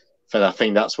 15K, then I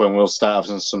think that's when we'll start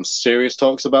having some serious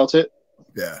talks about it.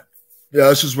 Yeah. Yeah,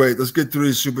 let's just wait. Let's get through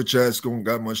these super chats. Don't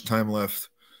got much time left.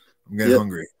 I'm getting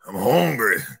hungry. I'm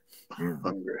hungry.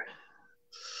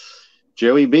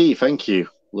 Joey B, thank you.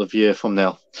 Love your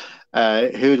thumbnail.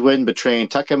 Who'd win between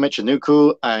Taka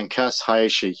Michinoku and Kaz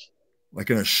Hayashi? Like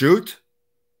in a shoot?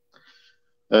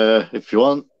 If you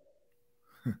want.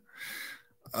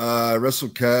 I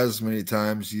wrestled Kaz many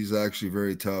times. He's actually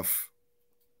very tough.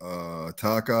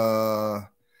 Taka,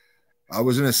 I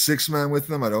was in a 6-man with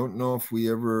them. I don't know if we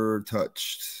ever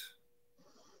touched.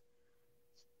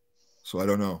 So I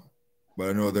don't know. But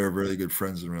I know they're really good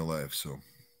friends in real life. So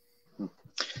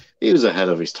he was ahead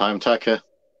of his time, Taka.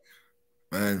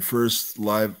 And first and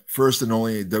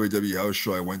only WWE house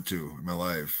show I went to in my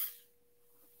life.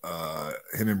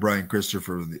 Him and Brian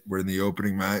Christopher were in the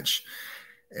opening match.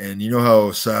 And you know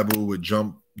how Sabu would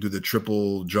do the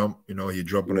triple jump? You know, he'd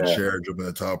jump on a chair, jump on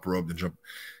the top rope, then jump.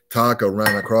 Taka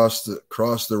ran across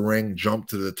the ring, jumped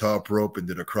to the top rope, and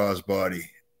did a crossbody.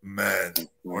 Man,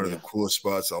 one of the coolest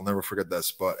spots. I'll never forget that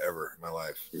spot ever in my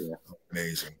life. Yeah.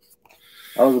 Amazing.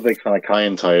 I was a big fan of Kai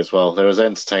and Tai as well. They was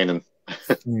entertaining.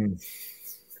 Mm.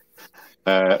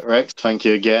 Rex, thank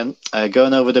you again.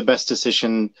 Going over the best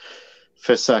decision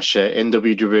for Sasha in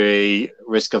WWE,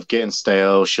 risk of getting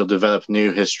stale. She'll develop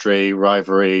new history,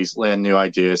 rivalries, learn new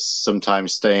ideas.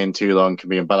 Sometimes staying too long can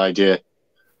be a bad idea.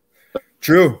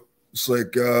 True. It's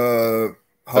like, how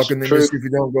That's can they true. miss you if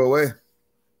you don't go away?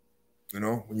 You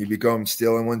know, when you become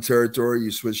stale in one territory,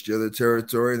 you switch to the other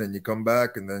territory, then you come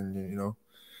back, and then, you know,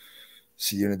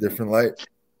 see you in a different light.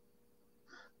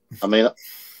 I mean,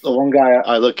 the one guy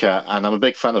I look at, and I'm a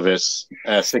big fan of his,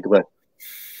 Sigler.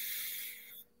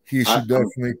 He should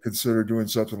definitely consider doing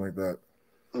something like that.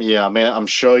 Yeah, I mean, I'm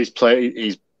sure he's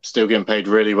still getting paid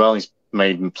really well. He's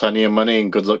made plenty of money,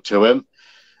 and good luck to him.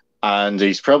 And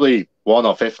he's probably one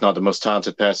of, if not the most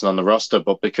talented person on the roster.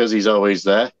 But because he's always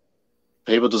there,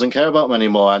 people doesn't care about him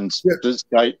anymore. And this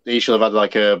guy, he should have had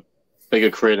like a bigger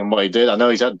career than what he did. I know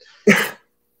he had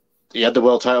the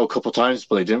world title a couple of times,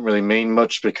 but it didn't really mean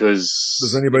much because.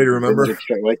 Does anybody remember?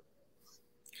 Straight away.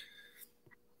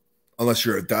 Unless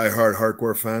you're a diehard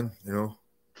hardcore fan, you know.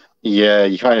 Yeah,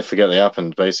 you kind of forget they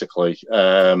happened, basically.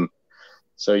 So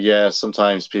yeah,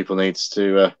 sometimes people need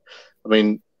to. I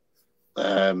mean,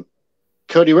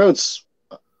 Cody Rhodes,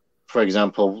 for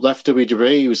example, left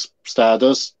WWE. He was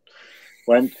Stardust,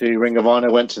 went to Ring of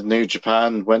Honor, went to New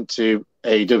Japan, went to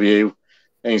AEW,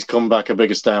 and he's come back a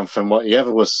bigger star from what he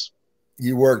ever was.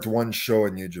 He worked one show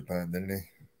in New Japan, didn't he?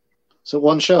 So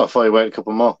one show. I thought he waited a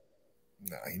couple more.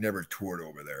 No, he never toured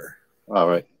over there. All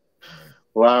right.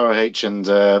 Well, ROH and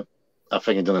I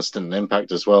think he done a stint in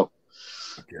Impact as well.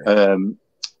 Okay.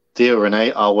 Dear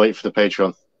Rene, I'll wait for the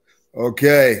Patreon.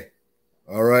 Okay.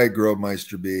 All right,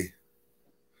 Grobemeister B.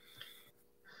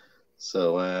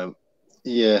 So,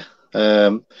 yeah.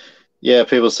 Yeah,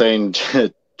 people saying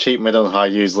cheap, mid, and high,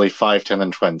 usually 5, 10,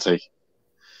 and 20.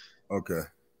 Okay.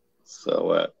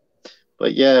 So,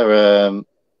 but yeah,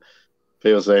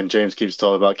 people saying James keeps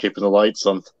talking about keeping the lights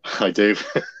on. I do.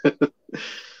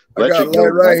 I got light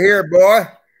right here, boy.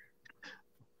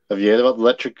 Have you heard about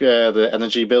the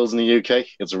energy bills in the UK?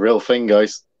 It's a real thing,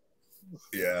 guys.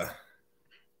 Yeah.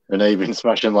 Rene been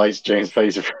smashing lights, James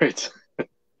pays for it.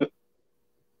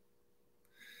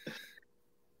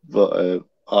 But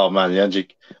oh man, the energy.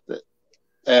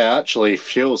 Actually,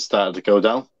 fuel started to go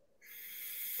down.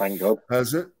 Thank God.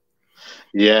 Has it?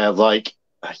 Yeah, like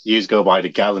you go by the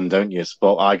gallon, don't you?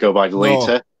 But I go by the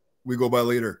liter. We go by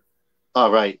liter.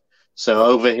 Oh, right. So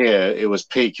over here, it was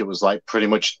peak. It was like pretty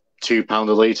much £2 a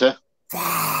liter.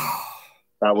 Wow.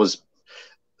 That was.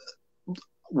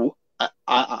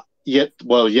 Yeah.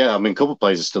 Well, yeah. I mean, a couple of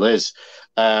places still is,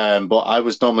 but I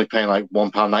was normally paying like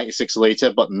 £1.96 a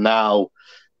liter. But now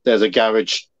there's a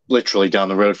garage literally down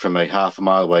the road from me, half a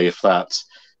mile away, if that.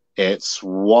 It's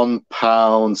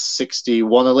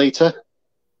 £1.61 a liter.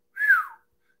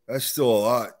 That's still a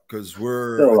lot because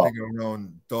we're I think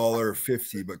around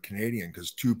 $1.50, but Canadian,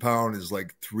 because £2 is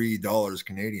like $3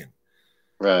 Canadian.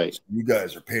 Right. So you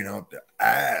guys are paying out the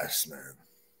ass, man.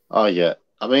 Oh yeah.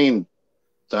 I mean,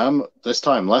 damn. This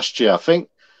time last year, I think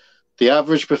the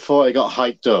average before it got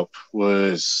hiked up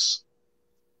was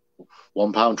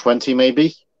 £1.20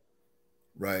 maybe.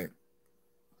 Right.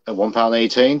 At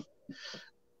 £1.18.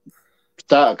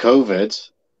 Start of COVID,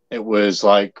 it was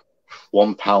like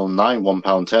 £1.09,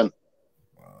 £1.10.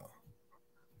 Wow. Yeah.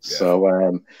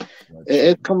 So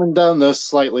it's coming down there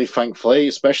slightly, thankfully,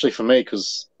 especially for me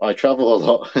because I travel a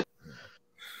lot.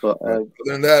 But other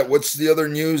than that, what's the other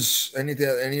news?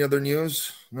 Any other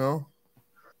news? No.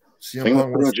 I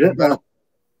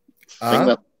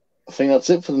think that's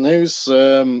it for the news.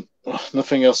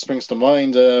 Nothing else springs to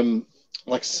mind.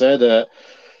 Like I said,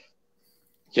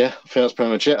 yeah, I think that's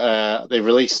pretty much it. They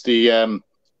released the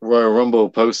Royal Rumble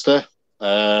poster.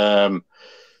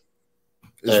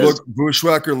 Is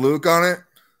Bushwhacker Luke on it?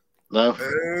 No.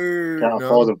 Can't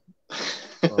afford him.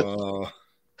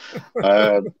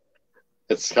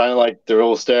 It's kind of like they're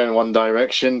all staring in one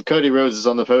direction. Cody Rhodes is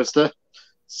on the poster.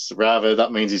 So rather,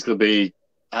 that means he's going to be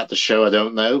at the show. I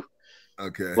don't know.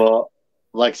 Okay. But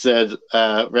like I said,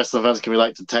 wrestling fans can be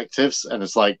like detectives, and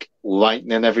it's like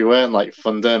lightning everywhere and like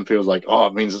thunder, and people's like, oh,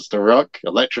 it means it's The Rock,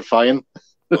 electrifying.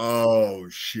 Oh,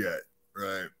 shit.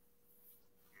 Right.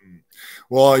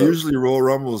 Well, usually Royal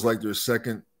Rumble is like their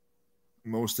second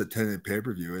most attended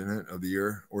pay-per-view, isn't it, of the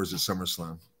year? Or is it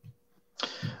SummerSlam?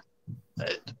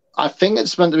 I think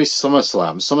it's meant to be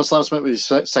SummerSlam. SummerSlam's meant to be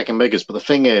second biggest, but the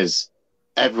thing is,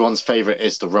 everyone's favorite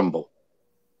is the Rumble.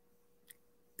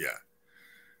 Yeah.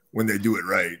 When they do it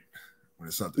right. When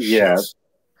it's not the shits.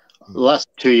 The last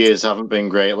 2 years haven't been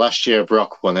great. Last year,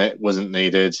 Brock won it. Wasn't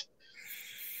needed.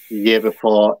 The year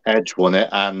before, Edge won it,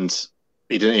 and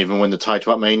he didn't even win the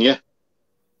title at Mania.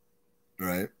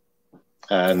 Right.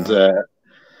 And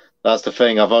that's the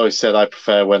thing. I've always said I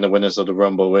prefer when the winners of the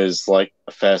Rumble is like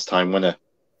a first-time winner.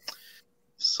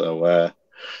 So a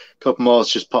couple more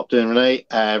just popped in, Renee.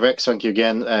 Rex, thank you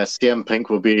again. CM Pink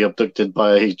will be abducted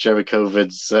by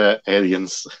Jerichovid's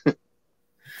aliens.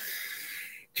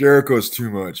 Jericho's too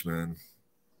much, man.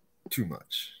 Too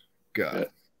much. God. Yeah.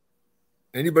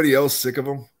 Anybody else sick of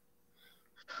him?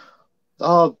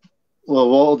 Oh,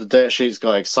 well, all the dirt sheets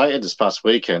got excited this past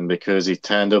weekend because he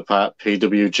turned up at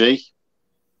PWG,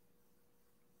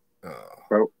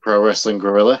 Pro Wrestling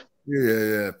Gorilla.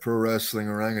 Yeah. Pro Wrestling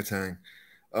Orangutan.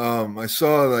 I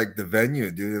saw like the venue,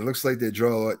 dude. It looks like they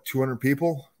draw what, 200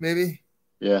 people, maybe.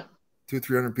 Yeah,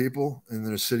 300 people in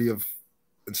their city of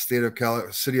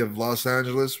Los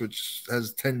Angeles, which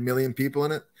has 10 million people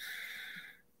in it.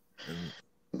 And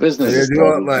business is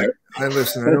I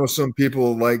listen. I know some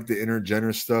people like the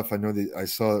intergender stuff. I know I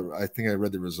think I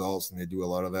read the results, and they do a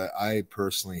lot of that. I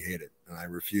personally hate it, and I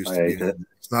refuse to be in it.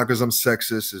 It's not because I'm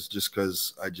sexist. It's just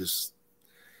because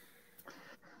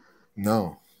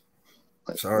no.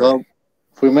 Sorry. Well,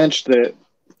 we mentioned it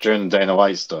during the Dana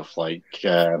White stuff, like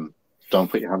don't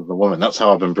put your hands on a woman. That's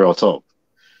how I've been brought up.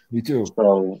 Me too.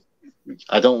 So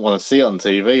I don't want to see it on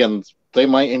TV, and they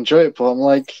might enjoy it, but I'm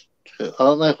like, I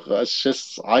don't know. It's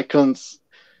just I couldn't,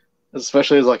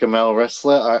 especially as like a male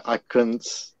wrestler, I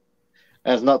couldn't.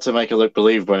 And it's not to make it look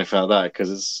believable or anything like that,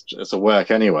 because it's a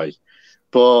work anyway.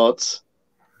 But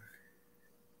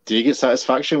do you get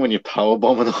satisfaction when you're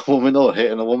powerbombing a woman or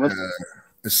hitting a woman?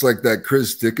 It's like that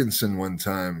Chris Dickinson one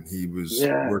time. He was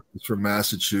working from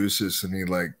Massachusetts, and he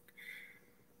like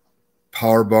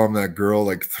powerbombed that girl,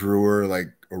 like threw her like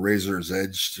a razor's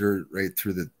edge right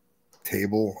through the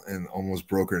table and almost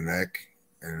broke her neck.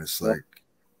 And it's like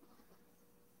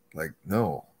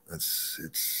no, it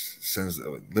sends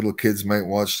little kids might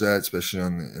watch that, especially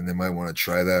and they might want to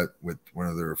try that with one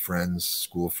of their friends,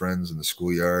 school friends in the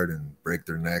schoolyard, and break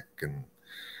their neck. And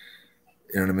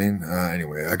you know what I mean?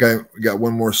 Anyway, we got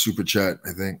one more super chat,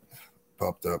 I think,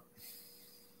 popped up.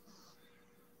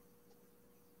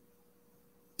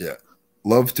 Yeah.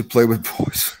 Love to play with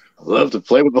boys. Love to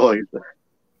play with boys.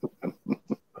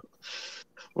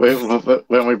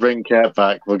 When we bring Kurt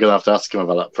back, we're gonna have to ask him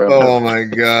about that promo. Oh my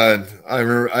god! I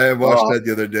remember I watched that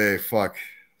the other day. Fuck.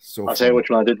 I'll tell you which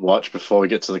one I did watch before we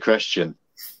get to the question.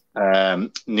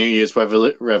 New Year's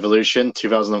Revolution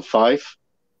 2005.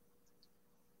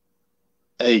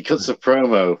 He cuts a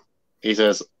promo. He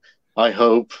says, "I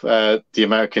hope the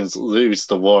Americans lose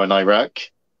the war in Iraq,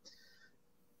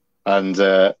 and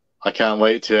I can't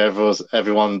wait to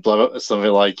everyone blow up something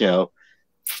like, you know,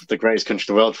 the greatest country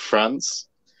in the world, France."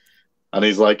 And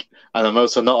he's like, "And I'm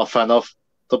also not a fan of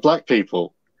the black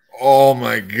people." Oh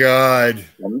my god!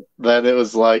 And then it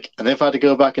was like, and if I had to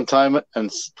go back in time and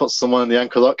put someone in the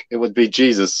ankle lock, it would be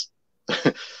Jesus.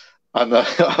 And I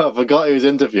forgot he was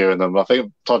interviewing them. I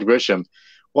think Todd Grisham.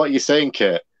 What are you saying,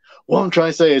 Kurt? What I'm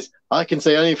trying to say is, I can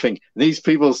say anything. These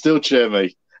people still cheer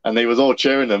me, and he was all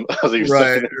cheering them as he was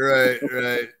saying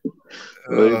it.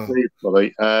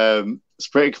 It's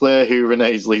pretty clear who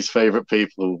Renee's least favorite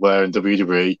people were in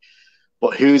WWE,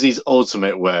 but who's his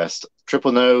ultimate worst?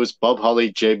 Triple Nose, Bob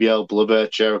Holly, JBL, Blubber,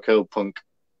 Jericho, Punk.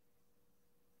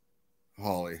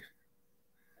 Holly.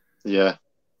 Yeah.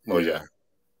 Well, yeah.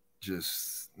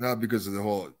 Just not because of the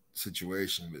whole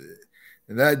situation, but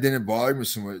and that didn't bother me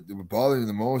so much. What bothered me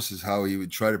the most is how he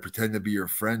would try to pretend to be your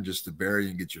friend just to bury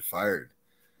you and get you fired.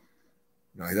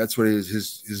 You know, that's what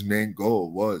his main goal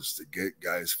was, to get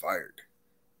guys fired.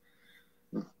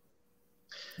 You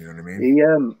know what I mean? He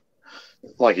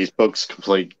like his book's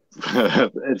complete.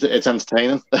 it's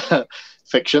entertaining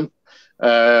fiction.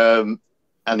 And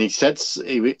he said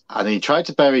he tried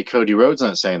to bury Cody Rhodes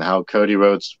on it, saying how Cody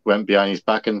Rhodes went behind his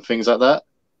back and things like that.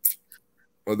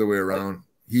 Other way around.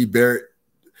 He buried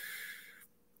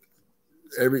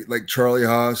like Charlie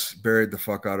Haas buried the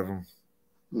fuck out of him.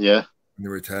 Yeah. And they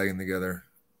were tagging together.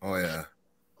 Oh yeah.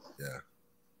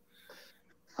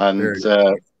 And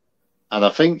I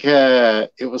think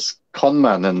it was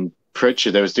Conman and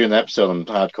Pritchard. They was doing an episode on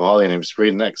Hardcore Holly, and he was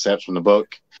reading excerpts from the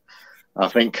book. I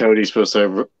think Cody's supposed to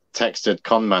have texted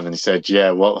Conman, and he said,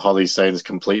 "Yeah, what Holly's saying is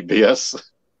complete BS."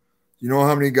 You know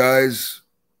how many guys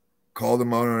called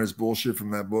him out on his bullshit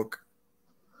from that book?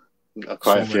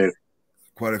 Quite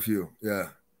a few. Yeah.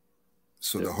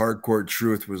 So the hardcore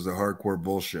truth was the hardcore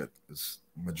bullshit. The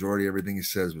majority of everything he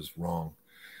says was wrong.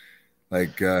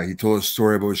 Like he told a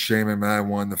story about Shane McMahon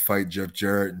wanting to fight Jeff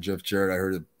Jarrett, and Jeff Jarrett, I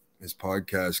heard his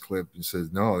podcast clip and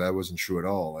says, no, that wasn't true at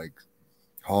all. Like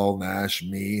Hall, Nash,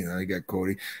 me, and I got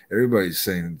Cody. Everybody's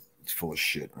saying it's full of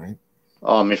shit, right?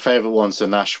 Oh, my favourite one's the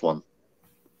Nash one.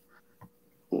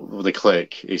 The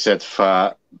Click. He said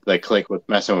that the Click was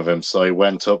messing with him, so he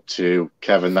went up to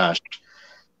Kevin Nash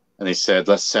and he said,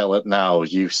 "Let's settle it now.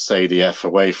 You stay the F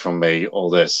away from me, all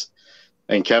this."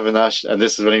 And Kevin Nash, and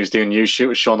this is when he was doing You Shoot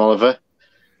with Sean Oliver,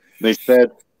 and he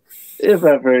said, if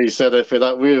ever, he said, if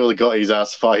that really got his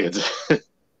ass fired.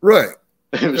 Right.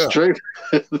 It was true.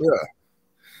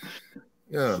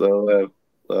 Yeah. So,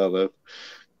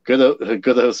 good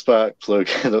old spark plug,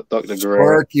 Dr.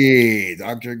 Guerrero. Sparky,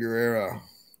 Dr. Guerrero.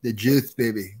 The juice,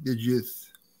 baby. The juice.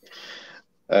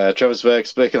 Travis Berg,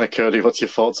 speaking of Cody, what's your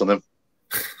thoughts on him?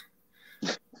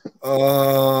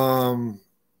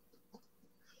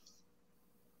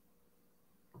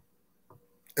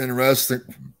 In wrestling,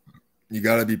 you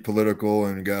got to be political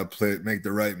and you got to make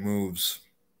the right moves.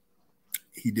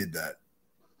 He did that.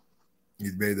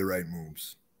 He made the right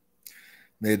moves,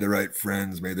 made the right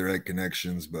friends, made the right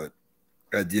connections. But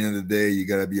at the end of the day, you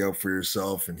got to be out for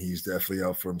yourself, and he's definitely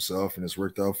out for himself, and it's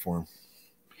worked out for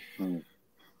him.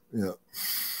 Yeah.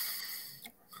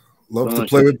 Love to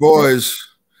play with boys.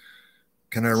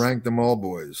 Can I rank them all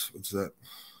boys? What's that?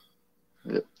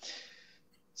 Yep.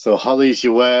 So Holly's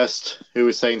your worst. Who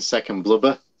was saying second?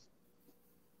 Blubber?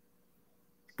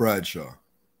 Bradshaw.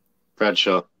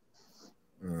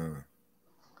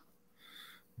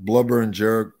 Blubber and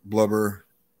Jericho. Blubber,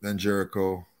 then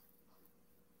Jericho.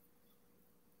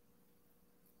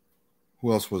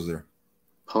 Who else was there?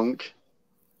 Punk.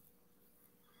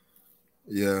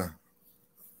 Yeah.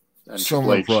 And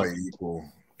someone probably equal.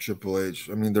 Triple H.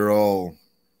 I mean, they're all.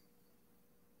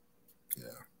 Yeah.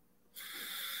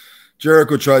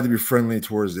 Jericho tried to be friendly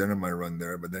towards the end of my run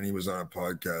there, but then he was on a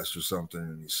podcast or something,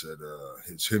 and he said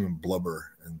it's him and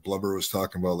Blubber, and Blubber was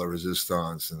talking about La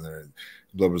Resistance, and then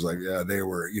Blubber was like, yeah, they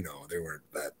were, they weren't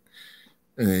that.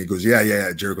 And then he goes,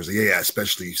 yeah. Jericho's like, yeah,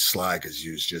 especially Sly, because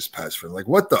he was just past friend. Like,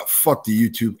 what the fuck do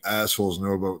you two assholes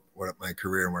know about what my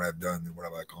career and what I've done and what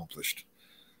I've accomplished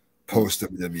post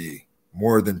WWE?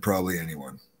 More than probably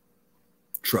anyone.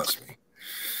 Trust me.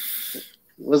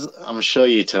 I'm sure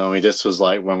you told me this was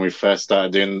like when we first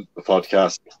started doing the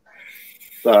podcast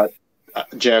that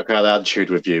Jericho had attitude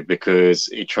with you because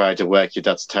he tried to work your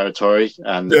dad's territory,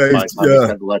 and by the time he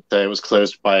sent the letter, it was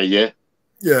closed by a year.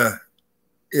 Yeah,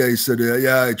 he said,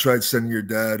 I tried sending your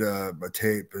dad a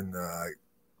tape, and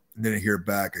didn't hear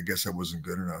back. I guess I wasn't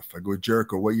good enough. I go,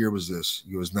 Jericho, what year was this?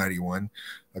 He was 91.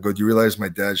 I go, do you realize my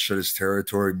dad shut his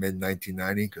territory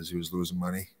mid-1990 because he was losing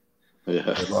money? Yeah.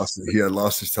 He had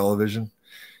lost his television.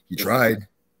 He tried.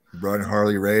 He brought in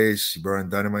Harley Race. He brought in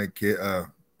Dynamite Kid,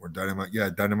 or Dynamite. Yeah,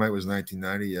 Dynamite was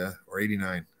 1990, yeah, or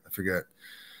 89. I forget.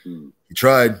 He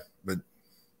tried, but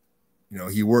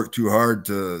he worked too hard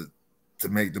to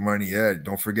make the money he had.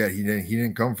 Don't forget, he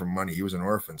didn't come from money. He was an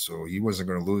orphan, so he wasn't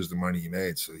going to lose the money he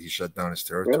made. So he shut down his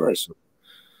territory. Really? So.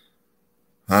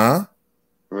 Huh?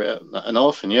 An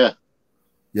orphan, yeah.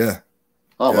 Yeah.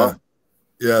 Oh, yeah. wow.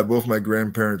 Yeah, both my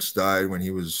grandparents died when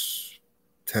he was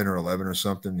 10 or 11 or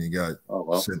something. He got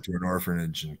sent to an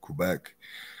orphanage in Quebec.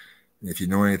 And if you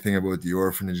know anything about the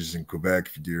orphanages in Quebec,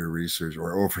 if you do your research,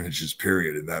 or orphanages,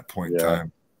 period, at that point in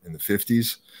time in the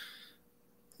 50s,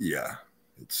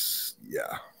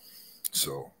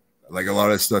 so like a lot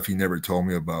of stuff he never told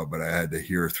me about, but I had to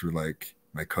hear through like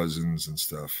my cousins and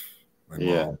stuff, my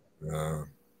mom.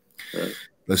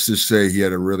 Let's just say he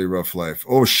had a really rough life.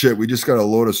 Oh shit, we just got a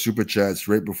load of super chats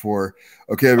right before.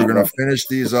 Okay, we're gonna finish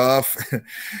these off. I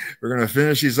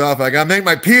gotta make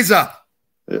my pizza.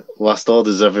 Last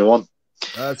orders, everyone.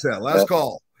 That's it. Last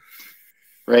call.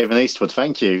 Raven Eastwood,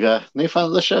 thank you. New fan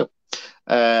of the show.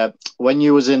 When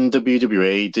you was in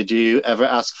WWE, did you ever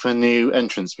ask for new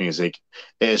entrance music?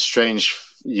 It is strange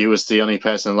you was the only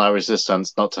person in La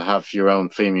Resistance not to have your own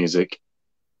theme music.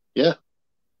 Yeah.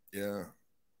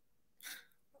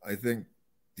 I think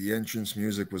the entrance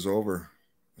music was over.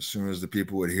 As soon as the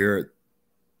people would hear it,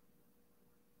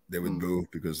 they would boo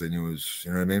because they knew it was,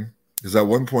 you know what I mean? Because at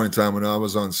one point in time when I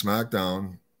was on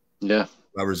SmackDown, La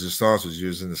Resistance was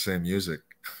using the same music.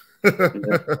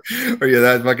 Are you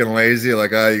that fucking lazy?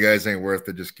 Like, you guys ain't worth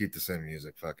it. Just keep the same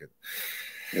music. Fuck it.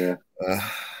 Yeah.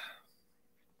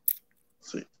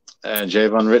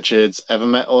 Javon Richards, ever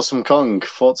met Awesome Kong?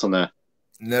 Thoughts on that?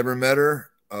 Never met her.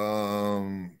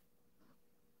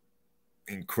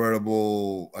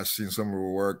 Incredible. I've seen some of her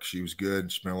work. She was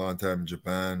good. She spent a long time in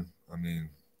Japan. I mean,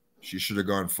 she should have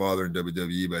gone farther in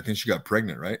WWE, but I think she got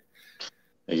pregnant, right?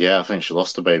 Yeah, I think she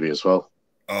lost a baby as well.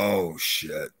 Oh,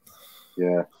 shit.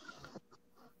 Yeah.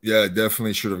 Yeah,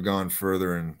 definitely should have gone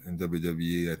further in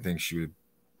WWE. I think she would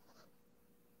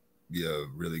be a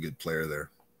really good player there.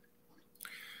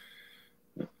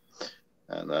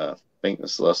 And think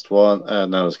that's the last one. No,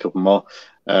 there's a couple more.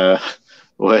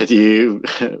 Where do you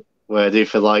where do you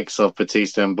feel likes of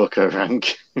Batista and Booker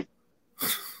rank?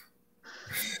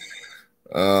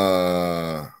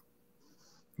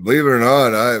 Believe it or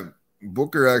not,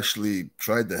 Booker actually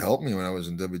tried to help me when I was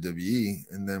in WWE,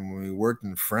 and then when we worked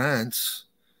in France,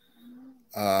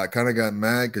 I kind of got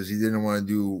mad because he didn't want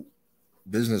to do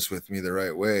business with me the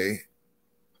right way.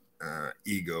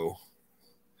 Ego.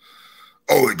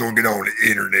 Oh, don't get on the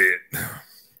internet.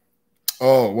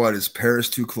 Oh, what is Paris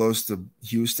too close to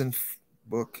Houston?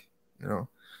 Book, you know.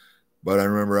 But I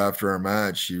remember after our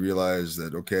match, he realized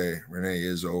that okay, Rene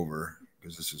is over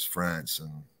because this is France,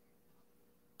 and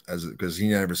because he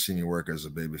never seen me work as a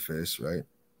babyface, right?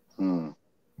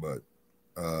 But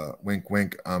wink,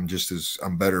 wink. I'm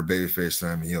better babyface than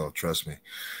I'm heel. Trust me.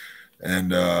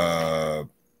 And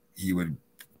he would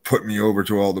put me over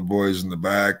to all the boys in the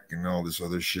back and all this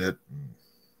other shit.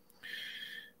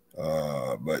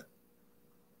 But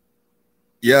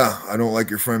yeah, I don't like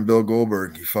your friend Bill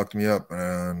Goldberg. He fucked me up.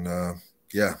 And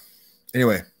yeah.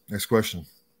 Anyway, next question.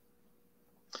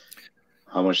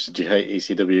 How much did you hate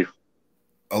ECW?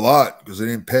 A lot, because they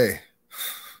didn't pay.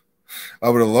 I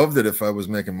would have loved it if I was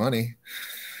making money.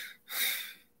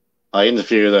 I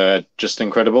interviewed Just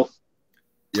Incredible.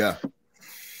 Yeah.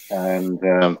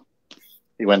 And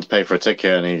he went to pay for a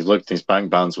ticket and he looked, his bank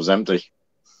balance was empty.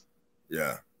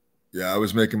 Yeah. Yeah, I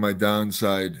was making my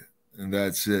downside, and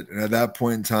that's it. And at that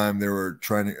point in time, they were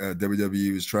trying to,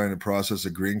 WWE was trying to process a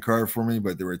green card for me,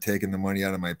 but they were taking the money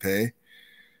out of my pay.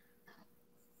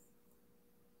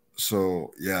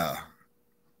 So, yeah,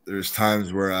 there's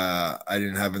times where I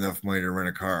didn't have enough money to rent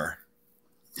a car.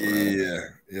 Yeah,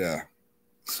 yeah.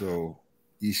 So,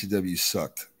 ECW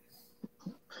sucked.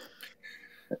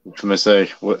 From me say,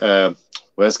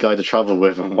 where's Guy to travel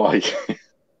with and why?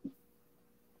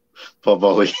 Bob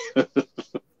Ollie.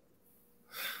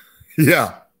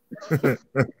 Yeah.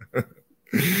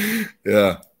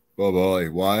 Yeah. Bob Ollie.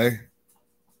 Why?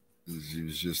 He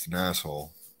was just an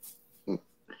asshole. Yeah.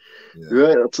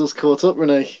 Right, that's us caught up,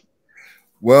 Rene.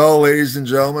 Well, ladies and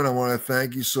gentlemen, I want to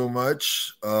thank you so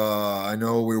much. I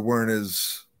know we weren't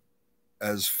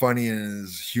as funny and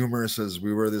as humorous as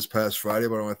we were this past Friday,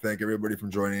 but I want to thank everybody for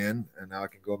joining in. And now I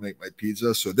can go make my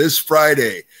pizza. So this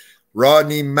Friday,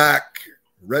 Rodney Mack,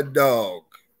 Red Dog,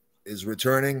 is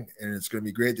returning, and it's going to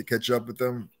be great to catch up with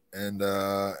them. And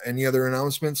any other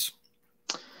announcements?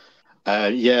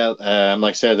 Yeah,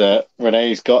 like I said,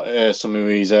 Rene's got some of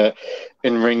his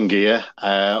in-ring gear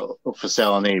up for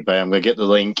sale on eBay. I'm going to get the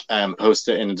link and post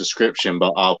it in the description,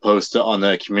 but I'll post it on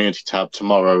the community tab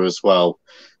tomorrow as well,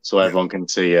 so everyone can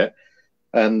see it.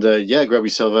 And yeah, grab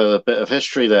yourself a bit of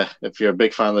history there. If you're a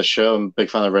big fan of the show and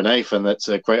big fan of Rene, then that's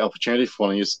a great opportunity for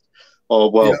one of you. Or,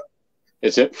 well,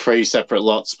 it's 3 separate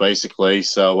lots, basically.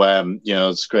 So, you know,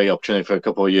 it's a great opportunity for a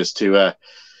couple of years to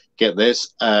get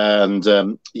this. And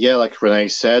yeah, like Rene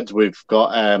said, we've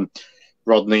got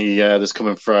Rodney this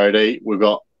coming Friday. We've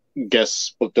got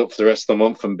guests booked up for the rest of the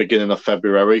month and beginning of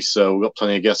February. So we've got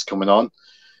plenty of guests coming on.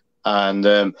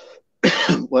 And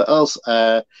what else?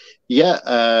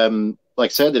 Yeah, like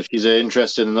I said, if you're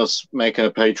interested in us making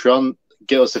a Patreon,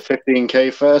 get us to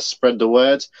 15K first, spread the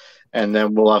word, and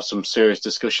then we'll have some serious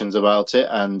discussions about it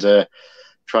and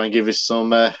try and give you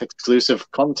some exclusive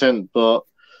content. But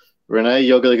Rene,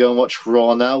 you're going to go and watch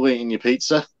Raw now, eating your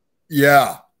pizza?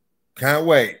 Yeah, can't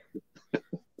wait.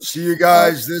 See you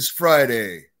guys this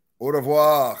Friday. Au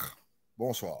revoir.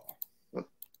 Bonsoir.